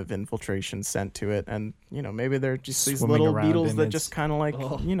kind of infiltration sent to it, and maybe they're just these little beetles that just kind of like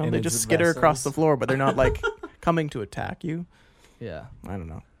they just skitter across the floor, but they're not like coming to attack you. Yeah, I don't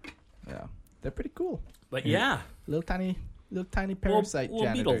know. Yeah, they're pretty cool. But little tiny parasite little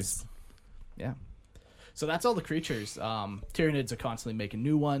janitors. beetles. Yeah. So that's all the creatures. Tyranids are constantly making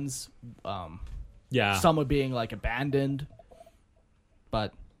new ones. Some are being like abandoned.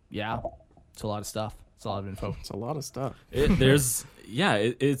 But it's a lot of stuff. It's a lot of info. It's a lot of stuff. It's.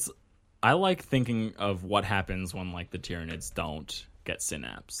 I like thinking of what happens when like the Tyranids don't get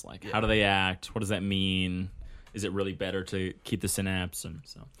synapse. Like, how do they act? What does that mean? Is it really better to keep the synapse? And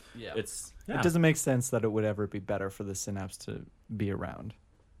so it doesn't make sense that it would ever be better for the synapse to be around,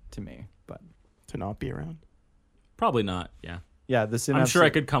 to me, but to not be around, probably not. Yeah, the synapse. I'm sure I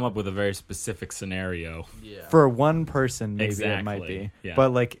could come up with a very specific scenario. Yeah. For one person, maybe it might be. Yeah.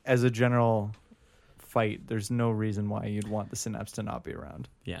 But like as a general fight, there's no reason why you'd want the synapse to not be around.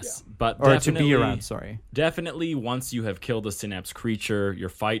 Yes, but or to be around. Sorry. Definitely, once you have killed a synapse creature, your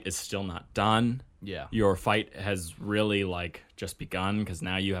fight is still not done. Yeah. Your fight has really like just begun, because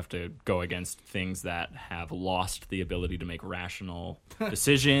now you have to go against things that have lost the ability to make rational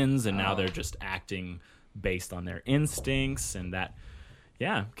decisions, and now they're just acting based on their instincts, and that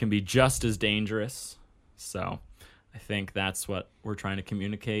can be just as dangerous. So I think that's what we're trying to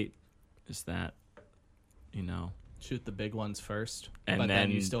communicate, is that shoot the big ones first, and but then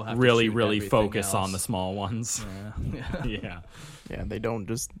you still have really to focus else. on the small ones. Yeah. They don't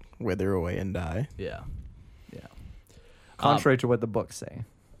just wither away and die. Yeah. Contrary to what the books say.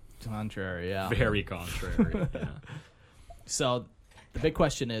 Contrary, yeah. Very contrary. So the big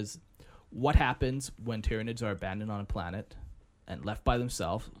question is, what happens when Tyranids are abandoned on a planet and left by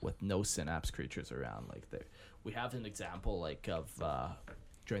themselves with no synapse creatures around? Like, we have an example like of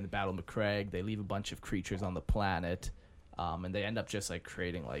during the Battle of Macragge, they leave a bunch of creatures on the planet, and they end up just like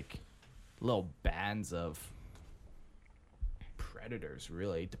creating like little bands of predators,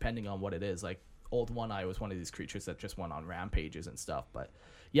 really, depending on what it is. Like, Old One-Eye was one of these creatures that just went on rampages and stuff. But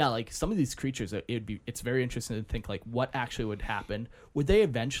like some of these creatures, it's very interesting to think like what actually would happen. Would they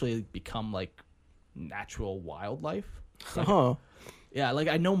eventually become like natural wildlife? Like, yeah, like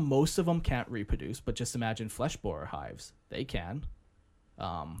I know most of them can't reproduce, but just imagine flesh borer hives. They can.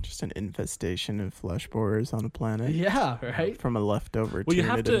 Just an infestation of flesh borers on a planet. Yeah, right. From a leftover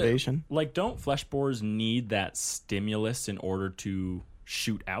Tyranid invasion. Like, don't flesh borers need that stimulus in order to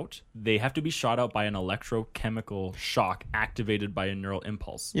shoot out? They have to be shot out by an electrochemical shock activated by a neural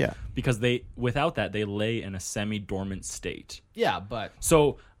impulse. Yeah. Because without that, they lay in a semi-dormant state. Yeah, but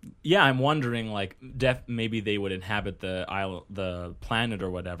so I'm wondering, like, maybe they would inhabit the planet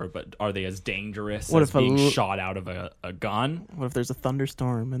or whatever, but are they as dangerous as being shot out of a gun? What if there's a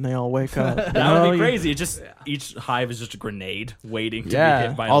thunderstorm and they all wake up? That would be crazy. Each hive is just a grenade waiting to be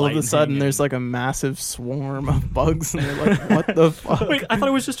hit by all lightning. Of a sudden there's like a massive swarm of bugs and they're like, what the fuck? Wait, I thought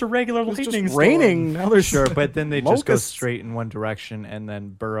it was just a regular lightning storm. Raining. Now they're but then they just go straight in one direction and then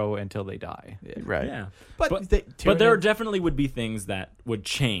burrow until they die. Yeah. Right. Yeah. But there definitely would be things that would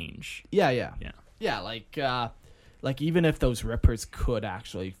change. Yeah. Like even if those rippers could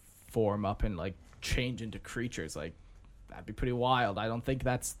actually form up and like change into creatures, like that'd be pretty wild. I don't think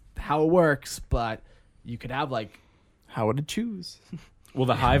that's how it works, but you could have like, how would it choose? Well,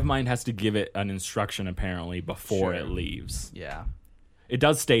 the hive mind has to give it an instruction apparently before it leaves. Yeah. It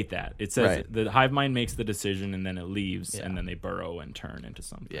does state that. It says the hive mind makes the decision and then it leaves and then they burrow and turn into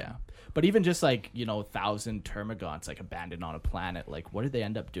something. Yeah. But even just like, 1,000 termagants like abandoned on a planet, like what did they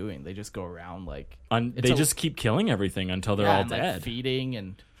end up doing? They just go around like they just keep killing everything until they're all dead. Like, feeding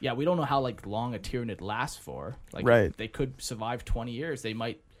and we don't know how like long a Tyranid lasts for. Like they could survive 20 years. They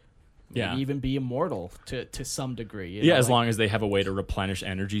might maybe even be immortal to some degree. As long as they have a way to replenish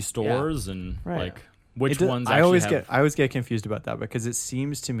energy stores and like which ones. I always get confused about that because it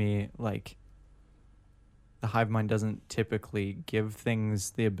seems to me like the hive mind doesn't typically give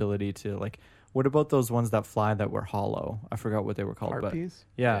things the ability to like. What about those ones that fly that were hollow? I forgot what they were called. Harpies?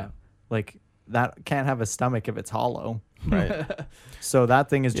 But yeah, like that can't have a stomach if it's hollow. Right. So that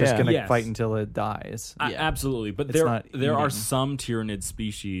thing is just going to fight until it dies. Absolutely. But there are some tyrannid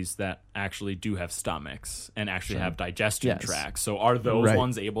species that actually do have stomachs and actually have digestion tracts. So are those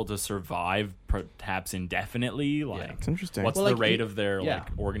ones able to survive perhaps indefinitely? Like, it's interesting. What's the rate of their like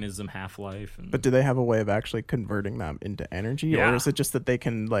organism half-life? But do they have a way of actually converting them into energy? Or is it just that they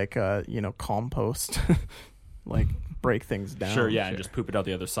can like, compost, like break things down? Sure, and just poop it out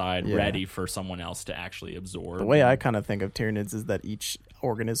the other side, ready for someone else to actually absorb. The way I kind of think of tyrannids is that each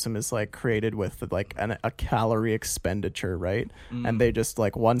organism is like created with like a calorie expenditure, right? And they just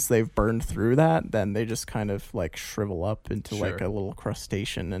like once they've burned through that, then they just kind of like shrivel up into like a little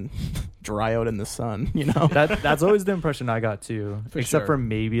crustacean and dry out in the sun. That's always the impression I got too, except for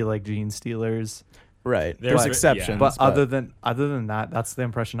maybe like gene stealers. Right, there's exceptions, but other than that, that's the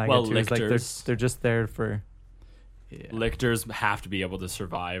impression I get too. Is like they're just there for. Lictors have to be able to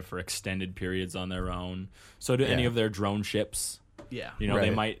survive for extended periods on their own. So do any of their drone ships. Yeah. They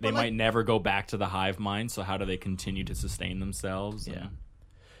might never go back to the hive mind, so how do they continue to sustain themselves? Yeah.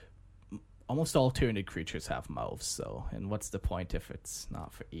 Almost all tyrannid creatures have mouths, and what's the point if it's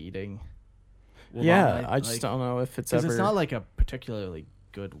not for eating? Well, I just don't know if it's ever... Because it's not like a particularly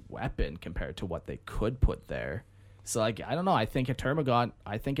good weapon compared to what they could put there. So like I don't know, I think a Termagant,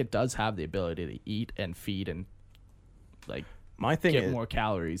 it does have the ability to eat and feed and like get more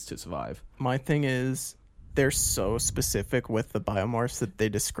calories to survive. My thing is they're so specific with the biomorphs that they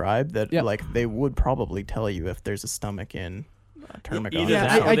describe that like they would probably tell you if there's a stomach in a Termagant. Either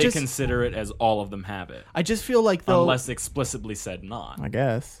that or they consider it as all of them have it. I just feel like though, unless explicitly said not. I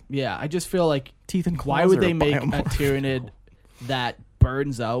guess. Yeah, I just feel like teeth and claws. Why would they make a Tyrannid that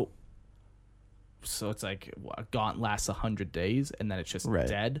burns out? So it's like a Gaunt lasts 100 days and then it's just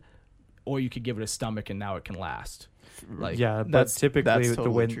dead, or you could give it a stomach and now it can last. Like, but typically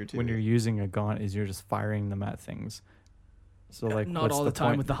when you're using a Gaunt is you're just firing them at things. So like not all the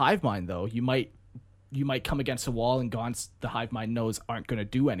time with the hive mind though. You might come against a wall and Gaunts the hive mind knows aren't going to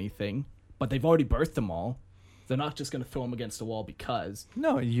do anything, but they've already birthed them all. They're not just going to throw them against the wall because...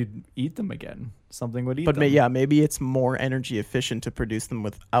 No, you'd eat them again. Something would eat them. But maybe it's more energy efficient to produce them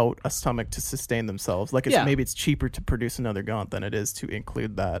without a stomach to sustain themselves. Like maybe it's cheaper to produce another Gaunt than it is to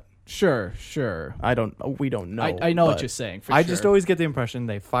include that. Sure. We don't know. I know what you're saying. I just always get the impression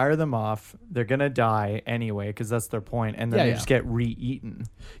they fire them off. They're going to die anyway because that's their point, and then they just get re-eaten.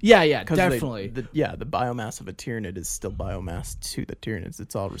 Yeah, definitely. The biomass of a Tyrannid is still biomass to the Tyrannids.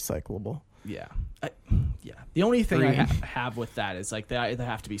 It's all recyclable. Yeah. The only thing I have with that is like they either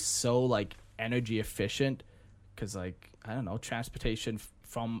have to be so like energy efficient because like I don't know, transportation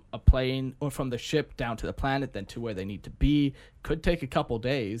from a plane or from the ship down to the planet then to where they need to be could take a couple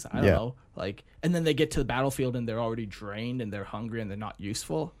days. I don't know, like, and then they get to the battlefield and they're already drained and they're hungry and they're not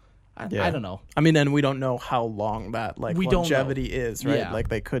useful. I don't know. I mean, and we don't know how long that longevity is, right? Yeah. Like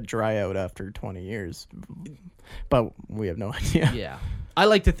they could dry out after 20 years, but we have no idea. Yeah. I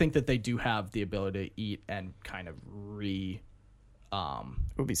like to think that they do have the ability to eat and kind of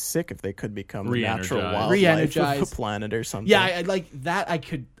it would be sick if they could become the natural wildlife of the planet or something. Yeah, I like that.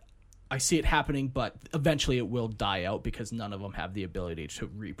 I see it happening, but eventually it will die out because none of them have the ability to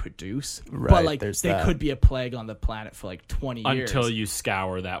reproduce. Right, but like they could be a plague on the planet for like 20 years. Until you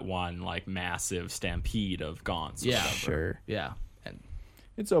scour that one like massive stampede of Gaunts. Yeah, sure. Yeah. And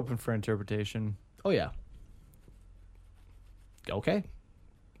it's open for interpretation. Oh yeah. Okay.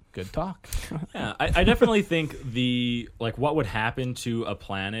 Good talk. Yeah, I definitely think what would happen to a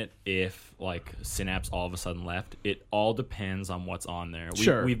planet if like Synapse all of a sudden left, it all depends on what's on there.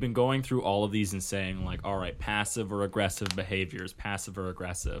 We've been going through all of these and saying like, all right, passive or aggressive behaviors, passive or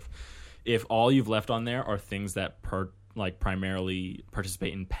aggressive. If all you've left on there are things that primarily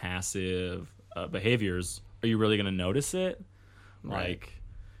participate in passive behaviors, are you really going to notice it? Right. Like,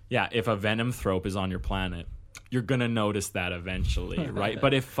 yeah, if a Venom Thrope is on your planet, you're going to notice that eventually, right?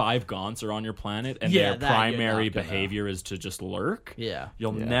 But if 5 Gaunts are on your planet and their primary behavior is to just lurk,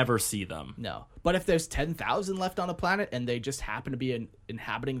 you'll never see them. No. But if there's 10,000 left on a planet and they just happen to be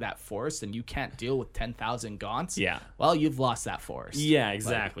inhabiting that forest and you can't deal with 10,000 Gaunts, well, you've lost that forest. Yeah,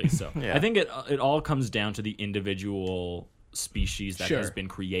 exactly. I think it all comes down to the individual species that has been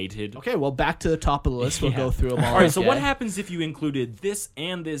created. Okay, well, back to the top of the list. We'll go through them all. All right, so what happens if you included this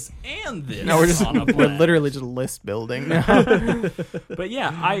and this and this? No, we're literally just list building. But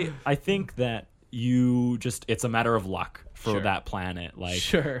yeah, I think that it's a matter of luck for that planet. Like,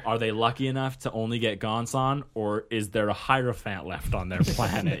 are they lucky enough to only get Gonson, or is there a Hierophant left on their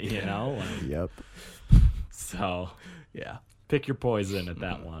planet? You know. Like, yep. So pick your poison at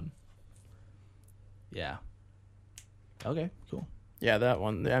that one. Yeah. Okay, cool. Yeah, that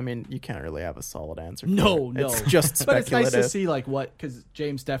one. I mean, you can't really have a solid answer. No. It's just speculative. But it's nice to see because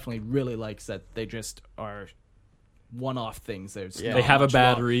James definitely really likes that they just are one-off things. They have a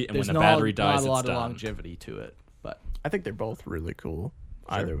battery, and when the battery dies, it's done. There's not a lot of longevity to it, but I think they're both really cool.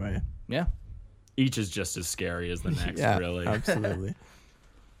 Either way. Yeah. Each is just as scary as the next, really. Absolutely.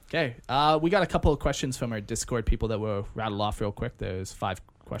 Okay. We got a couple of questions from our Discord people that we'll rattle off real quick. There's 5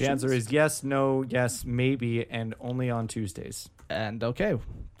 questions. The answer is yes, no, yes, maybe, and only on Tuesdays. And okay,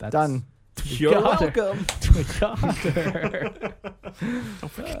 that's done. You're welcome. We got her.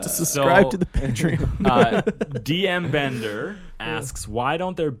 Don't forget to subscribe to the Patreon. DM Bender asks, why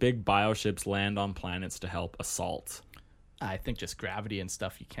don't their big bioships land on planets to help assault? I think just gravity and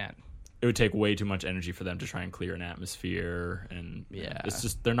stuff you can't. It would take way too much energy for them to try and clear an atmosphere, and it's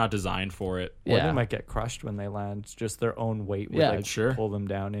just they're not designed for it. Or they might get crushed when they land. Just their own weight would pull them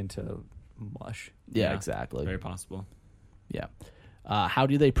down into mush. Yeah, exactly. Very possible. Yeah. How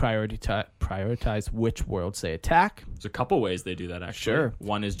do they prioritize which worlds they attack? There's a couple ways they do that, actually. Sure.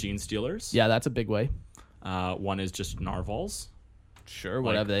 One is Gene Stealers. Yeah, that's a big way. One is just Narvals. Sure,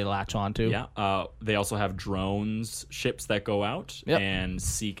 whatever they latch onto. Yeah. They also have drones, ships that go out and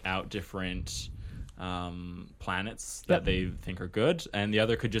seek out different planets that they think are good. And the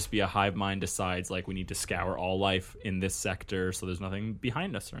other could just be a hive mind decides, like, we need to scour all life in this sector so there's nothing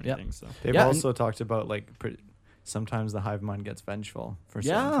behind us or anything. So they've also talked about, like, sometimes the hive mind gets vengeful for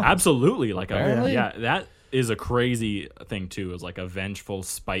some. Absolutely. Like, that is a crazy thing too, is like a vengeful,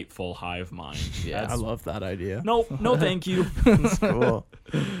 spiteful hive mind. I love that idea. No, thank you. It's cool.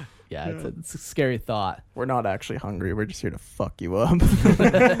 Yeah, it's a scary thought. We're not actually hungry. We're just here to fuck you up.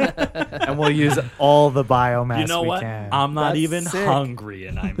 And we'll use all the biomass you know we what? can. I'm not even hungry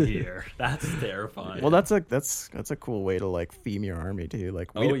and I'm here. That's terrifying. Well, that's a cool way to, like, theme your army too.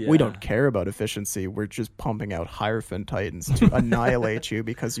 Like, we don't care about efficiency. We're just pumping out Hierophant Titans to annihilate you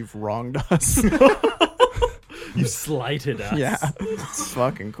because you've wronged us. You slighted us. Yeah. It's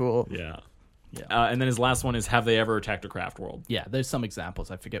fucking cool. Yeah. And then his last one is, have they ever attacked a craft world? Yeah, there's some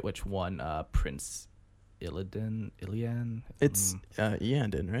examples. I forget which one. Prince Ilian? It's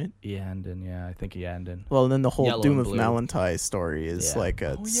Eandon, right? Eandon, yeah, I think Eandon. Well, and then the whole Yellow Doom of blue. Malantai story is like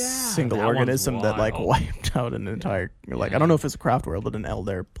a single That organism one's that, like, wild. wiped out an entire, like, I don't know if it's a craft world, but an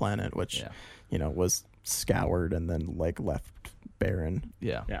Eldar planet, which, was scoured and then, like, left barren.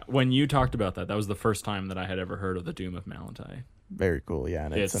 Yeah. When you talked about that was the first time that I had ever heard of the Doom of Malantai. Very cool, yeah,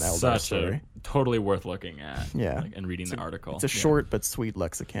 and it's an Eldar such story. Totally worth looking at. Yeah, and reading the article. It's a short but sweet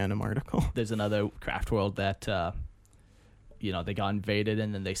Lexicanum article. There's another craft world that, they got invaded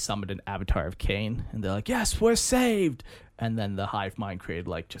and then they summoned an avatar of Cain and they're like, yes, we're saved. And then the hive mind created,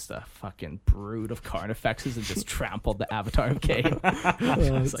 like, just a fucking brood of Carnifexes and just trampled the avatar of Cain.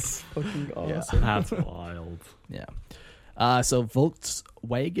 That's fucking awesome. That's wild. Yeah. So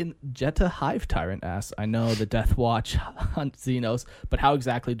Volkswagen Jetta Hive Tyrant asks, I know the Death Watch hunt Xenos, but how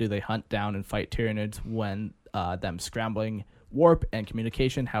exactly do they hunt down and fight Tyranids when them scrambling warp and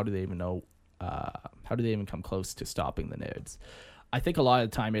communication? How do they even know? How do they even come close to stopping the Nids? I think a lot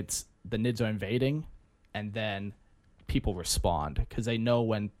of the time it's the Nids are invading, and then people respond because they know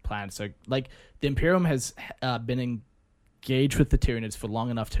when planets are, like, the Imperium has been engaged with the Tyranids for long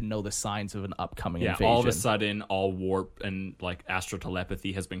enough to know the signs of an upcoming invasion. All of a sudden, all warp and, like, astral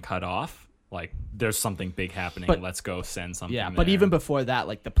telepathy has been cut off. Like, there's something big happening. But let's go send something. Yeah, but even before that,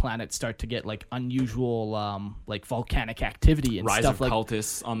 like, the planets start to get, like, unusual, like, volcanic activity and Rise stuff. Of like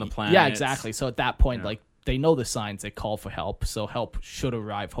cultists on the planet. Yeah, exactly. So at that point, like, they know the signs. They call for help. So help should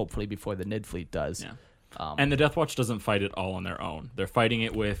arrive, hopefully, before the Nid fleet does. Yeah. And the Death Watch doesn't fight it all on their own. They're fighting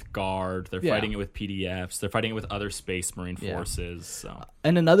it with Guard. They're fighting it with PDFs. They're fighting it with other Space Marine forces. So.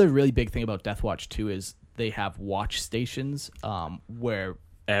 And another really big thing about Death Watch, too, is they have watch stations where...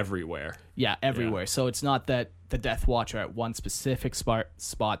 Everywhere. Yeah, everywhere. Yeah. So it's not that the Death Watch are at one specific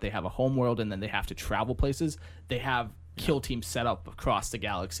spot. They have a home world, and then they have to travel places. They have kill teams set up across the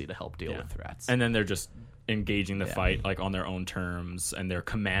galaxy to help deal with threats. And then they're just engaging the fight, like, on their own terms, and they're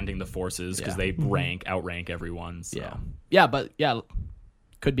commanding the forces because they outrank everyone. So. But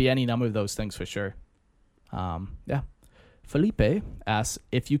could be any number of those things for sure. Felipe asks,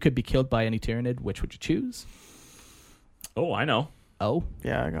 if you could be killed by any Tyranid, which would you choose? Oh, I know. Oh?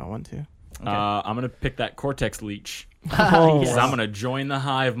 Yeah, I got one too. Okay. I'm going to pick that Cortex Leech. Oh, yes. I'm going to join the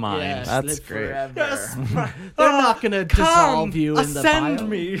hive mind. Yes, that's great. Yes. They're not going to dissolve you in the bio. Ascend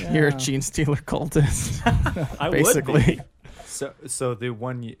me. Yeah. You're a gene stealer cultist. I basically. would be. So the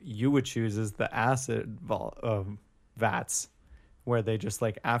one you would choose is the acid vats, where they just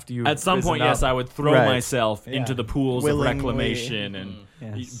like after you. At some point, yes, I would throw myself into the pools of reclamation and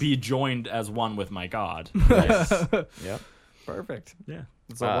be joined as one with my god. Yes. Yep. Perfect. Yeah.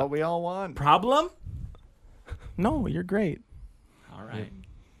 That's what we all want. Problem? No, you're great. All right.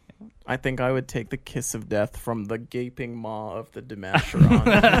 I think I would take the kiss of death from the gaping maw of the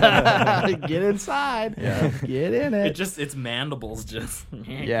Dimasheron. Get inside. Yeah. Get in it. Its mandibles just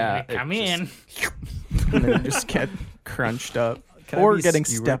come in. And then you just get crunched up. Or getting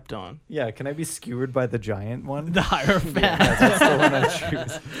stepped on. Yeah, can I be skewered by the giant one? The Hierophant. Yeah, that's the one I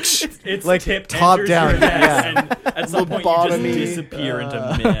choose. It's like tip top enters down. your neck, Yeah. and at some point you just disappear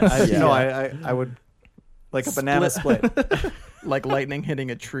into mist. No, I would like a banana split. Like lightning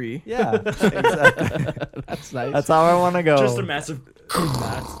hitting a tree. Yeah, exactly. That's nice. That's how I want to go. Just a massive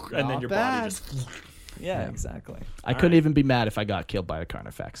and then your body just Yeah, exactly. I couldn't even be mad if I got killed by a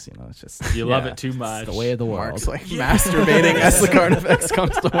Carnifex. You know, it's just you love it too much. It's the way of the world. Mark's like masturbating as the Carnifex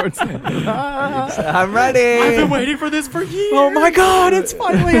comes towards him. I'm ready. I've been waiting for this for years. Oh my god, it's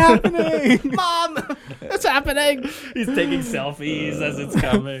finally happening. Mom, it's happening. He's taking selfies as it's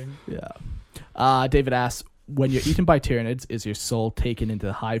coming. Yeah. David asks, when you're eaten by Tyranids, is your soul taken into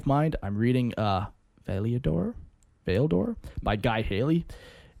the hive mind? I'm reading Valedor by Guy Haley.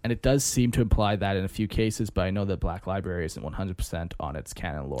 And it does seem to imply that in a few cases, but I know that Black Library isn't 100% on its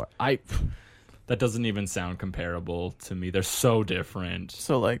canon lore. That doesn't even sound comparable to me. They're so different.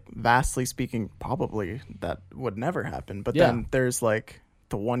 So, like, vastly speaking, probably that would never happen. But then there's, like,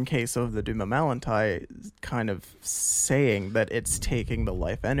 the one case of the Duma Malantai kind of saying that it's taking the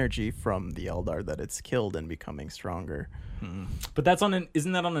life energy from the Eldar that it's killed and becoming stronger. But that's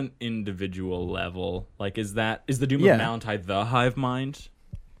isn't that on an individual level? Like, is the Doom of Malantai the hive mind?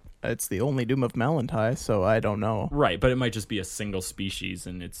 It's the only Doom of Malantai, so I don't know. Right, but it might just be a single species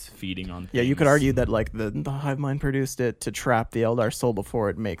and it's feeding on things. Yeah, you could argue that like the hive mind produced it to trap the Eldar soul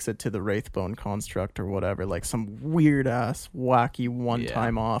before it makes it to the Wraithbone construct or whatever, like some weird ass wacky one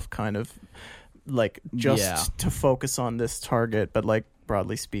time off kind of like just to focus on this target, but like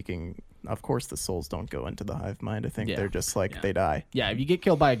broadly speaking, of course the souls don't go into the hive mind. I think they're just like they die. Yeah, if you get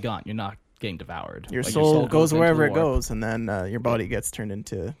killed by a Gaunt, you're not getting devoured. Your soul goes wherever it goes, and then your body gets turned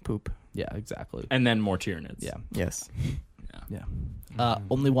into poop. Yeah, exactly. And then more Tyranids. Yeah. Yes. Yeah.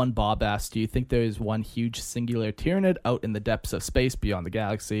 Only one Bob asked, do you think there is one huge singular Tyranid out in the depths of space beyond the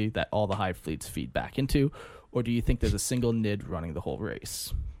galaxy that all the hive fleets feed back into? Or do you think there's a single Nid running the whole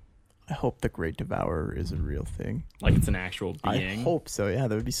race? I hope the Great Devourer is a real thing. Like it's an actual being? I hope so. Yeah,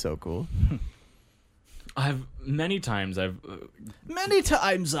 that would be so cool. Many times I've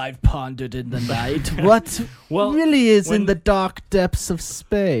pondered in the night what really is in the dark depths of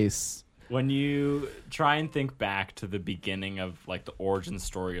space. When you try and think back to the beginning of like the origin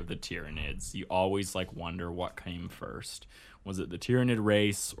story of the Tyranids, you always like wonder what came first. Was it the Tyranid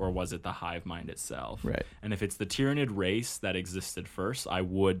race or was it the hive mind itself? Right. And if it's the Tyranid race that existed first, I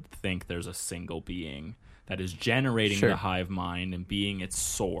would think there's a single being that is generating the hive mind and being its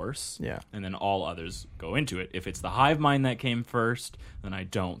source. Yeah. And then all others go into it. If it's the hive mind that came first, then I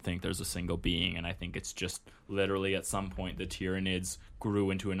don't think there's a single being. And I think it's just literally at some point the Tyranids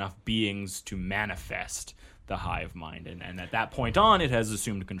grew into enough beings to manifest the hive mind. And at that point on, it has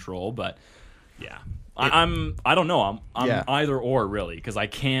assumed control. But yeah, I don't know. I'm either or really, because I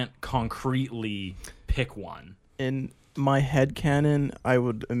can't concretely pick one. In my headcanon, I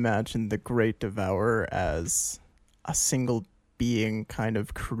would imagine the Great Devourer as a single being kind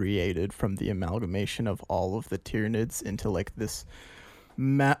of created from the amalgamation of all of the Tyranids into like this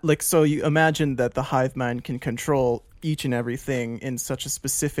so you imagine that the hive mind can control each and everything in such a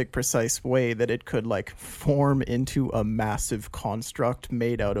specific, precise way that it could like form into a massive construct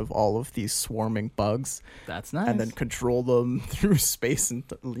made out of all of these swarming bugs. That's nice. And then control them through space and,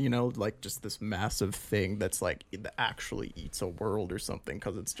 like just this massive thing that's like it actually eats a world or something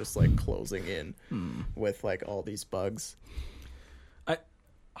because it's just like closing in with like all these bugs.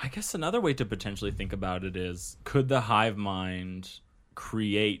 I guess another way to potentially think about it is, could the hive mind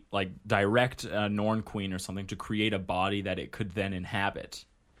create, like direct a Norn Queen or something to create a body that it could then inhabit,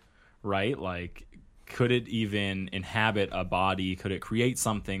 right? Like, could it even inhabit a body? Could it create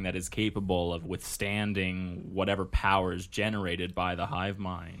something that is capable of withstanding whatever powers generated by the hive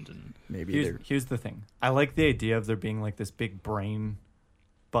mind? And maybe here's the thing. I like the idea of there being like this big brain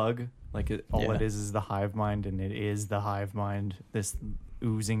bug Like it is the hive mind, and it is the hive mind, this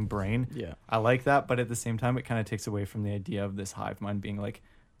oozing brain. Yeah. I like that, but at the same time, it kind of takes away from the idea of this hive mind being like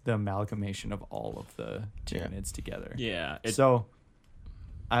the amalgamation of all of the Tyranids together. Yeah. So,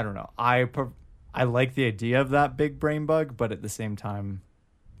 I don't know. I like the idea of that big brain bug, but at the same time,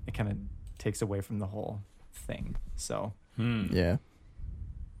 it kind of takes away from the whole thing. So, yeah.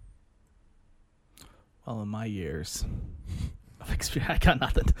 Well, in my years of experience, I got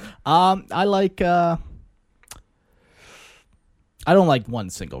nothing. I like. I don't like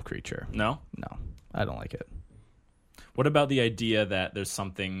one single creature. No, I don't like it. What about the idea that there's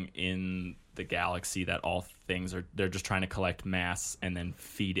something in the galaxy that all things they're just trying to collect mass and then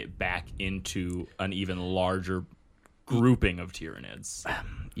feed it back into an even larger grouping of Tyranids?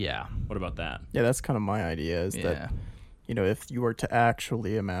 Yeah. What about that? Yeah, that's kind of my idea, is that, if you were to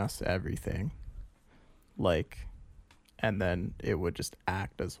actually amass everything, and then it would just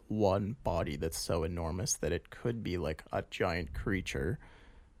act as one body that's so enormous that it could be like a giant creature,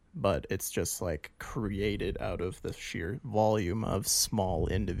 but it's just like created out of the sheer volume of small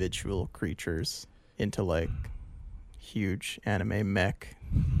individual creatures into like huge anime mech,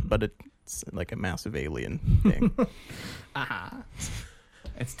 but it's like a massive alien thing.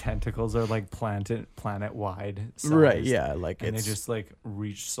 Its tentacles are like planet-wide sized, right? Yeah, like and they just like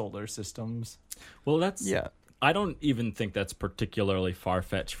reach solar systems. Well, I don't even think that's particularly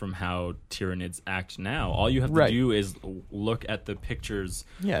far-fetched from how Tyranids act now. All you have to do is look at the pictures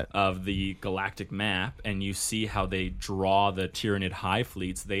of the galactic map, and you see how they draw the Tyranid hive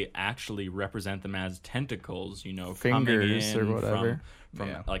fleets. They actually represent them as tentacles, fingers coming in or whatever,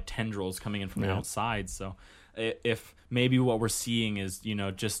 from like tendrils coming in from the outside. So if maybe what we're seeing is,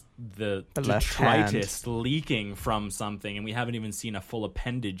 just the detritus leaking from something, and we haven't even seen a full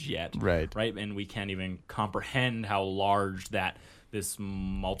appendage yet. Right. And we can't even comprehend how large this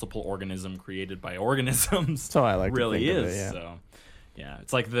multiple organism created by organisms so I like really to think is. Of it, So,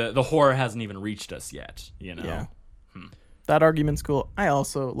 it's like the horror hasn't even reached us yet, Yeah. That argument's cool. I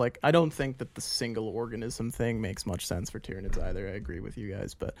also, I don't think that the single organism thing makes much sense for Tyranids either. I agree with you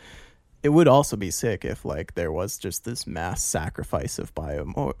guys, but it would also be sick if there was just this mass sacrifice of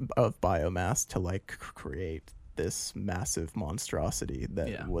biomass to create this massive monstrosity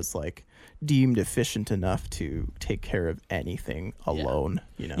that was deemed efficient enough to take care of anything alone.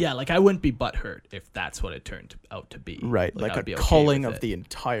 Yeah, I wouldn't be butthurt if that's what it turned out to be. Right, a culling of the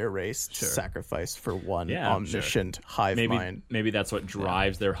entire race to sacrifice for one omniscient hive mind. Maybe that's what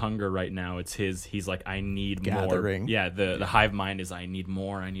drives their hunger right now. It's he's like, I need gathering. more. Yeah, the hive mind is, I need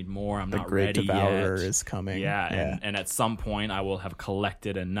more. I'm not ready yet. The great devourer is coming. Yeah, and at some point I will have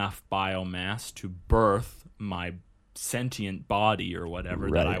collected enough biomass to birth my sentient body or whatever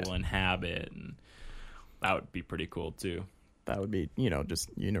that I will inhabit, and that would be pretty cool too. That would be,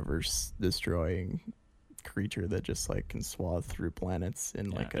 just universe destroying creature that just can swath through planets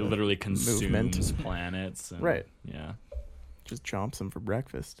in it literally consumes planets and, just chomps them for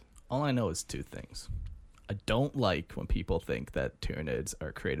breakfast. All I know is two things. I don't like when people think that Tyranids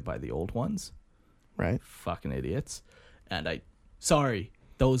are created by the old ones, right? Fucking idiots. And sorry,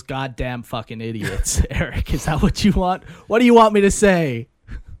 those goddamn fucking idiots. Eric, is that what you want? What do you want me to say?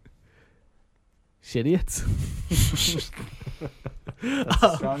 Shitiots? That's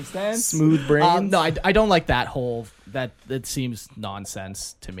a strong stance. Smooth brains? No, I don't like that whole... That seems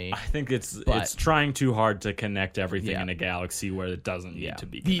nonsense to me. I think it's trying too hard to connect everything in a galaxy where it doesn't need to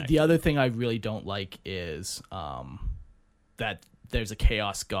be connected. The other thing I really don't like is that there's a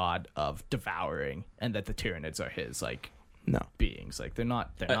chaos god of devouring, and that the Tyranids are his, beings. They're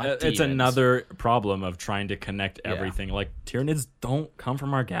not it's demons. another problem of trying to connect everything. Tyranids don't come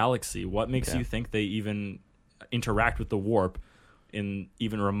from our galaxy. What makes you think they even interact with the warp in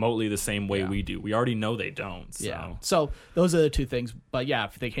even remotely the same way we do? We already know they don't. So those are the two things. But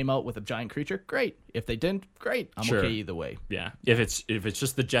if they came out with a giant creature, great. If they didn't, great. I'm okay either way. Yeah. If it's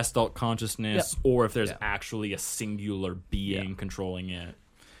just the Gestalt consciousness, or if there's actually a singular being controlling it.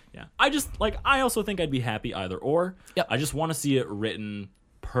 Yeah, I also think I'd be happy either or. Yep. I just want to see it written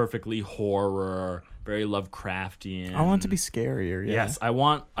perfectly horror, very Lovecraftian. I want it to be scarier. Yeah. Yes, I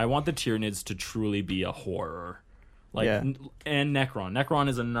want the Tyranids to truly be a horror. And Necron. Necron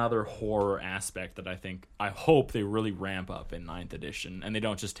is another horror aspect that I hope they really ramp up in 9th edition, and they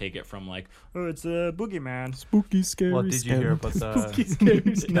don't just take it from it's a boogeyman. Spooky, scary. Well, did you hear about spooky,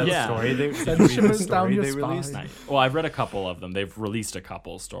 scary story they released? Well, I've read a couple of them. They've released a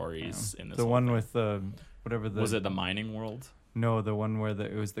couple stories in this. The one with whatever the... Was it the mining world? No, the one where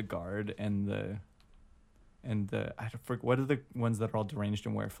it was the guard and the I forget, what are the ones that are all deranged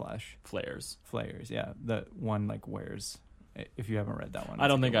and wear flesh? Flayers, yeah. The one wears If you haven't read that one, I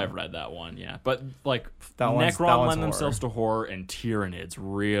don't think I've read that one. Yeah, but like that Necron lend themselves to horror, and Tyranids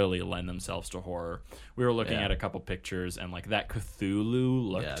really lend themselves to horror. We were looking at a couple pictures, and like that Cthulhu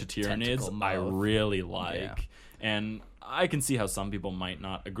look to Tyranids, I really like, and I can see how some people might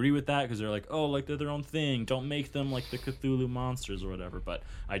not agree with that because they're like, oh, like they're their own thing. Don't make them like the Cthulhu monsters or whatever. But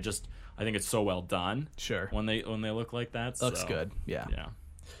I think it's so well done. Sure. When they look like that, looks good. Yeah. Yeah.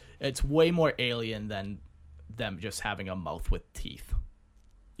 It's way more alien than them just having a mouth with teeth.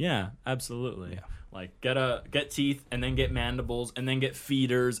 Yeah, absolutely. Yeah. Like get teeth and then get mandibles and then get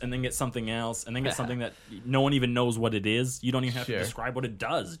feeders and then get something else and then get something that no one even knows what it is. You don't even have to describe what it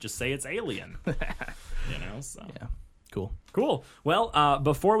does. Just say it's alien. So yeah. Cool. Well,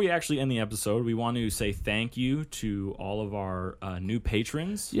 before we actually end the episode, we want to say thank you to all of our new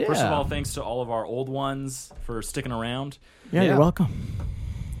patrons. Yeah. First of all, thanks to all of our old ones for sticking around. Yeah, you're welcome.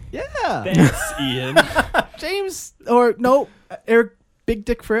 Yeah. Thanks, Ian. James, or no, Eric, Big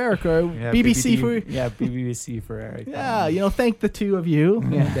Dick for Eric, or BBC for... Yeah, BBC for Eric. Yeah, thank the two of you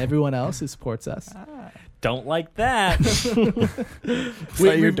and everyone else who supports us. Don't like that. Is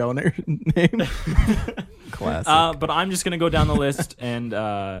that your donor name? Classic. But I'm just going to go down the list and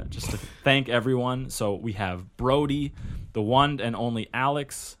just to thank everyone. So we have Brody, the one and only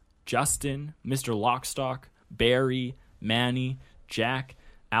Alex, Justin, Mr. Lockstock, Barry, Manny, Jack,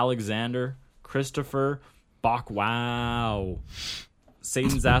 Alexander, Christopher, Bach, wow,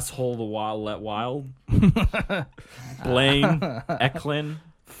 Satan's Asshole, the Wild Let Wild, Blaine, Eklund,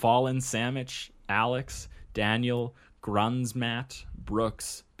 Fallen Sandwich, Alex, Daniel, Grunsmat,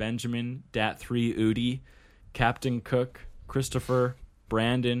 Brooks, Benjamin, Dat3 Udi, Captain Cook, Christopher,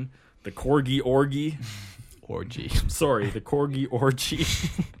 Brandon, the Corgi Orgy, the Corgi Orgy,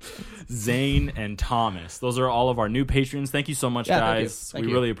 Zane, and Thomas. Those are all of our new patrons. Thank you so much, guys. Thank you.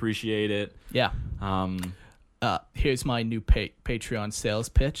 We really appreciate it. Yeah. Here's my new Patreon sales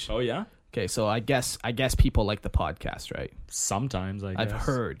pitch. Oh yeah. Okay, so I guess people like the podcast, right? Sometimes I guess. I've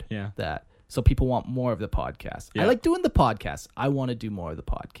heard that. So people want more of the podcast. Yeah. I like doing the podcast. I want to do more of the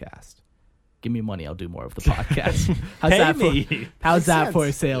podcast. Give me money, I'll do more of the podcast. How's that for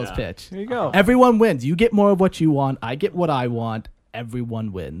a sales pitch? There you go. Everyone wins. You get more of what you want. I get what I want.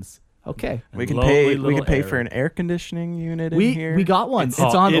 Everyone wins. Okay. We can pay for an air conditioning unit in here. We got one. It's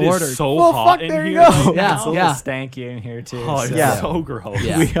on it order. Is so hot in there here. you go. Yeah, it's a little stanky in here too. Oh, it's so gross.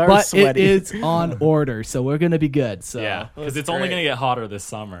 Yeah. We are but sweaty. It is on order, so we're gonna be good. So yeah, because it's only gonna get hotter this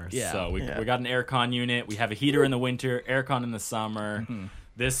summer. Yeah. So we got an aircon unit. We have a heater in the winter, aircon in the summer. Mm-hmm.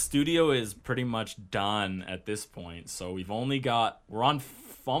 This studio is pretty much done at this point. So we're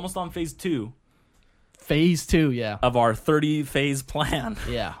almost on phase 2. Phase 2, yeah, of our 30-phase plan.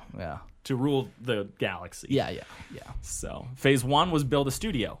 Yeah. To rule the galaxy. Yeah. So phase 1 was build a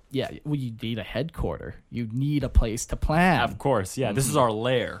studio. Yeah, well, you need a headquarter. You need a place to plan. Of course, yeah. Mm-hmm. This is our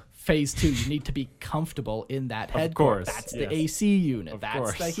lair. Phase 2, you need to be comfortable in that headquarters. That's the AC unit.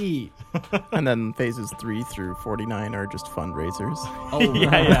 That's the heat. And then phases 3 through 49 are just fundraisers. Oh,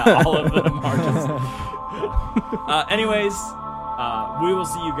 yeah. All of them are just... anyways, we will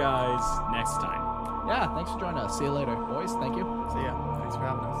see you guys next time. Yeah, thanks for joining us. See you later, boys. Thank you. See ya. Thanks for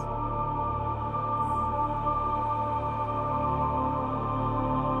having us.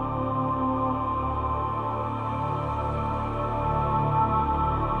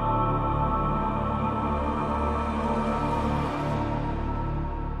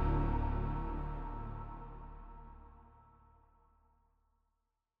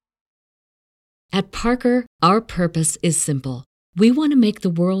 At Parker, our purpose is simple. We want to make the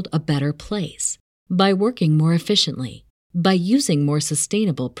world a better place by working more efficiently, by using more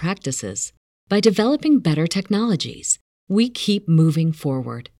sustainable practices, by developing better technologies. We keep moving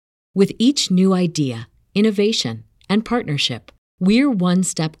forward. With each new idea, innovation, and partnership, we're one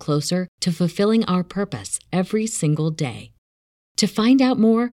step closer to fulfilling our purpose every single day. To find out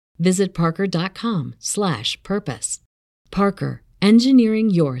more, visit parker.com/purpose. Parker, engineering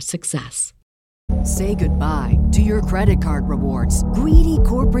your success. Say goodbye to your credit card rewards. Greedy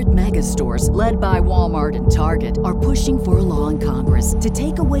corporate mega stores, led by Walmart and Target, are pushing for a law in Congress to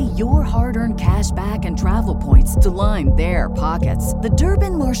take away your hard-earned cash back and travel points to line their pockets. The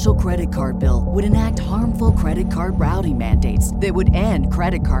Durbin-Marshall credit card bill would enact harmful credit card routing mandates that would end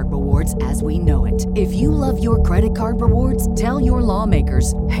credit card rewards as we know it. If you love your credit card rewards, tell your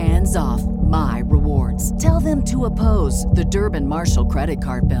lawmakers, hands off my rewards. Tell them to oppose the Durbin-Marshall credit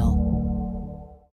card bill.